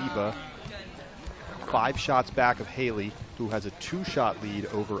Oliva. 5 shots back of Haley, who has a 2-shot lead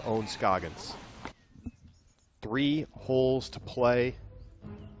over Owen Scoggins. 3 holes to play.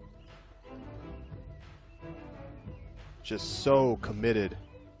 Just so committed.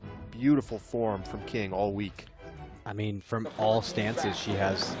 Beautiful form from King all week. I mean, from all stances, she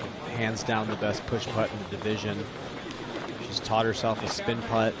has hands down the best push putt in the division. She's taught herself a spin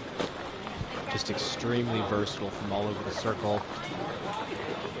putt. Just extremely versatile from all over the circle.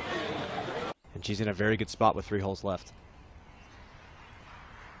 And she's in a very good spot with 3 holes left.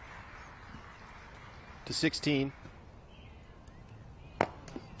 To 16.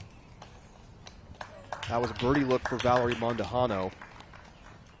 That was a birdie look for Valerie Mondahano.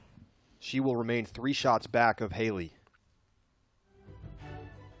 She will remain 3 shots back of Haley.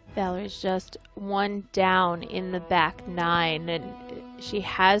 Valerie's just 1 down in the back 9, and she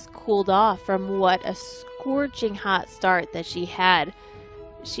has cooled off from what a scorching hot start that she had.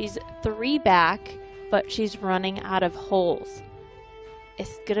 She's 3 back, but she's running out of holes.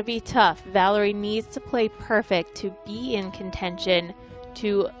 It's going to be tough. Valerie needs to play perfect to be in contention,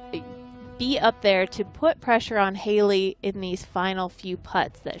 to be up there, to put pressure on Haley in these final few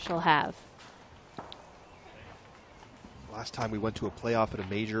putts that she'll have. Last time we went to a playoff at a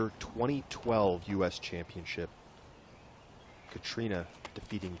major, 2012 U.S. Championship. Katrina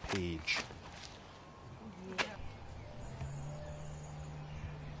defeating Paige.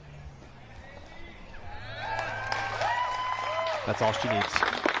 That's all she needs.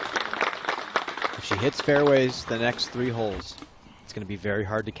 If she hits fairways the next 3 holes, it's going to be very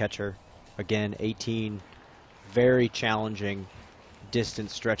hard to catch her. Again, 18, very challenging,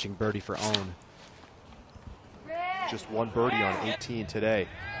 distance stretching birdie for Owen. Just 1 birdie on 18 today.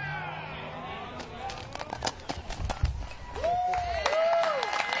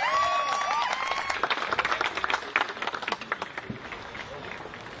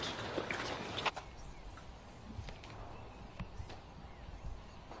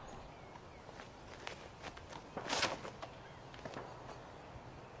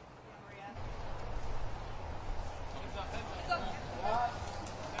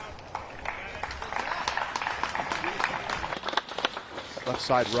 Left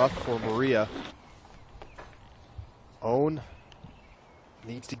side rough for Maria. Owen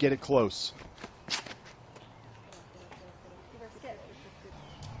needs to get it close.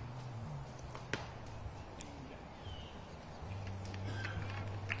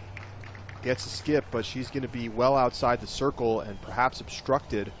 Gets a skip, but she's going to be well outside the circle and perhaps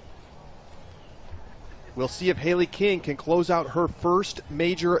obstructed. We'll see if Haley King can close out her first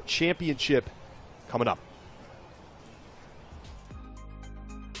major championship coming up.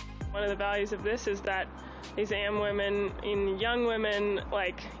 One of the values of this is that these AM women, young women,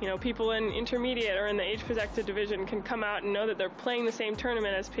 like, you know, people in intermediate or in the age-protected division can come out and know that they're playing the same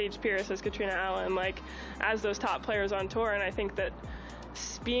tournament as Paige Pierce, as Katrina Allen, like, as those top players on tour. And I think that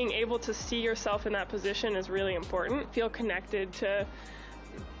being able to see yourself in that position is really important. Feel connected to,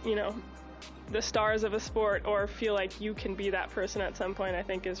 you know, the stars of a sport, or feel like you can be that person at some point, I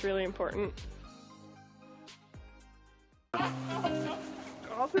think is really important.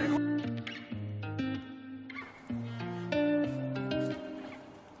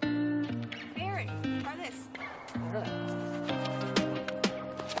 Barry, try this.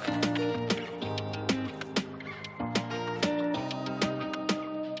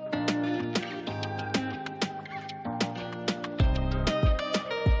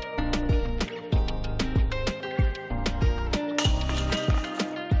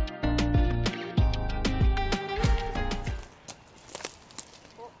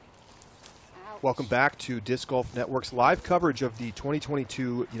 Welcome back to Disc Golf Network's live coverage of the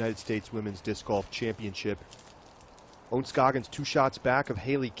 2022 United States Women's Disc Golf Championship. Owen Scoggins 2 shots back of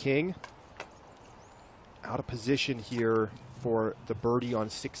Haley King. Out of position here for the birdie on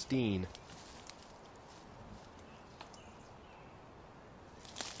 16.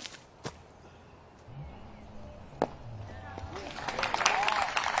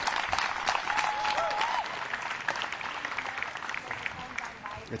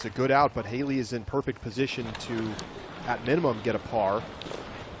 It's a good out, but Haley is in perfect position to, at minimum, get a par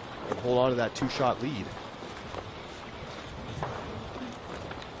and hold on to that 2-shot lead.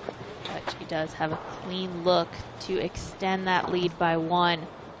 But she does have a clean look to extend that lead by 1.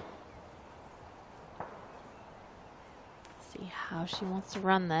 See how she wants to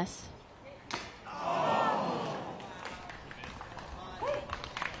run this.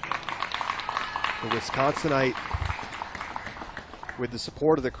 The Wisconsinite with the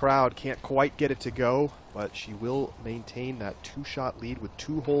support of the crowd, can't quite get it to go, but she will maintain that 2-shot lead with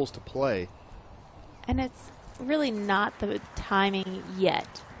 2 holes to play. And it's really not the timing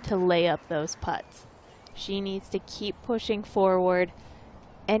yet to lay up those putts. She needs to keep pushing forward.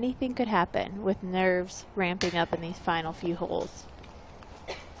 Anything could happen with nerves ramping up in these final few holes.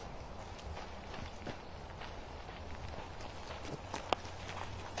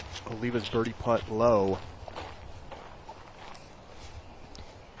 Oliva's birdie putt low.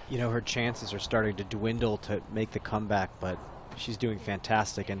 You know, her chances are starting to dwindle to make the comeback, but she's doing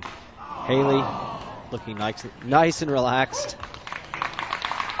fantastic. And Haley looking nice and relaxed.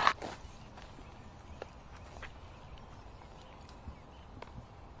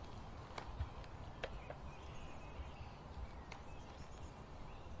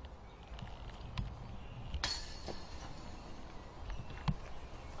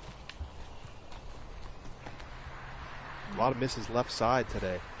 A lot of misses left side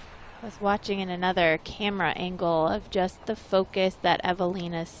today. I was watching in another camera angle of just the focus that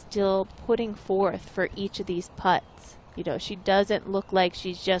Evelina's still putting forth for each of these putts. You know, she doesn't look like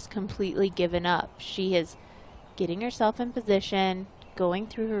she's just completely given up. She is getting herself in position, going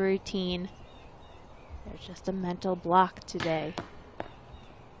through her routine. There's just a mental block today.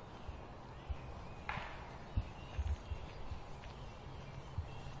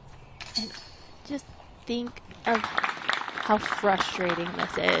 And just think of how frustrating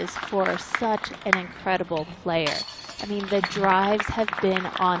this is for such an incredible player. I mean, the drives have been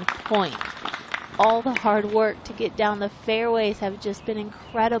on point. All the hard work to get down the fairways have just been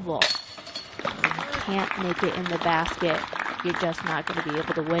incredible. When you can't make it in the basket, you're just not going to be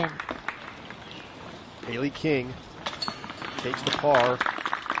able to win. Haley King takes the par,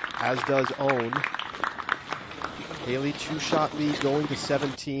 as does Own. Haley 2-shot lead going to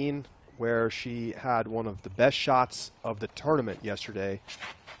 17, where she had one of the best shots of the tournament yesterday.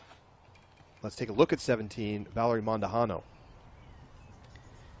 Let's take a look at 17, Valerie Mondahano.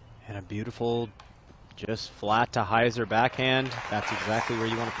 And a beautiful, just flat to hyzer backhand. That's exactly where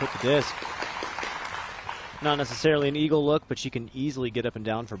you want to put the disc. Not necessarily an eagle look, but she can easily get up and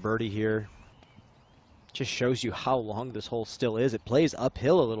down for birdie here. Just shows you how long this hole still is. It plays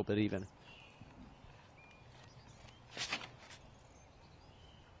uphill a little bit even.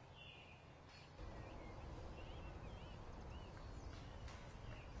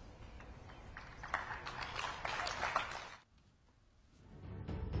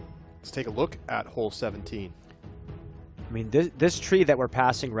 Let's take a look at hole 17. I mean, this tree that we're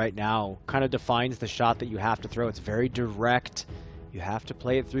passing right now kind of defines the shot that you have to throw. It's very direct. You have to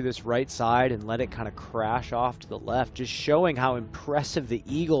play it through this right side and let it kind of crash off to the left, just showing how impressive the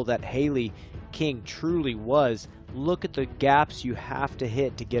eagle that Haley King truly was. Look at the gaps you have to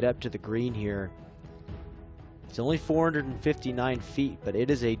hit to get up to the green here. It's only 459 feet, but it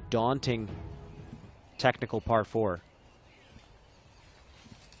is a daunting technical par 4.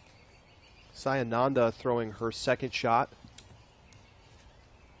 Sayananda throwing her second shot.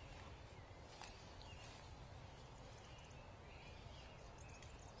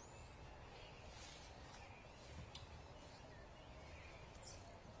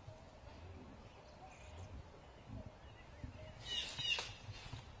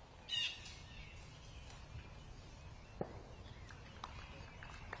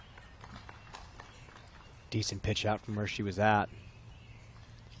 Decent pitch out from where she was at.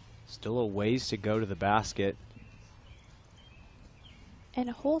 Still a ways to go to the basket. And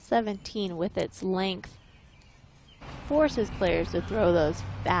hole 17, with its length, forces players to throw those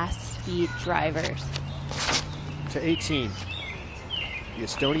fast speed drivers. To 18, the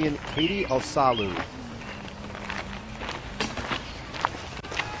Estonian Katie Alsalu.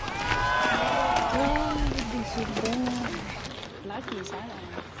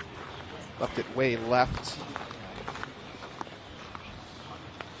 Left it way left.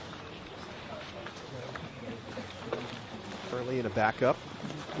 Currently in a backup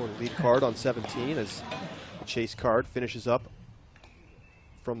for the lead card on 17 as the chase card finishes up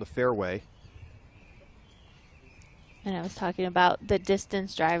from the fairway. And I was talking about the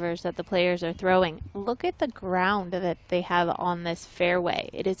distance drivers that the players are throwing. Look at the ground that they have on this fairway.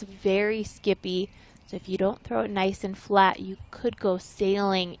 It is very skippy, so if you don't throw it nice and flat, you could go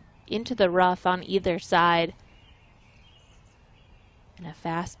sailing into the rough on either side. And a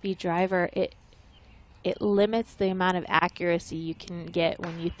fast speed driver, it limits the amount of accuracy you can get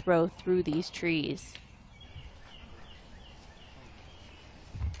when you throw through these trees.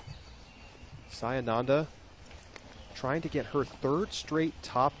 Sayananda trying to get her third straight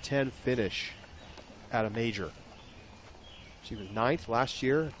top 10 finish at a major. She was 9th last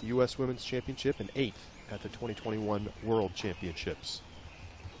year at the US Women's Championship and 8th at the 2021 World Championships.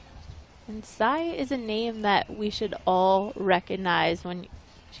 And Sai is a name that we should all recognize when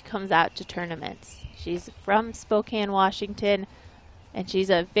she comes out to tournaments. She's from Spokane, Washington, and she's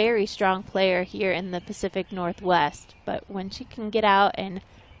a very strong player here in the Pacific Northwest. But when she can get out and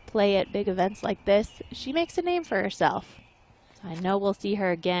play at big events like this, she makes a name for herself. So I know we'll see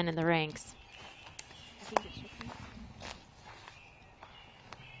her again in the ranks.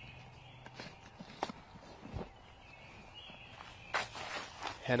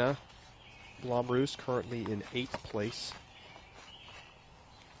 Henna Blomroos currently in 8th place,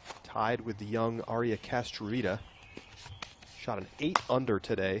 tied with the young Aria Castrita. Shot an 8 under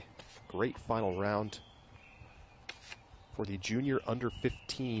today. Great final round for the junior under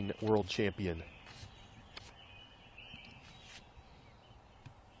 15 world champion.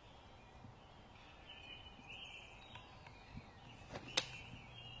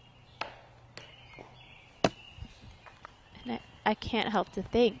 And I can't help to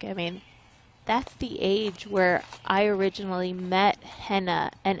think, I mean, that's the age where I originally met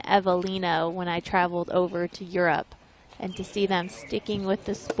Henna and Evelina when I traveled over to Europe. And to see them sticking with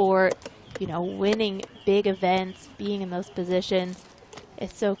the sport, you know, winning big events, being in those positions,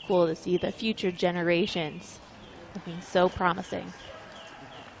 it's so cool to see the future generations looking so promising.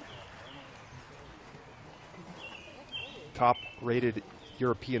 Top-rated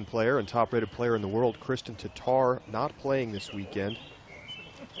European player and top-rated player in the world, Kristen Tatar, not playing this weekend.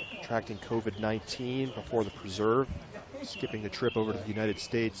 Contracting COVID-19 before the preserve, skipping the trip over to the United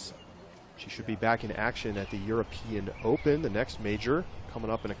States. She should be back in action at the European Open, the next major,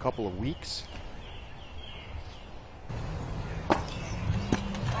 coming up in a couple of weeks.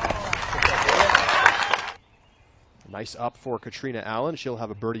 Nice up for Katrina Allen. She'll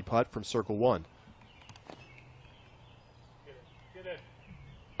have a birdie putt from circle 1.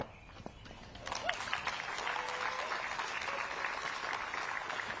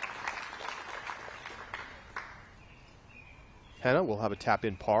 Henna will have a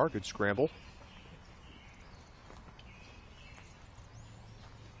tap-in par, good scramble.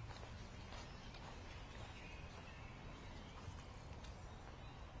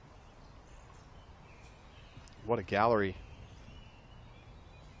 What a gallery.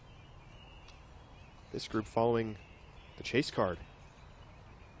 This group following the chase card.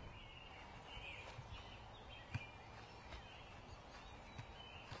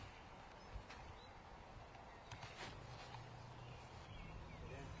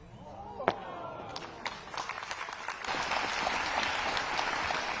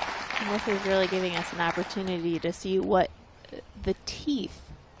 This is really giving us an opportunity to see what the teeth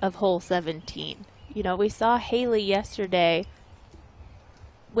of hole 17. You know, we saw Haley yesterday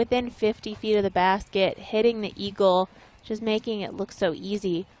within 50 feet of the basket, hitting the eagle, just making it look so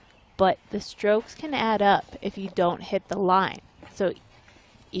easy. But the strokes can add up if you don't hit the line. So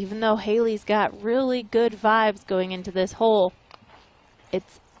even though Haley's got really good vibes going into this hole,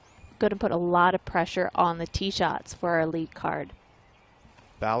 it's going to put a lot of pressure on the tee shots for our lead card.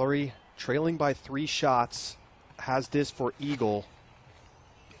 Valerie, trailing by 3 shots, has this for eagle.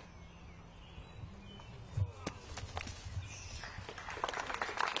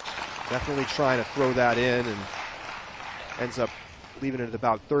 Definitely trying to throw that in, and ends up leaving it at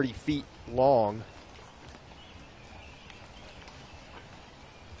about 30 feet long.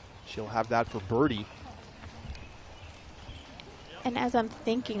 She'll have that for birdie. And as I'm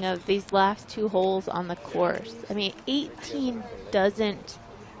thinking of these last 2 holes on the course, I mean, 18 doesn't,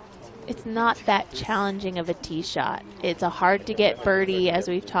 it's not that challenging of a tee shot. It's a hard to get birdie, as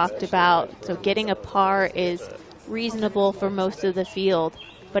we've talked about, so getting a par is reasonable for most of the field,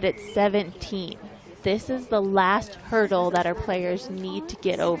 but it's 17. This is the last hurdle that our players need to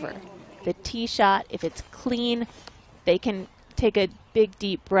get over. The tee shot, if it's clean, they can take a big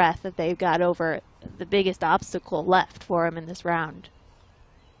deep breath that they've got over the biggest obstacle left for them in this round.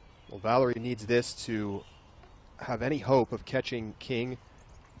 Well, Valerie needs this to have any hope of catching King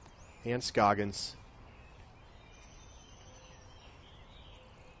and Scoggins.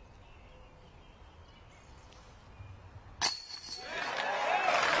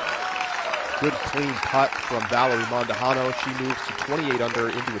 Good clean putt from Valerie Mondahano. She moves to 28 under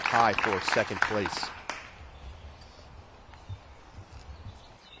into a tie for 2nd place.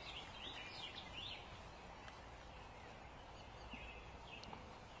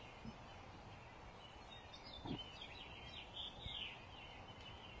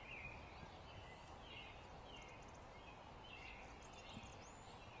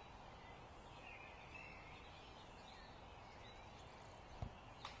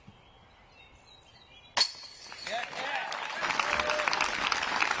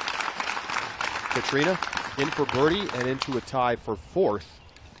 Katrina in for birdie and into a tie for fourth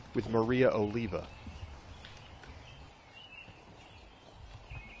with Maria Oliva.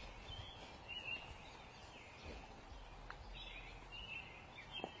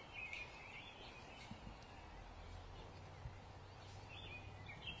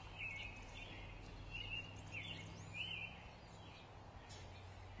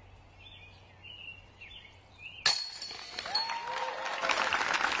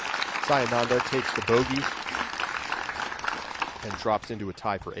 Sayananda takes the bogey and drops into a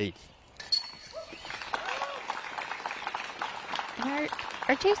tie for eighth. And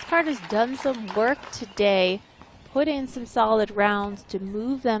our chase card has done some work today, put in some solid rounds to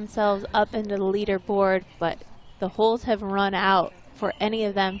move themselves up into the leaderboard, but the holes have run out for any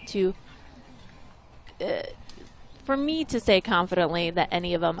of them to, for me to say confidently that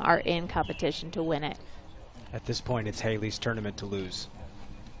any of them are in competition to win it. At this point, it's Haley's tournament to lose.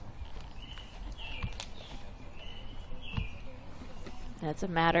 That's a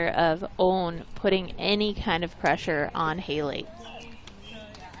matter of Owen putting any kind of pressure on Haley.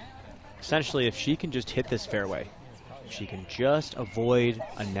 Essentially, if she can just hit this fairway, if she can just avoid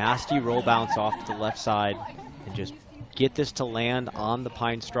a nasty roll bounce off to the left side and just get this to land on the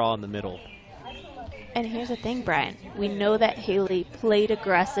pine straw in the middle. And here's the thing, Brian. We know that Haley played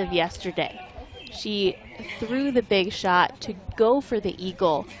aggressive yesterday. She threw the big shot to go for the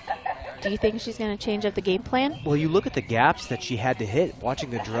eagle. Do you think she's going to change up the game plan? Well, you look at the gaps that she had to hit, watching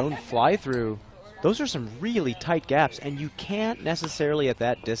the drone fly through. Those are some really tight gaps, and you can't necessarily at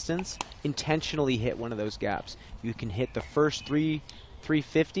that distance intentionally hit one of those gaps. You can hit the first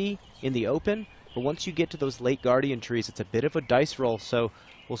 350 in the open, but once you get to those late guardian trees, it's a bit of a dice roll, so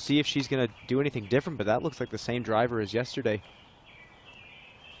we'll see if she's going to do anything different, but that looks like the same driver as yesterday.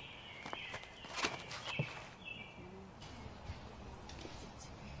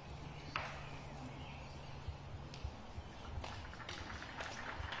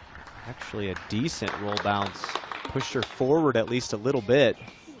 Actually a decent roll bounce. Pushed her forward at least a little bit.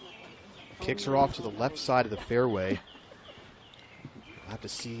 Kicks her off to the left side of the fairway. We'll have to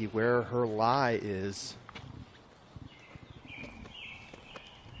see where her lie is.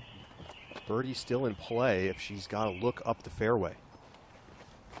 Birdie's still in play if she's got to look up the fairway.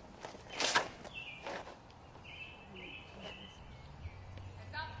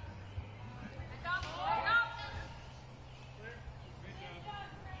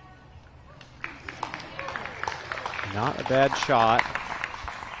 Not a bad shot.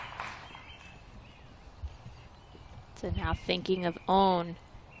 So now thinking of Owen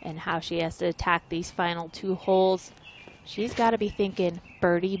and how she has to attack these final two holes, she's got to be thinking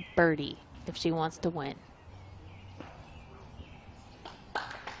birdie, birdie if she wants to win.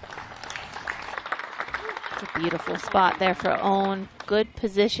 It's a beautiful spot there for Owen. Good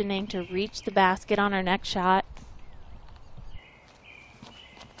positioning to reach the basket on her next shot.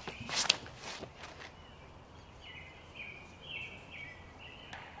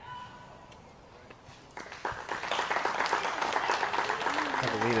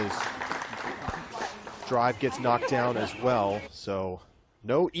 Drive gets knocked down as well, so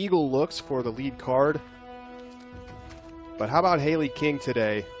no eagle looks for the lead card. But how about Haley King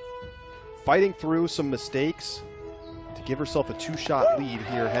today? Fighting through some mistakes to give herself a two-shot lead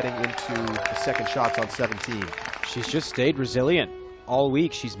here heading into the second shots on 17. She's just stayed resilient all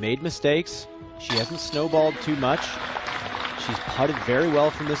week. She's made mistakes. She hasn't snowballed too much. She's putted very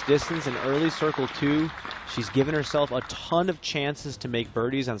well from this distance in early circle 2. She's given herself a ton of chances to make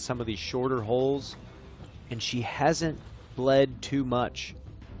birdies on some of these shorter holes. And she hasn't bled too much.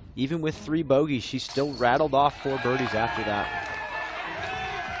 Even with 3 bogeys, she still rattled off 4 birdies after that.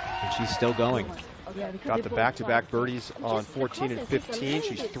 And she's still going. Got the back-to-back birdies on 14 and 15.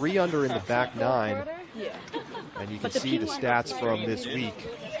 She's 3 under in the back 9. And you can see the stats from this week.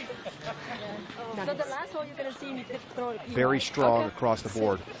 Very strong across the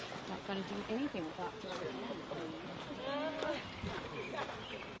board.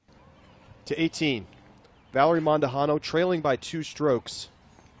 To 18. Valerie Mondahano trailing by 2 strokes.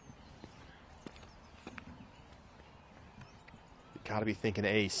 You gotta be thinking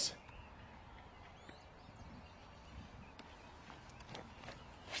ace.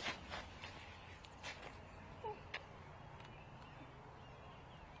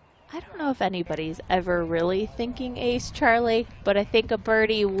 I don't know if anybody's ever really thinking ace, Charlie, but I think a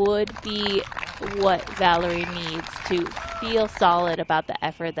birdie would be what Valerie needs to feel solid about the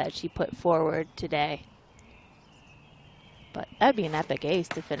effort that she put forward today. But that'd be an epic ace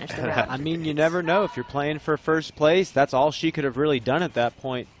to finish the round. I mean, you never know. If you're playing for first place, that's all she could have really done at that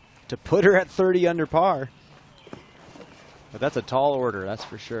point to put her at 30 under par. But that's a tall order, that's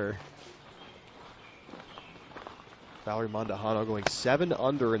for sure. Valerie Mandujano going 7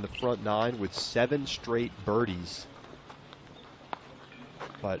 under in the front 9 with 7 straight birdies,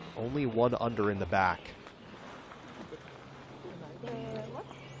 but only 1 under in the back.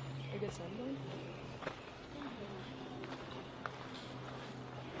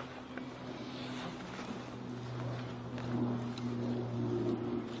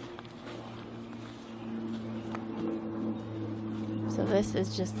 So this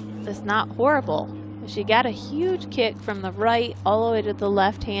is not horrible. She got a huge kick from the right all the way to the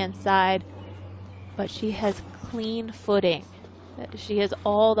left-hand side, but she has clean footing. She has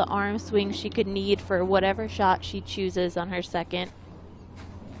all the arm swings she could need for whatever shot she chooses on her second.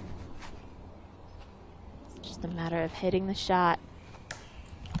 It's just a matter of hitting the shot.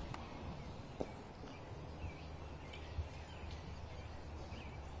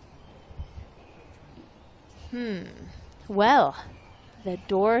 Well, the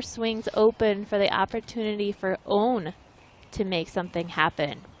door swings open for the opportunity for Own to make something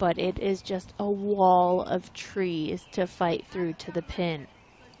happen, but it is just a wall of trees to fight through to the pin.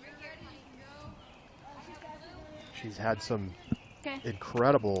 She's had some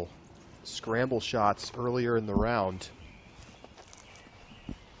incredible scramble shots earlier in the round.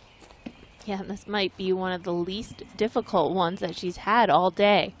 Yeah, and this might be one of the least difficult ones that she's had all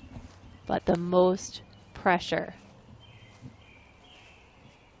day, but the most pressure.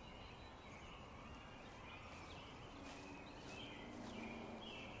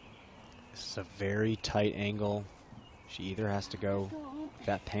 This is a very tight angle. She either has to go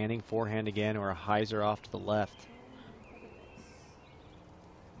that panning forehand again or a hyzer off to the left.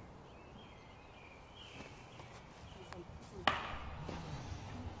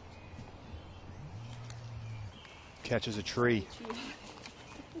 Catches a tree.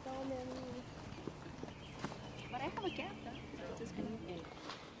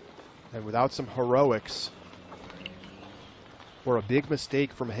 And without some heroics or a big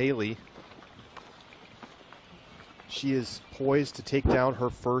mistake from Haley, she is poised to take down her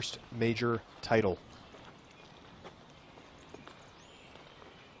first major title.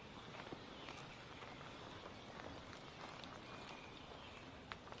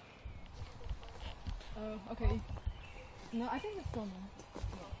 Oh, okay. No, I think it's still no.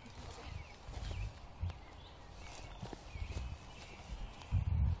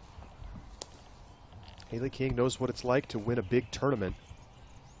 Haley King knows what it's like to win a big tournament.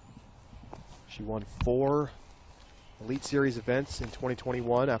 She won 4 Elite Series events in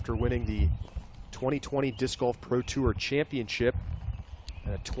 2021 after winning the 2020 Disc Golf Pro Tour Championship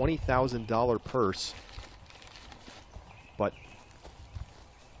and a $20,000 purse. But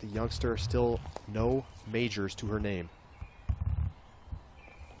the youngster still no majors to her name.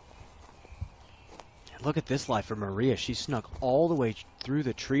 And look at this life for Maria. She snuck all the way through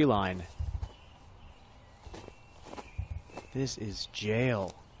the tree line. This is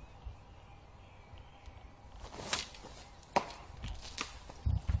jail.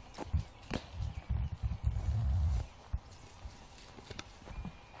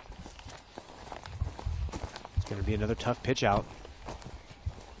 It's going to be another tough pitch out.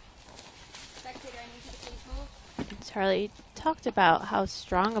 Charlie talked about how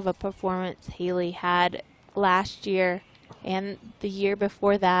strong of a performance Haley had last year and the year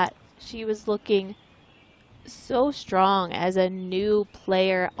before that. She was looking so strong as a new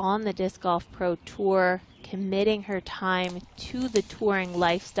player on the Disc Golf Pro Tour, committing her time to the touring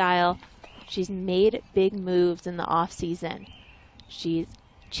lifestyle. She's made big moves in the off season. She's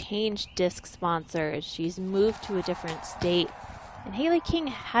changed disc sponsors. She's moved to a different state. And Haley King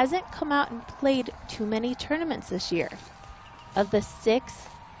hasn't come out and played too many tournaments this year. Of the 6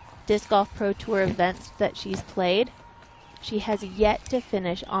 Disc Golf Pro Tour events that she's played, she has yet to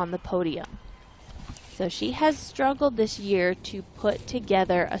finish on the podium. So she has struggled this year to put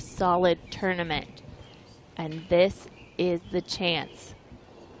together a solid tournament. And this is the chance.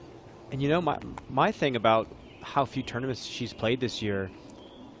 And you know, my thing about how few tournaments she's played this year,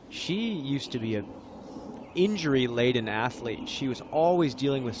 she used to be a injury-laden athlete. She was always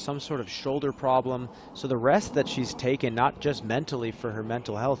dealing with some sort of shoulder problem. So the rest that she's taken, not just mentally for her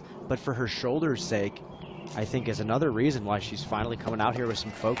mental health, but for her shoulder's sake, I think is another reason why she's finally coming out here with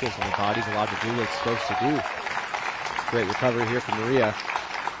some focus and the body's allowed to do what it's supposed to do. Great recovery here from Maria.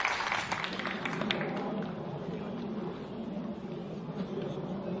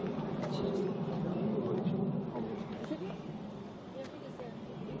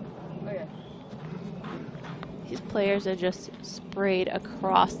 These players are just sprayed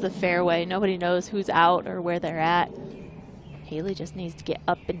across the fairway. Nobody knows who's out or where they're at. Haley just needs to get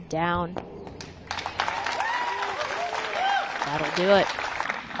up and down. That'll do it.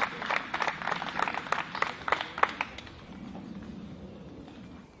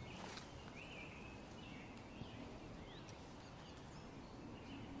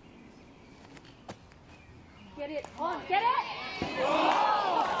 Get it. On. Get it.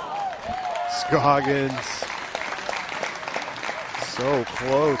 Scoggins. So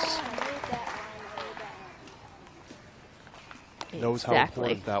close. Knows how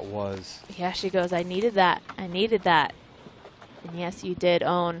important that was. Yeah, she goes, I needed that. I needed that. And yes, you did,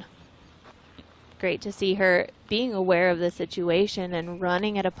 Own. Great to see her being aware of the situation and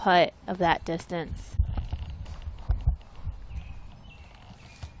running at a putt of that distance.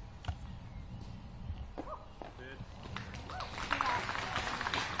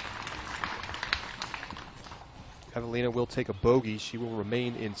 Evelina will take a bogey. She will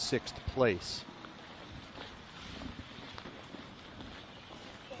remain in 6th place.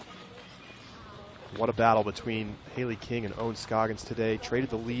 What a battle between Haley King and Owen Scoggins today. Traded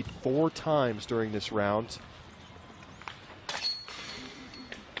the lead 4 times during this round.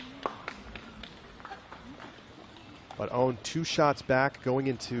 But Owen 2 shots back going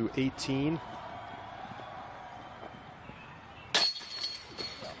into 18.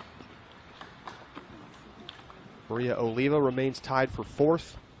 Maria Oliva remains tied for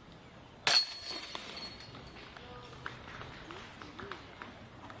 4th.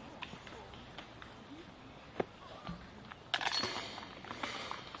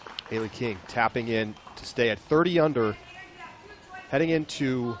 Haley King tapping in to stay at 30 under, heading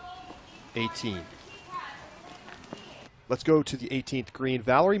into 18. Let's go to the 18th green.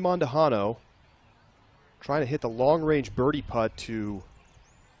 Valerie Mondahano trying to hit the long-range birdie putt to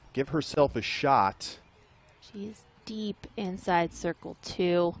give herself a shot. She's deep inside circle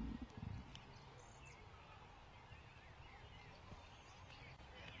 2.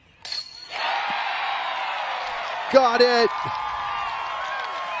 Got it!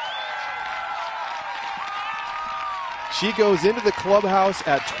 She goes into the clubhouse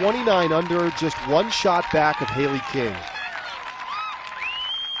at 29 under, just 1 shot back of Haley King.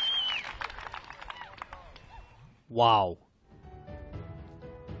 Wow.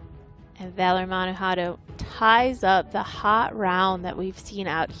 And Valerie Mondahano ties up the hot round that we've seen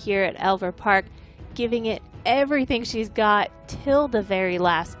out here at Elver Park, giving it everything she's got till the very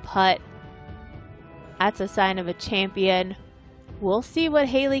last putt. That's a sign of a champion. We'll see what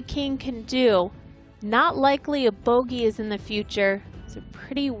Haley King can do. Not likely a bogey is in the future. It's a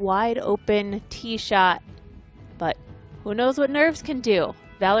pretty wide open tee shot, but who knows what nerves can do.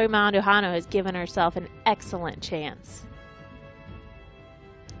 Valerie Mondahano has given herself an excellent chance.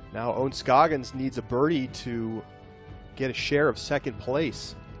 Now Owen Scoggins needs a birdie to get a share of 2nd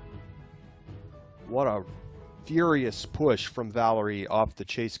place. What a furious push from Valerie off the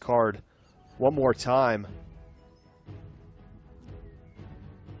chase card. One more time.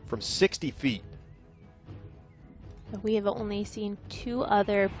 From 60 feet. We have only seen 2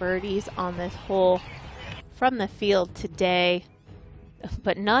 other birdies on this hole from the field today,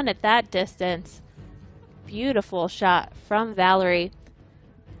 but none at that distance. Beautiful shot from Valerie.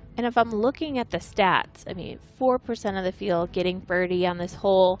 And if I'm looking at the stats, I mean, 4% of the field getting birdie on this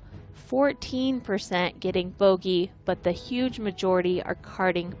hole, 14% getting bogey, but the huge majority are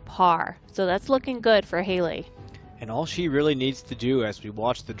carding par. So that's looking good for Haley. And all she really needs to do as we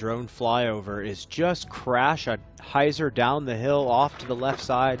watch the drone fly over is just crash a hyzer down the hill off to the left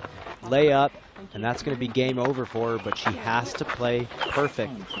side, lay up, and that's going to be game over for her, but she has to play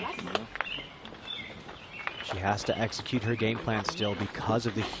perfect. She has to execute her game plan still because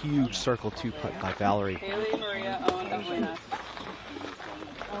of the huge circle 2 putt by Valerie. Haley, Maria, Owen, Evelina.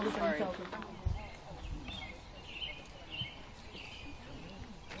 Oh, sorry.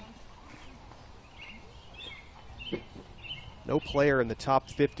 No player in the top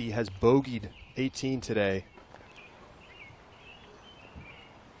 50 has bogeyed 18 today.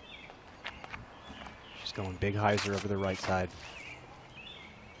 She's going big hyzer over the right side.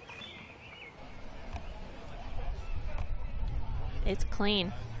 It's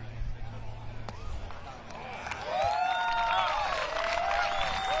clean.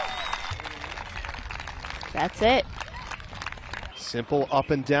 That's it. Simple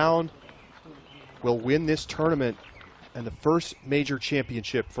up and down will win this tournament and the first major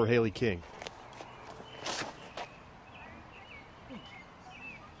championship for Haley King.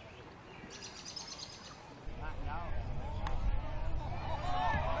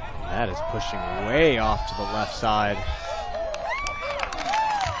 That is pushing way off to the left side.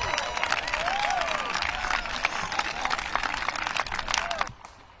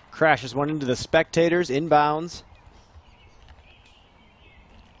 Crashes one into the spectators, inbounds.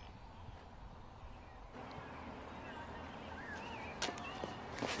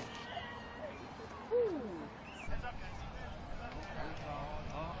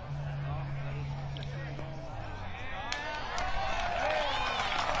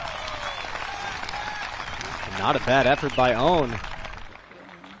 Not a bad effort by Own.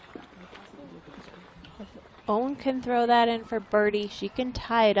 If Own can throw that in for birdie, she can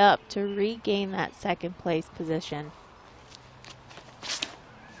tie it up to regain that second place position.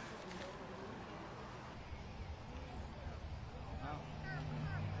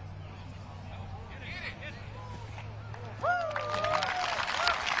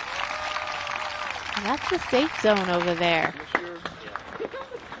 That's the safe zone over there.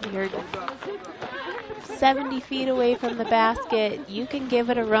 You're 70 feet away from the basket. You can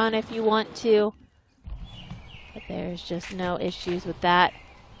give it a run if you want to. But there's just no issues with that.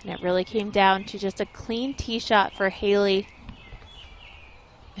 And it really came down to just a clean tee shot for Haley.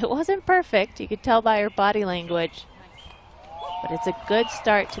 It wasn't perfect. You could tell by her body language. But it's a good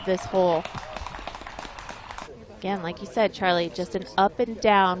start to this hole. Again, like you said, Charlie, just an up and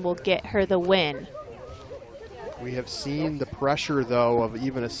down will get her the win. We have seen the pressure, though, of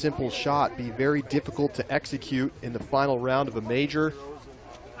even a simple shot be very difficult to execute in the final round of a major.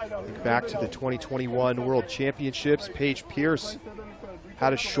 Think back to the 2021 World Championships. Paige Pierce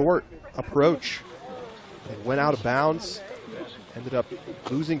had a short approach and went out of bounds. Ended up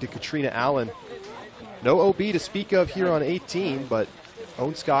losing to Katrina Allen. No OB to speak of here on 18, but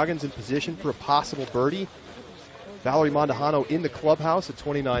Own Scoggins in position for a possible birdie. Valerie Mondahano in the clubhouse at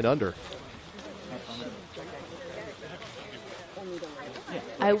 29 under.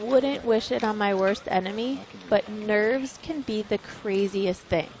 I wouldn't wish it on my worst enemy, but nerves can be the craziest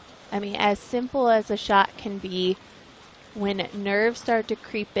thing. I mean, as simple as a shot can be, when nerves start to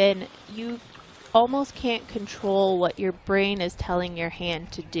creep in, you almost can't control what your brain is telling your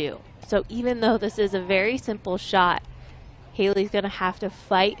hand to do. So even though this is a very simple shot, Haley's going to have to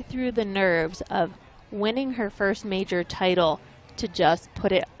fight through the nerves of winning her first major title to just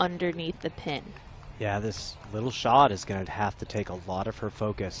put it underneath the pin. Yeah, this little shot is going to have to take a lot of her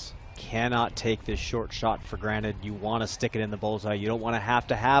focus. Cannot take this short shot for granted. You want to stick it in the bullseye. You don't want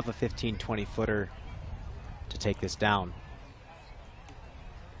to have a 15, 20 footer to take this down.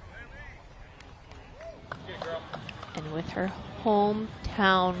 And with her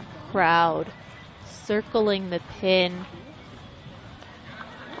hometown crowd circling the pin,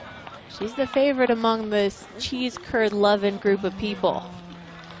 she's the favorite among this cheese curd loving group of people.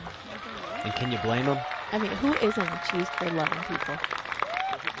 And can you blame them? I mean, who isn't a cheese curd loving people?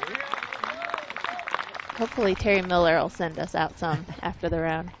 Hopefully Terry Miller will send us out some after the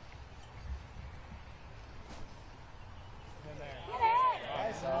round.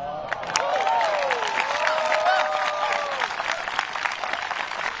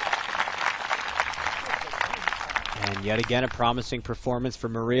 And yet again, a promising performance for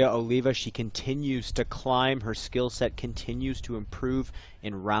Maria Oliva. She continues to climb. Her skill set continues to improve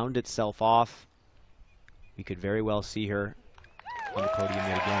and round itself off. We could very well see her on the podium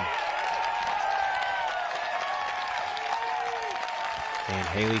yet again. And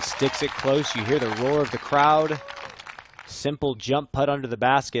Haley sticks it close. You hear the roar of the crowd. Simple jump putt under the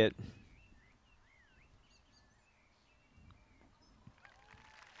basket.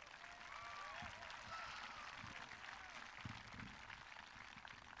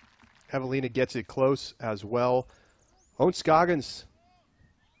 Evelina gets it close as well. Own Scoggins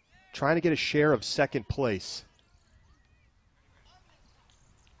trying to get a share of second place.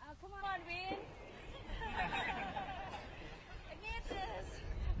 Come on, Vin. I get this.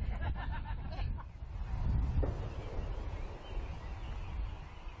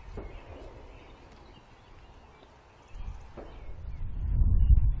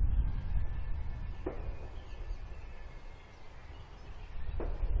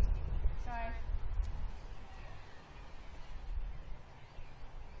 Sorry.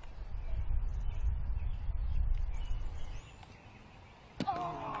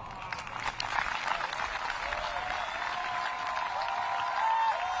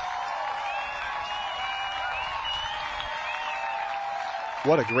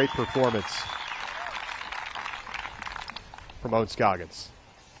 What a great performance from Own Scoggins.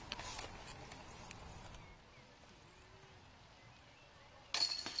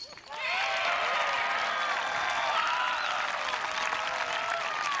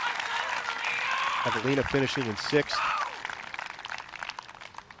 Evelina finishing in sixth.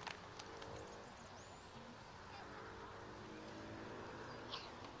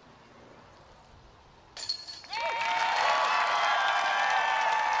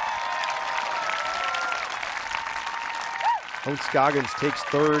 Own Scoggins takes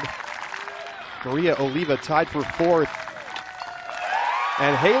third. Maria Oliva tied for fourth.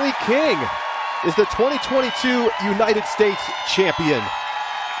 And Haley King is the 2022 United States champion.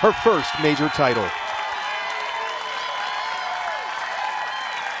 Her first major title.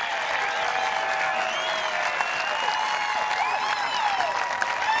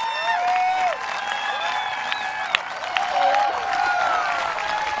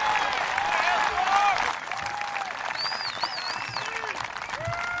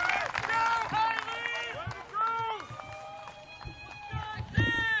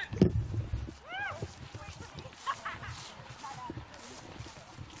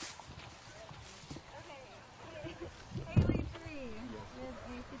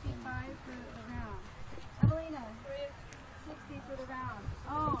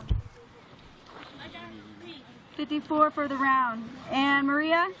 54 for the round. And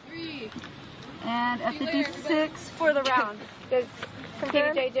Maria? 3. And a 56 For the round. Does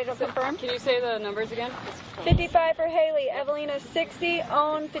confirm? KDJ confirm? Can you say the numbers again? 55 for Haley, Evelina 60,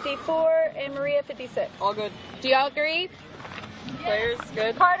 Owen 54, and Maria 56. All good. Do y'all agree? Players,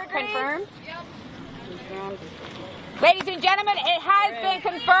 good. Part agrees? Confirm? Ladies and gentlemen, it has been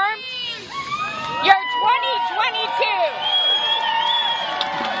confirmed. Your 2022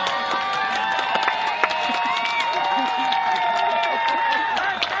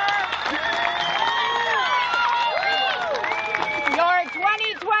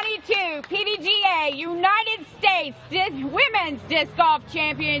 PDGA United States Women's Disc Golf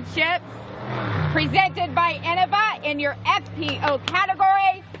Championships presented by Innova in your FPO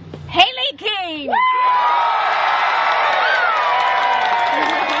category, Haley King.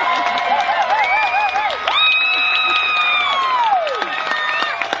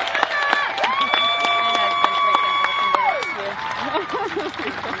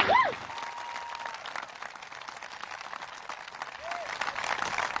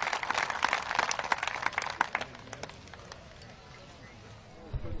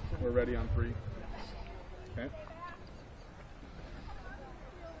 We're ready on 3. Okay.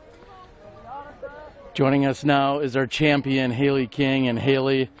 Joining us now is our champion, Haley King. And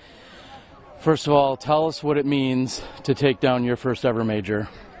Haley, first of all, tell us what it means to take down your first ever major.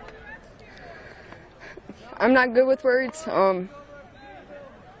 I'm not good with words.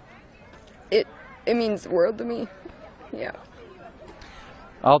 It means the world to me. Yeah.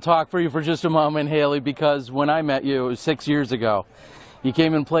 I'll talk for you for just a moment, Haley, because when I met you, it was 6 years ago. You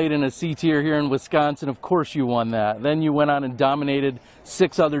came and played in a C tier here in Wisconsin. Of course you won that. Then you went on and dominated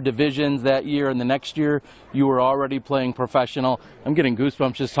 6 other divisions that year, and the next year you were already playing professional. I'm getting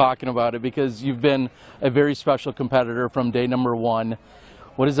goosebumps just talking about it because you've been a very special competitor from day number 1.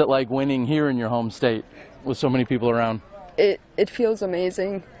 What is it like winning here in your home state with so many people around? It feels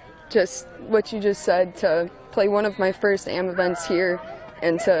amazing. Just what you just said, to play one of my first AM events here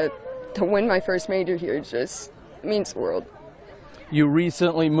and to win my first major here just means the world. You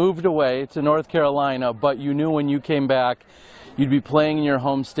recently moved away to North Carolina, but you knew when you came back you'd be playing in your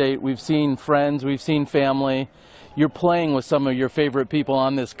home state. We've seen friends, we've seen family. You're playing with some of your favorite people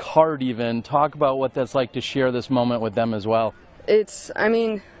on this card even. Talk about what that's like to share this moment with them as well. I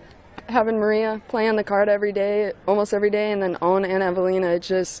mean, having Maria play on the card every day, almost every day, and then Owen and Evelina,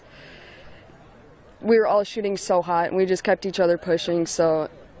 we were all shooting so hot and we just kept each other pushing. So,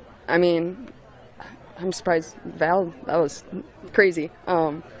 I mean, I'm surprised Val, that was crazy.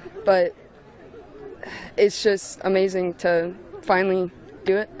 But it's just amazing to finally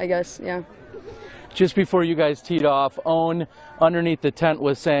do it, I guess, yeah. Just before you guys teed off, Owen underneath the tent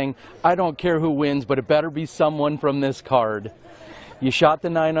was saying, I don't care who wins, but it better be someone from this card. You shot the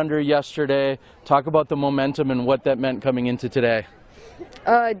 9-under yesterday. Talk about the momentum and what that meant coming into today.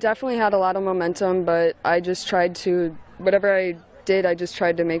 I definitely had a lot of momentum, but I just tried to, whatever I did, I just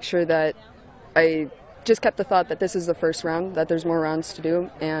tried to make sure that I just kept the thought that this is the first round, that there's more rounds to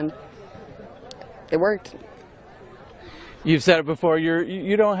do, and it worked. You've said it before,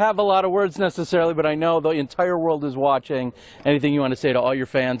 you don't have a lot of words necessarily, but I know the entire world is watching. Anything you want to say to all your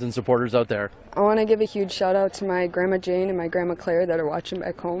fans and supporters out there? I want to give a huge shout out to my Grandma Jane and my Grandma Claire that are watching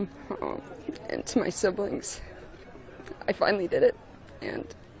back home, and to my siblings. I finally did it, and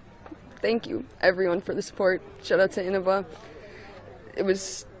thank you everyone for the support. Shout out to Innova. It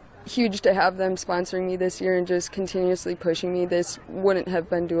was huge to have them sponsoring me this year and just continuously pushing me. This wouldn't have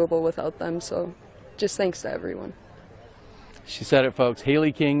been doable without them, so just thanks to everyone. She said it, folks.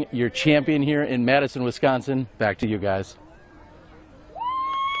 Haley King, your champion here in Madison, Wisconsin. Back to you guys.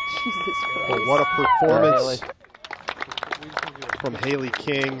 Well, what a performance from Haley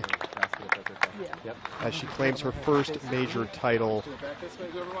King as she claims her first major title.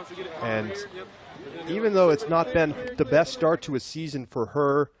 And even though it's not been the best start to a season for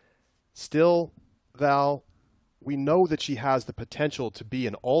her, still, Val, we know that she has the potential to be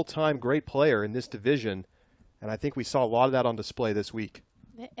an all-time great player in this division. And I think we saw a lot of that on display this week.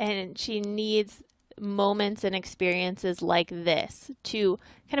 And she needs moments and experiences like this to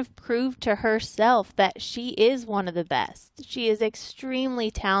kind of prove to herself that she is one of the best. She is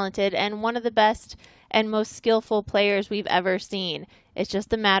extremely talented and one of the best and most skillful players we've ever seen. It's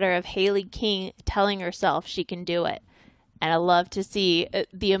just a matter of Haley King telling herself she can do it. And I love to see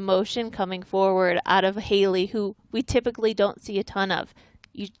the emotion coming forward out of Haley, who we typically don't see a ton of.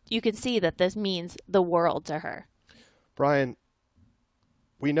 You can see that this means the world to her. Brian,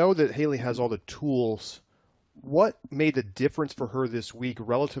 we know that Haley has all the tools. What made the difference for her this week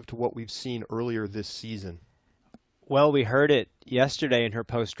relative to what we've seen earlier this season? Well, we heard it yesterday in her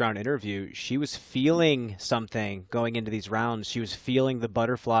post-round interview. She was feeling something going into these rounds. She was feeling the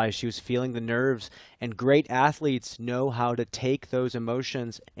butterflies. She was feeling the nerves. And great athletes know how to take those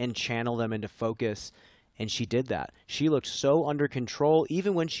emotions and channel them into focus. And she did that. She looked so under control.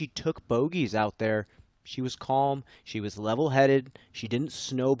 Even when she took bogeys out there, she was calm. She was level-headed. She didn't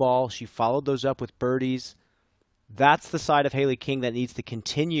snowball. She followed those up with birdies. That's the side of Hailey King that needs to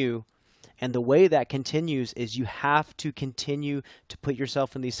continue. And the way that continues is you have to continue to put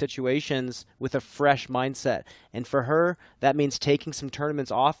yourself in these situations with a fresh mindset. And for her, that means taking some tournaments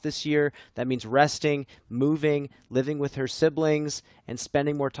off this year. That means resting, moving, living with her siblings, and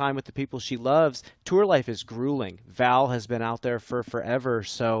spending more time with the people she loves. Tour life is grueling. Val has been out there for forever.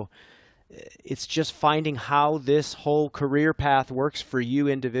 So it's just finding how this whole career path works for you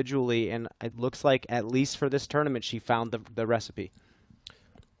individually. And it looks like, at least for this tournament, she found the recipe.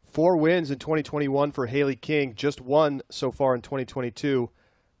 4 wins in 2021 for Hailey King, just 1 so far in 2022,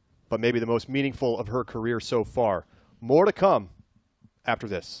 but maybe the most meaningful of her career so far. More to come after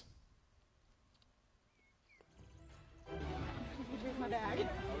this.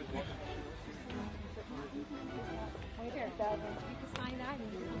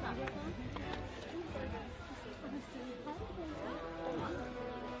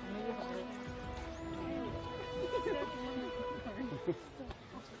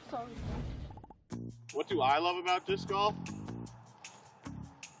 What do I love about disc golf?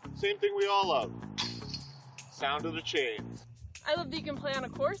 Same thing we all love. Sound of the chains. I love that you can play on a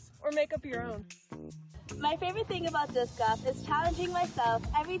course or make up your own. My favorite thing about disc golf is challenging myself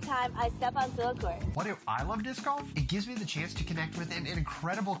every time I step onto a court. What do I love disc golf? It gives me the chance to connect with an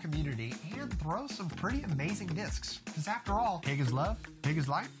incredible community and throw some pretty amazing discs. Because after all, pig is love, pig is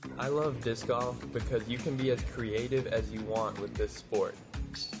life. I love disc golf because you can be as creative as you want with this sport.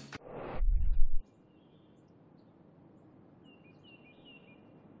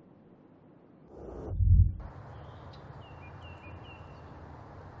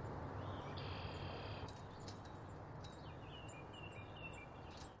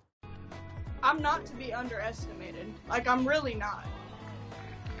 I'm not to be underestimated. Like, I'm really not.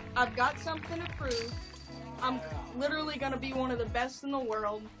 I've got something to prove. I'm literally going to be one of the best in the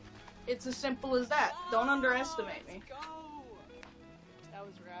world. It's as simple as that. Don't underestimate me. That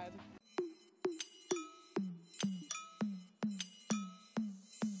was rad.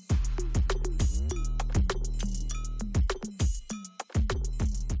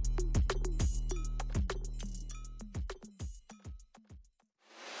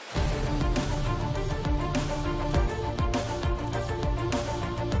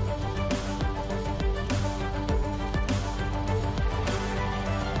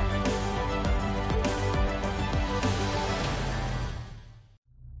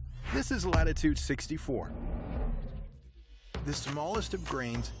 This is Latitude 64. The smallest of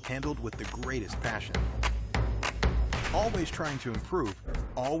grains handled with the greatest passion. Always trying to improve,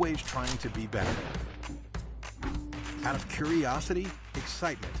 always trying to be better. Out of curiosity,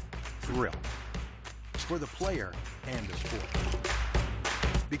 excitement, thrill. For the player and the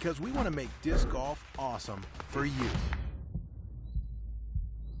sport. Because we want to make disc golf awesome for you.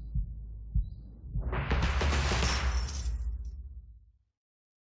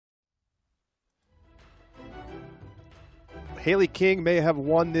 Hailey King may have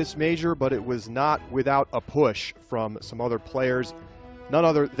won this major, but it was not without a push from some other players. None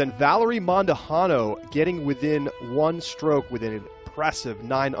other than Valerie Mondahano getting within 1 stroke with an impressive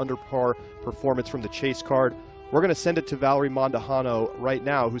 9 under par performance from the chase card. We're going to send it to Valerie Mondahano right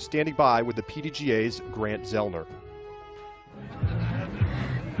now, who's standing by with the PDGA's Grant Zellner.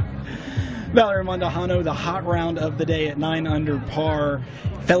 Valerie Mondahano, the hot round of the day at 9 under par.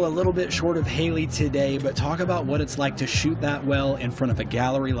 Fell a little bit short of Hailey today, but talk about what it's like to shoot that well in front of a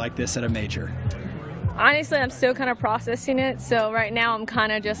gallery like this at a major. Honestly, I'm still kind of processing it, so right now I'm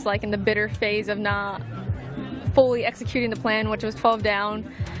kind of just like in the bitter phase of not fully executing the plan, which was 12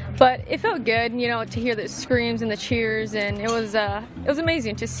 down. But it felt good, you know, to hear the screams and the cheers, and it was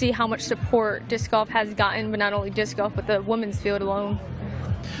amazing to see how much support disc golf has gotten, but not only disc golf, but the women's field alone.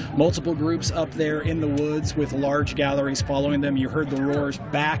 Multiple groups up there in the woods with large galleries following them. You heard the roars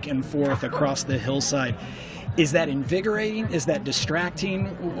back and forth across the hillside. Is that invigorating? Is that distracting?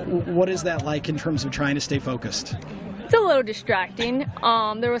 What is that like in terms of trying to stay focused? It's a little distracting.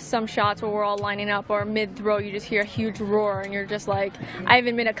 There was some shots where we're all lining up, or mid-throw you just hear a huge roar and you're just like, I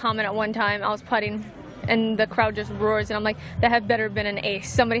even made a comment at one time. I was putting and the crowd just roars, and I'm like, that had better been an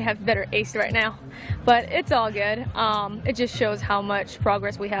ace. Somebody have better ace right now. But it's all good. It just shows how much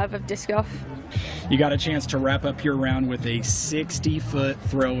progress we have of disc golf. You got a chance to wrap up your round with a 60-foot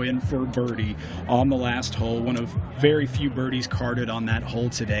throw-in for birdie on the last hole, one of very few birdies carded on that hole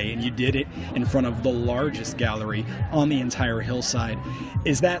today, and you did it in front of the largest gallery on the entire hillside.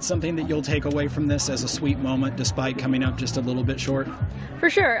 Is that something that you'll take away from this as a sweet moment, despite coming up just a little bit short? For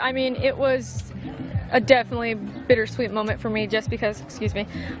sure. I mean, it was a definitely bittersweet moment for me, just because, excuse me,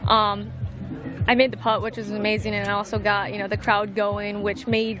 I made the putt, which was amazing, and I also got, you know, the crowd going, which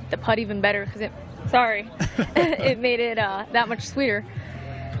made the putt even better because it made it that much sweeter.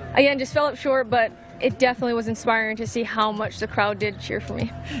 Again, just fell up short, but it definitely was inspiring to see how much the crowd did cheer for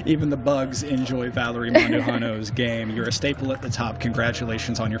me. Even the bugs enjoy Valerie Mandujano's game. You're a staple at the top.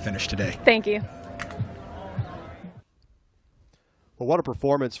 Congratulations on your finish today. Thank you. Well, what a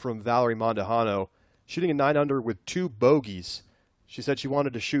performance from Valerie Mandujano, shooting a 9-under with 2 bogeys. She said she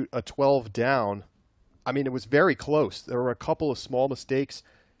wanted to shoot a 12 down. I mean, it was very close. There were a couple of small mistakes.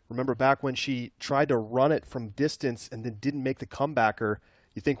 Remember back when she tried to run it from distance and then didn't make the comebacker?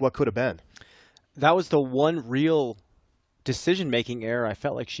 You think what could have been? That was the one real decision-making error I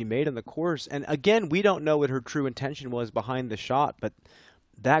felt like she made in the course. And again, we don't know what her true intention was behind the shot, but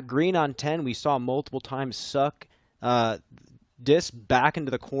that green on 10 we saw multiple times suck disc back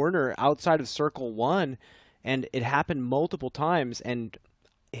into the corner outside of circle 1. And it happened multiple times, and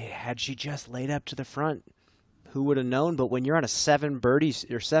had she just laid up to the front, who would have known? But when you're on a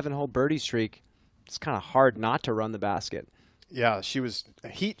 7-hole birdie streak, it's kind of hard not to run the basket. Yeah, she was a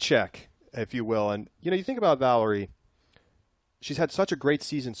heat check, if you will. And, you know, you think about Valerie, she's had such a great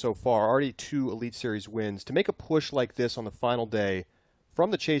season so far, already 2 Elite Series wins. To make a push like this on the final day from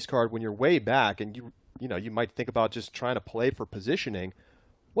the chase card when you're way back, and you might think about just trying to play for positioning,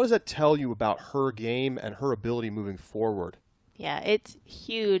 what does that tell you about her game and her ability moving forward? Yeah, it's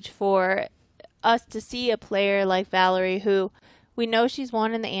huge for us to see a player like Valerie, who we know she's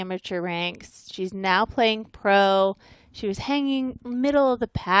won in the amateur ranks. She's now playing pro. She was hanging middle of the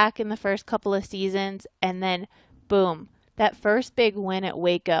pack in the first couple of seasons, and then boom, that first big win at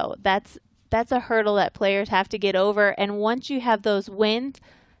Waco. That's a hurdle that players have to get over, and once you have those wins,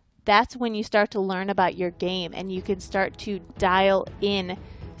 that's when you start to learn about your game, and you can start to dial in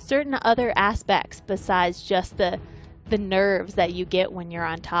certain other aspects besides just the nerves that you get when you're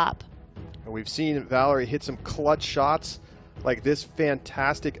on top. And we've seen Valerie hit some clutch shots like this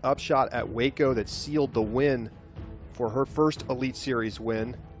fantastic upshot at Waco that sealed the win for her first Elite Series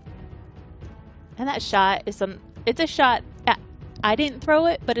win. And that shot is it's a shot, I didn't throw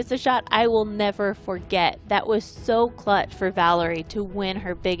it, but it's a shot I will never forget. That was so clutch for Valerie to win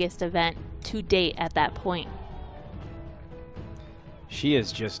her biggest event to date at that point. She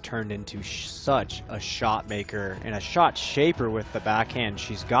has just turned into such a shot maker and a shot shaper with the backhand.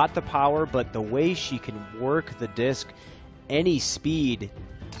 She's got the power, but the way she can work the disc, any speed,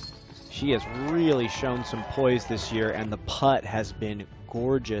 she has really shown some poise this year, and the putt has been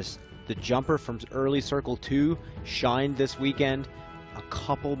gorgeous. The jumper from early circle 2 shined this weekend. A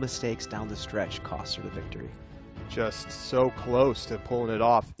couple mistakes down the stretch cost her the victory. Just so close to pulling it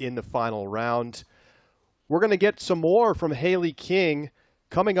off in the final round. We're going to get some more from Haley King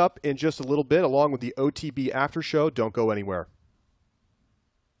coming up in just a little bit, along with the OTB After Show. Don't go anywhere.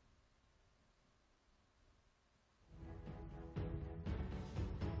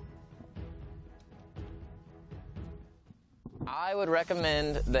 I would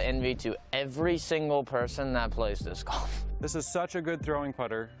recommend the Envy to every single person that plays disc golf. This is such a good throwing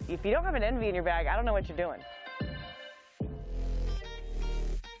putter. If you don't have an Envy in your bag, I don't know what you're doing.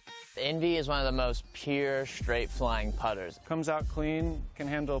 The Envy is one of the most pure, straight flying putters. Comes out clean, can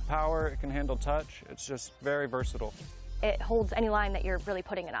handle power, it can handle touch. It's just very versatile. It holds any line that you're really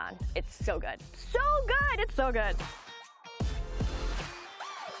putting it on. It's so good. So good! It's so good.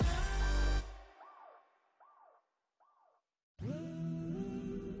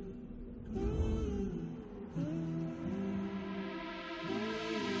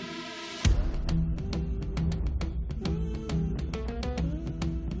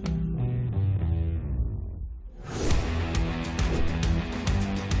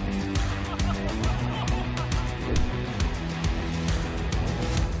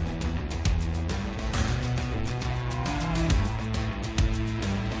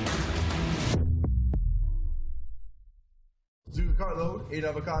 Carlo, 8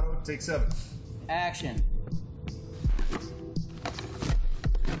 avocado, take 7. Action.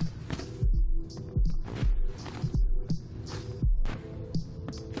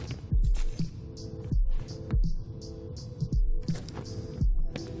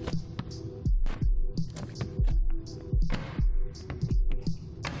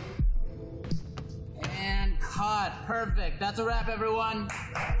 Perfect. That's a wrap, everyone.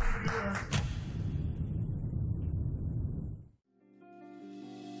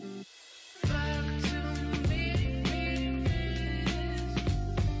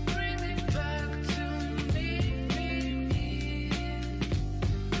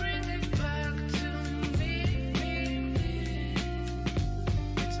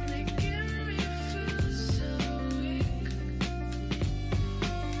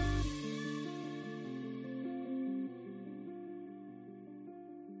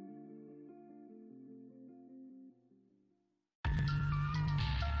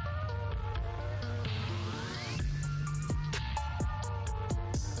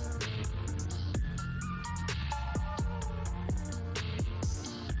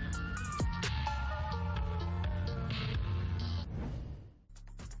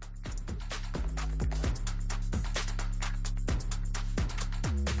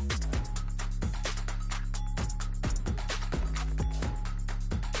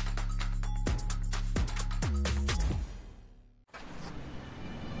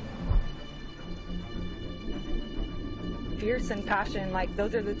 Fierce and passion, like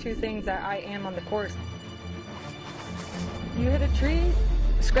those are the two things that I am on the course. You hit a tree,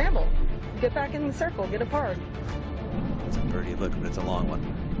 scramble, get back in the circle, get a par. It's a birdie, look, but it's a long one.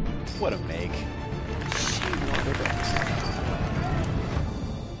 What a make.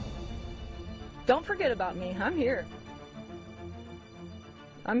 Don't forget about me, I'm here.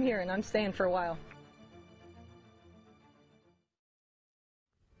 I'm here and I'm staying for a while.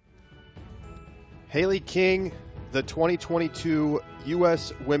 Haley King, the 2022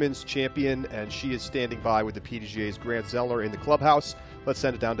 U.S. Women's Champion, and she is standing by with the PDGA's Grant Zellner in the clubhouse. Let's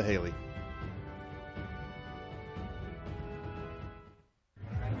send it down to Haley.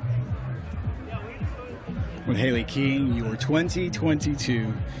 With Haley King, your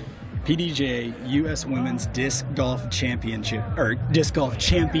 2022 PDGA U.S. Women's Disc Golf Championship, or Disc Golf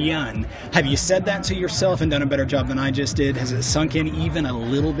Champion. Have you said that to yourself and done a better job than I just did? Has it sunk in even a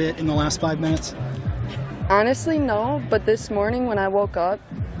little bit in the last 5 minutes? Honestly, no, but this morning when I woke up,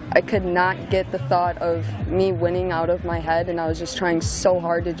 I could not get the thought of me winning out of my head, and I was just trying so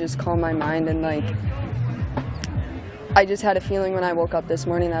hard to just calm my mind, and like, I just had a feeling when I woke up this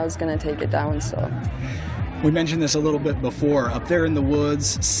morning that I was going to take it down, so. We mentioned this a little bit before. Up there in the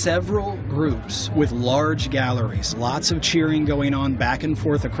woods, several groups with large galleries, lots of cheering going on back and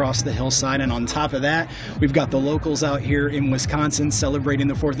forth across the hillside, and on top of that, we've got the locals out here in Wisconsin celebrating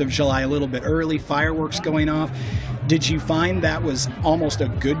the 4th of July a little bit early, fireworks going off. Did you find that was almost a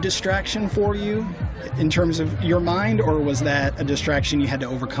good distraction for you in terms of your mind, or was that a distraction you had to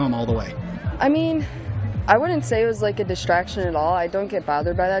overcome all the way? I mean, I wouldn't say it was like a distraction at all. I don't get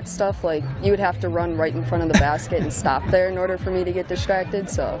bothered by that stuff. Like, you would have to run right in front of the basket and stop there in order for me to get distracted,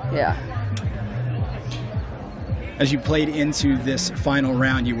 so yeah. As you played into this final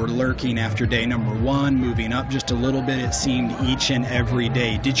round, you were lurking after day number 1, moving up just a little bit, it seemed, each and every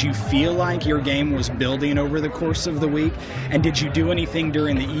day. Did you feel like your game was building over the course of the week? And did you do anything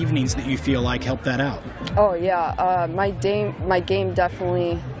during the evenings that you feel like helped that out? Oh yeah, my game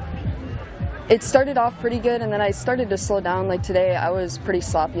definitely, it started off pretty good, and then I started to slow down. Like today, I was pretty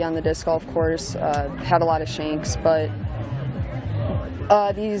sloppy on the disc golf course, had a lot of shanks, but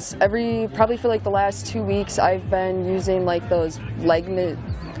probably for like the last 2 weeks, I've been using like those I don't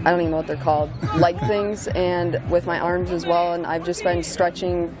even know what they're called, leg things, and with my arms as well, and I've just been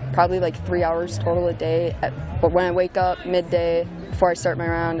stretching probably like 3 hours total a day, but when I wake up, midday, before I start my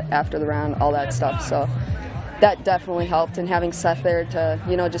round, after the round, all that stuff, so that definitely helped, and having Seth there to,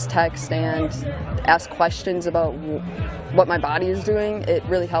 you know, just text and ask questions about what my body is doing, it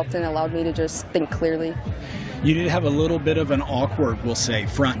really helped and allowed me to just think clearly. You did have a little bit of an awkward, we'll say,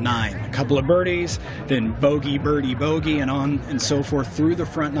 front 9. A couple of birdies, then bogey, birdie, bogey, and on and so forth through the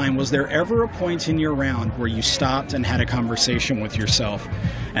front 9. Was there ever a point in your round where you stopped and had a conversation with yourself?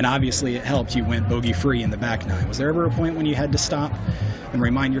 And obviously it helped, you went bogey free in the back 9. Was there ever a point when you had to stop and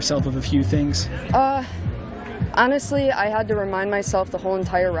remind yourself of a few things? Honestly, I had to remind myself the whole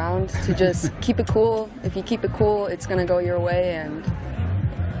entire round to just keep it cool. If you keep it cool, it's going to go your way, and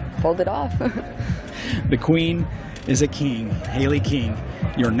pulled it off. The queen is a king. Haley King,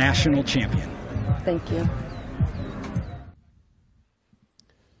 your national champion. Thank you.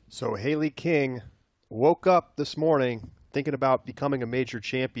 So Haley King woke up this morning thinking about becoming a major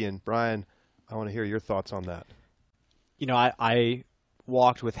champion. Brian, I want to hear your thoughts on that. You know, I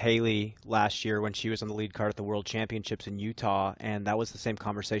walked with Haley last year when she was on the lead card at the World Championships in Utah, and that was the same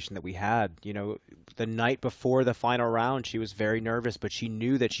conversation that we had. You know, the night before the final round, she was very nervous, but she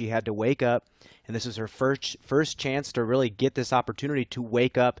knew that she had to wake up, and this was her first chance to really get this opportunity to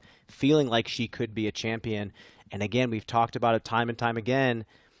wake up feeling like she could be a champion. And again, we've talked about it time and time again.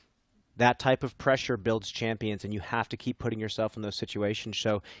 That type of pressure builds champions, and you have to keep putting yourself in those situations.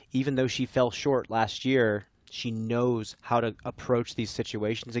 So even though she fell short last year, she knows how to approach these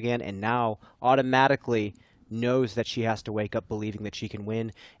situations again, and now automatically knows that she has to wake up believing that she can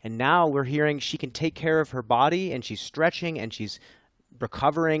win. And now we're hearing she can take care of her body, and she's stretching, and she's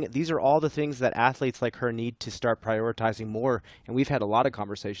recovering. These are all the things that athletes like her need to start prioritizing more, and we've had a lot of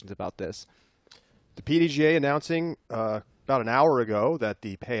conversations about this. The PDGA announcing about an hour ago that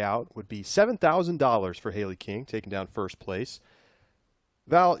the payout would be $7,000 for Haley King, taking down first place.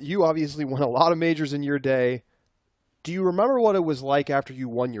 Val, you obviously won a lot of majors in your day. Do you remember what it was like after you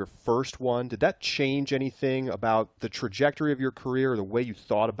won your first one? Did that change anything about the trajectory of your career or the way you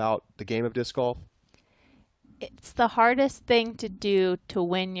thought about the game of disc golf? It's the hardest thing to do to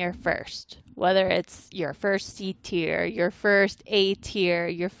win your first, whether it's your first C tier, your first A tier,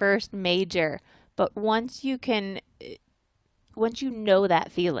 your first major. But once you know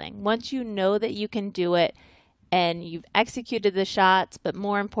that feeling, once you know that you can do it, and you've executed the shots, but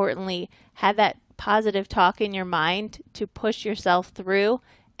more importantly, had that positive talk in your mind to push yourself through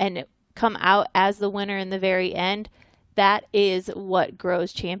and come out as the winner in the very end, that is what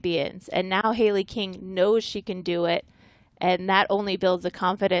grows champions. And now Haley King knows she can do it, and that only builds the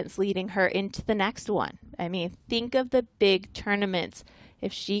confidence leading her into the next one. I mean, think of the big tournaments.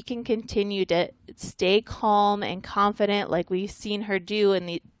 If she can continue to stay calm and confident like we've seen her do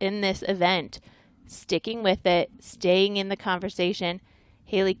in this event, sticking with it, staying in the conversation,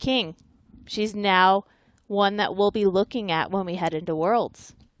 Haley King, she's now one that we'll be looking at when we head into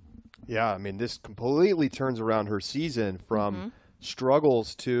Worlds. Yeah, I mean, this completely turns around her season from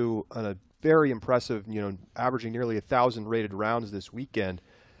struggles to a very impressive, averaging nearly 1,000 rated rounds this weekend.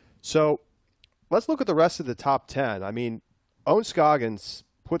 So let's look at the rest of the top 10. I mean, Owen Scoggins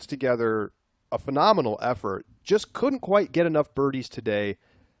puts together a phenomenal effort, just couldn't quite get enough birdies today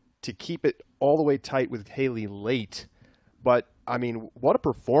to keep it all the way tight with Haley late. But, I mean, what a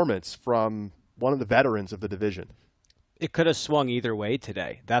performance from one of the veterans of the division. It could have swung either way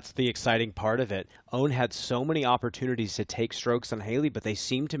today. That's the exciting part of it. Owen had so many opportunities to take strokes on Haley, but they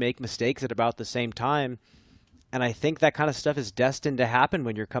seemed to make mistakes at about the same time. And I think that kind of stuff is destined to happen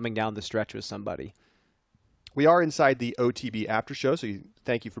when you're coming down the stretch with somebody. We are inside the OTB after show, so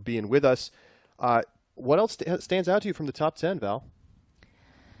thank you for being with us. What else stands out to you from the top 10, Val?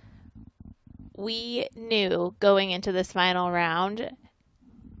 We knew going into this final round,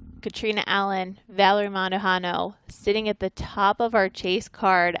 Katrina Allen, Valerie Mandujano sitting at the top of our chase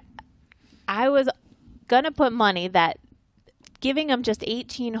card. I was going to put money that giving them just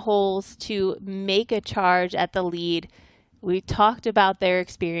 18 holes to make a charge at the lead. We talked about their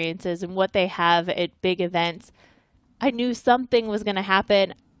experiences and what they have at big events. I knew something was going to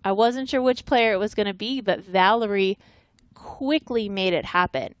happen. I wasn't sure which player it was going to be, but Valerie quickly made it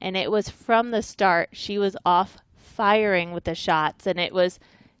happen. And it was from the start. She was off firing with the shots, and it was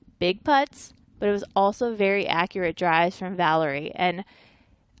big putts, but it was also very accurate drives from Valerie. And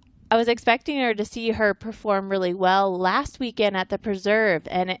I was expecting her to see her perform really well last weekend at the Preserve,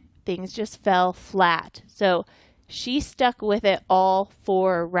 and things just fell flat. So she stuck with it all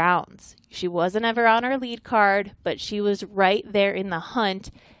 4 rounds. She wasn't ever on her lead card, but she was right there in the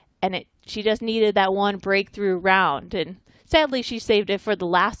hunt, and she just needed that one breakthrough round. And sadly, she saved it for the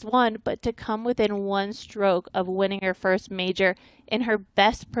last one, but to come within 1 stroke of winning her first major in her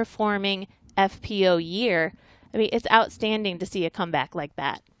best performing FPO year, I mean, it's outstanding to see a comeback like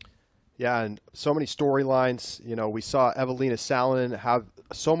that. Yeah, and so many storylines. We saw Evelina Salonen have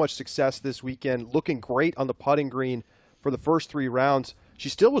so much success this weekend, looking great on the putting green for the first 3 rounds. She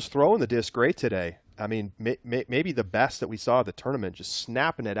still was throwing the disc great today. I mean, maybe the best that we saw at the tournament, just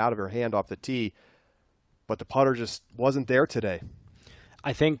snapping it out of her hand off the tee. But the putter just wasn't there today.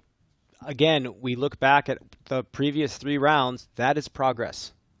 I think, again, we look back at the previous 3 rounds, that is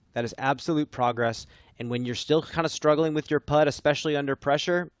progress. That is absolute progress. And when you're still kind of struggling with your putt, especially under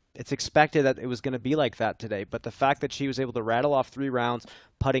pressure, it's expected that it was going to be like that today. But the fact that she was able to rattle off 3 rounds,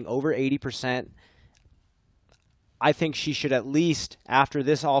 putting over 80%, I think she should at least, after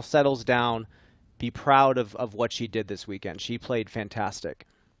this all settles down, be proud of what she did this weekend. She played fantastic.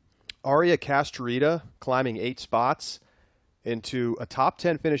 Aria Castrita climbing 8 spots into a top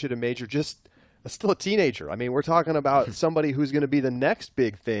 10 finish at a major, just still a teenager. I mean, we're talking about somebody who's going to be the next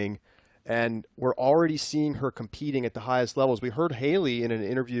big thing. and we're already seeing her competing at the highest levels. We heard Haley in an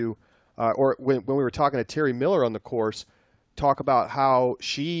interview, or when we were talking to Terry Miller on the course, talk about how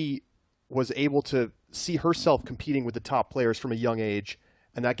she was able to see herself competing with the top players from a young age,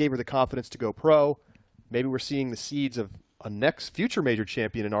 and that gave her the confidence to go pro. Maybe we're seeing the seeds of a next future major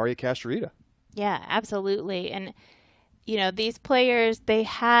champion in Aria Castorita. Yeah, absolutely. And, you know, these players, they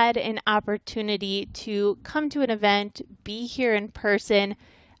had an opportunity to come to an event, be here in person,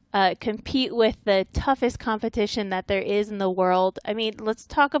 compete with the toughest competition that there is in the world. I mean, let's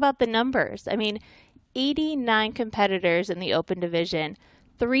talk about the numbers. I mean, 89 competitors in the open division,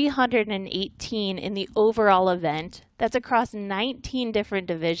 318 in the overall event. That's across 19 different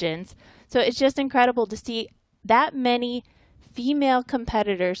divisions. So it's just incredible to see that many female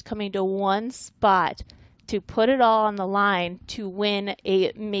competitors coming to one spot to put it all on the line to win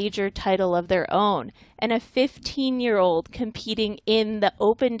a major title of their own. And a 15-year-old competing in the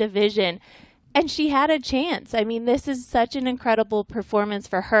open division. And she had a chance. I mean, this is such an incredible performance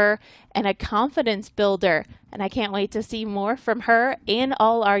for her and a confidence builder. And I can't wait to see more from her and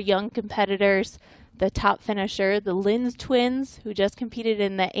all our young competitors. The top finisher, the Linz twins, who just competed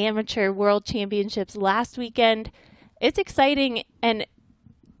in the Amateur World Championships last weekend. It's exciting, and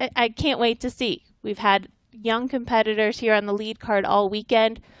I can't wait to see. We've had young competitors here on the lead card all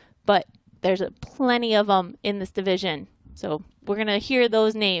weekend, but there's plenty of them in this division. So we're going to hear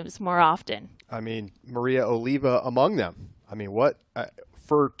those names more often. I mean, Maria Oliva among them. I mean,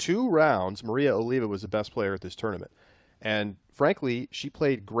 for 2 rounds, Maria Oliva was the best player at this tournament. And frankly, she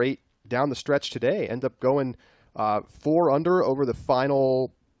played great down the stretch today. Ended up going 4 under over the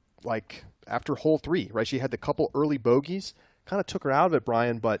final, after hole 3, right? She had the couple early bogeys, kind of took her out of it,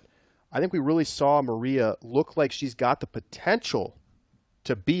 Brian, but I think we really saw Maria look like she's got the potential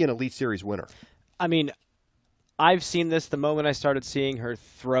to be an Elite Series winner. I mean, I've seen this the moment I started seeing her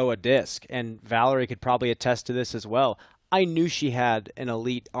throw a disc, and Valerie could probably attest to this as well. I knew she had an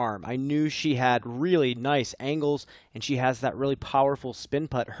elite arm. I knew she had really nice angles, and she has that really powerful spin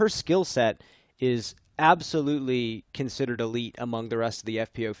putt. Her skill set is absolutely considered elite among the rest of the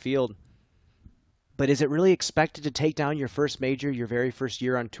FPO field. But is it really expected to take down your first major, your very first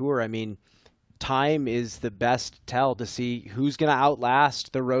year on tour? I mean, time is the best tell to see who's going to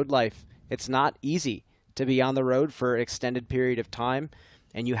outlast the road life. It's not easy to be on the road for an extended period of time,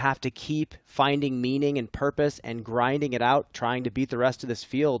 and you have to keep finding meaning and purpose and grinding it out, trying to beat the rest of this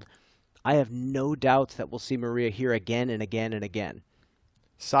field. I have no doubts that we'll see Maria here again and again and again.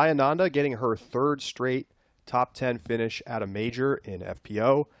 Sayananda getting her 3rd straight top 10 finish at a major in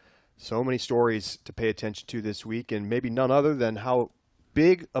FPO. So many stories to pay attention to this week, and maybe none other than how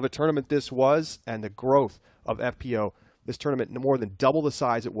big of a tournament this was and the growth of FPO. This tournament more than double the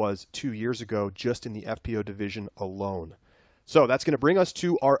size it was 2 years ago just in the FPO division alone. So that's going to bring us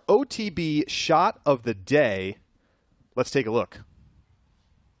to our OTB shot of the day. Let's take a look.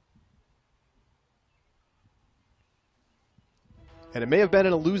 And it may have been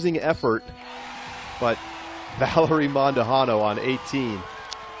in a losing effort, but Valerie Mondahano on 18.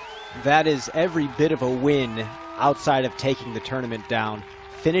 That is every bit of a win outside of taking the tournament down.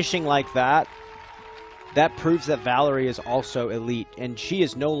 Finishing like that, that proves that Valerie is also elite, and she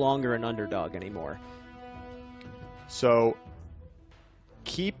is no longer an underdog anymore. So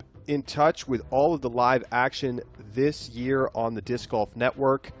keep in touch with all of the live action this year on the Disc Golf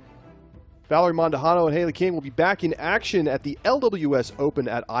Network. Valerie Mondahano and Haley King will be back in action at the LWS Open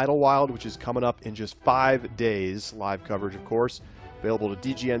at Idlewild, which is coming up in just 5 days. Live coverage, of course, available to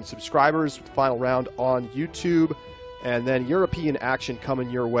DGN subscribers with the final round on YouTube, and then European action coming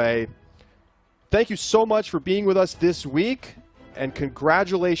your way. Thank you so much for being with us this week, and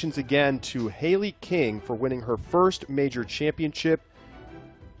congratulations again to Haley King for winning her first major championship.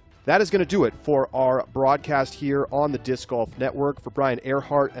 That is going to do it for our broadcast here on the Disc Golf Network. For Brian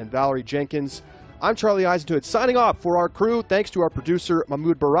Earhart and Valerie Jenkins, I'm Charlie Eisenhood signing off for our crew. Thanks to our producer,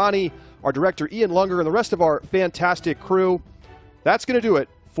 Mahmoud Barani, our director, Ian Lunger, and the rest of our fantastic crew. That's going to do it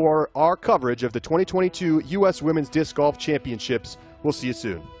for our coverage of the 2022 U.S. Women's Disc Golf Championships. We'll see you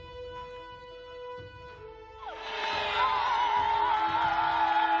soon.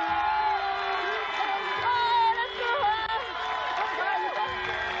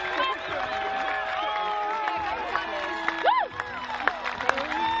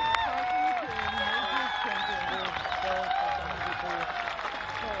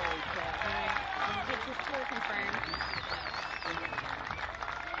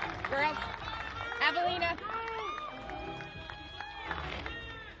 Girls, Evelina.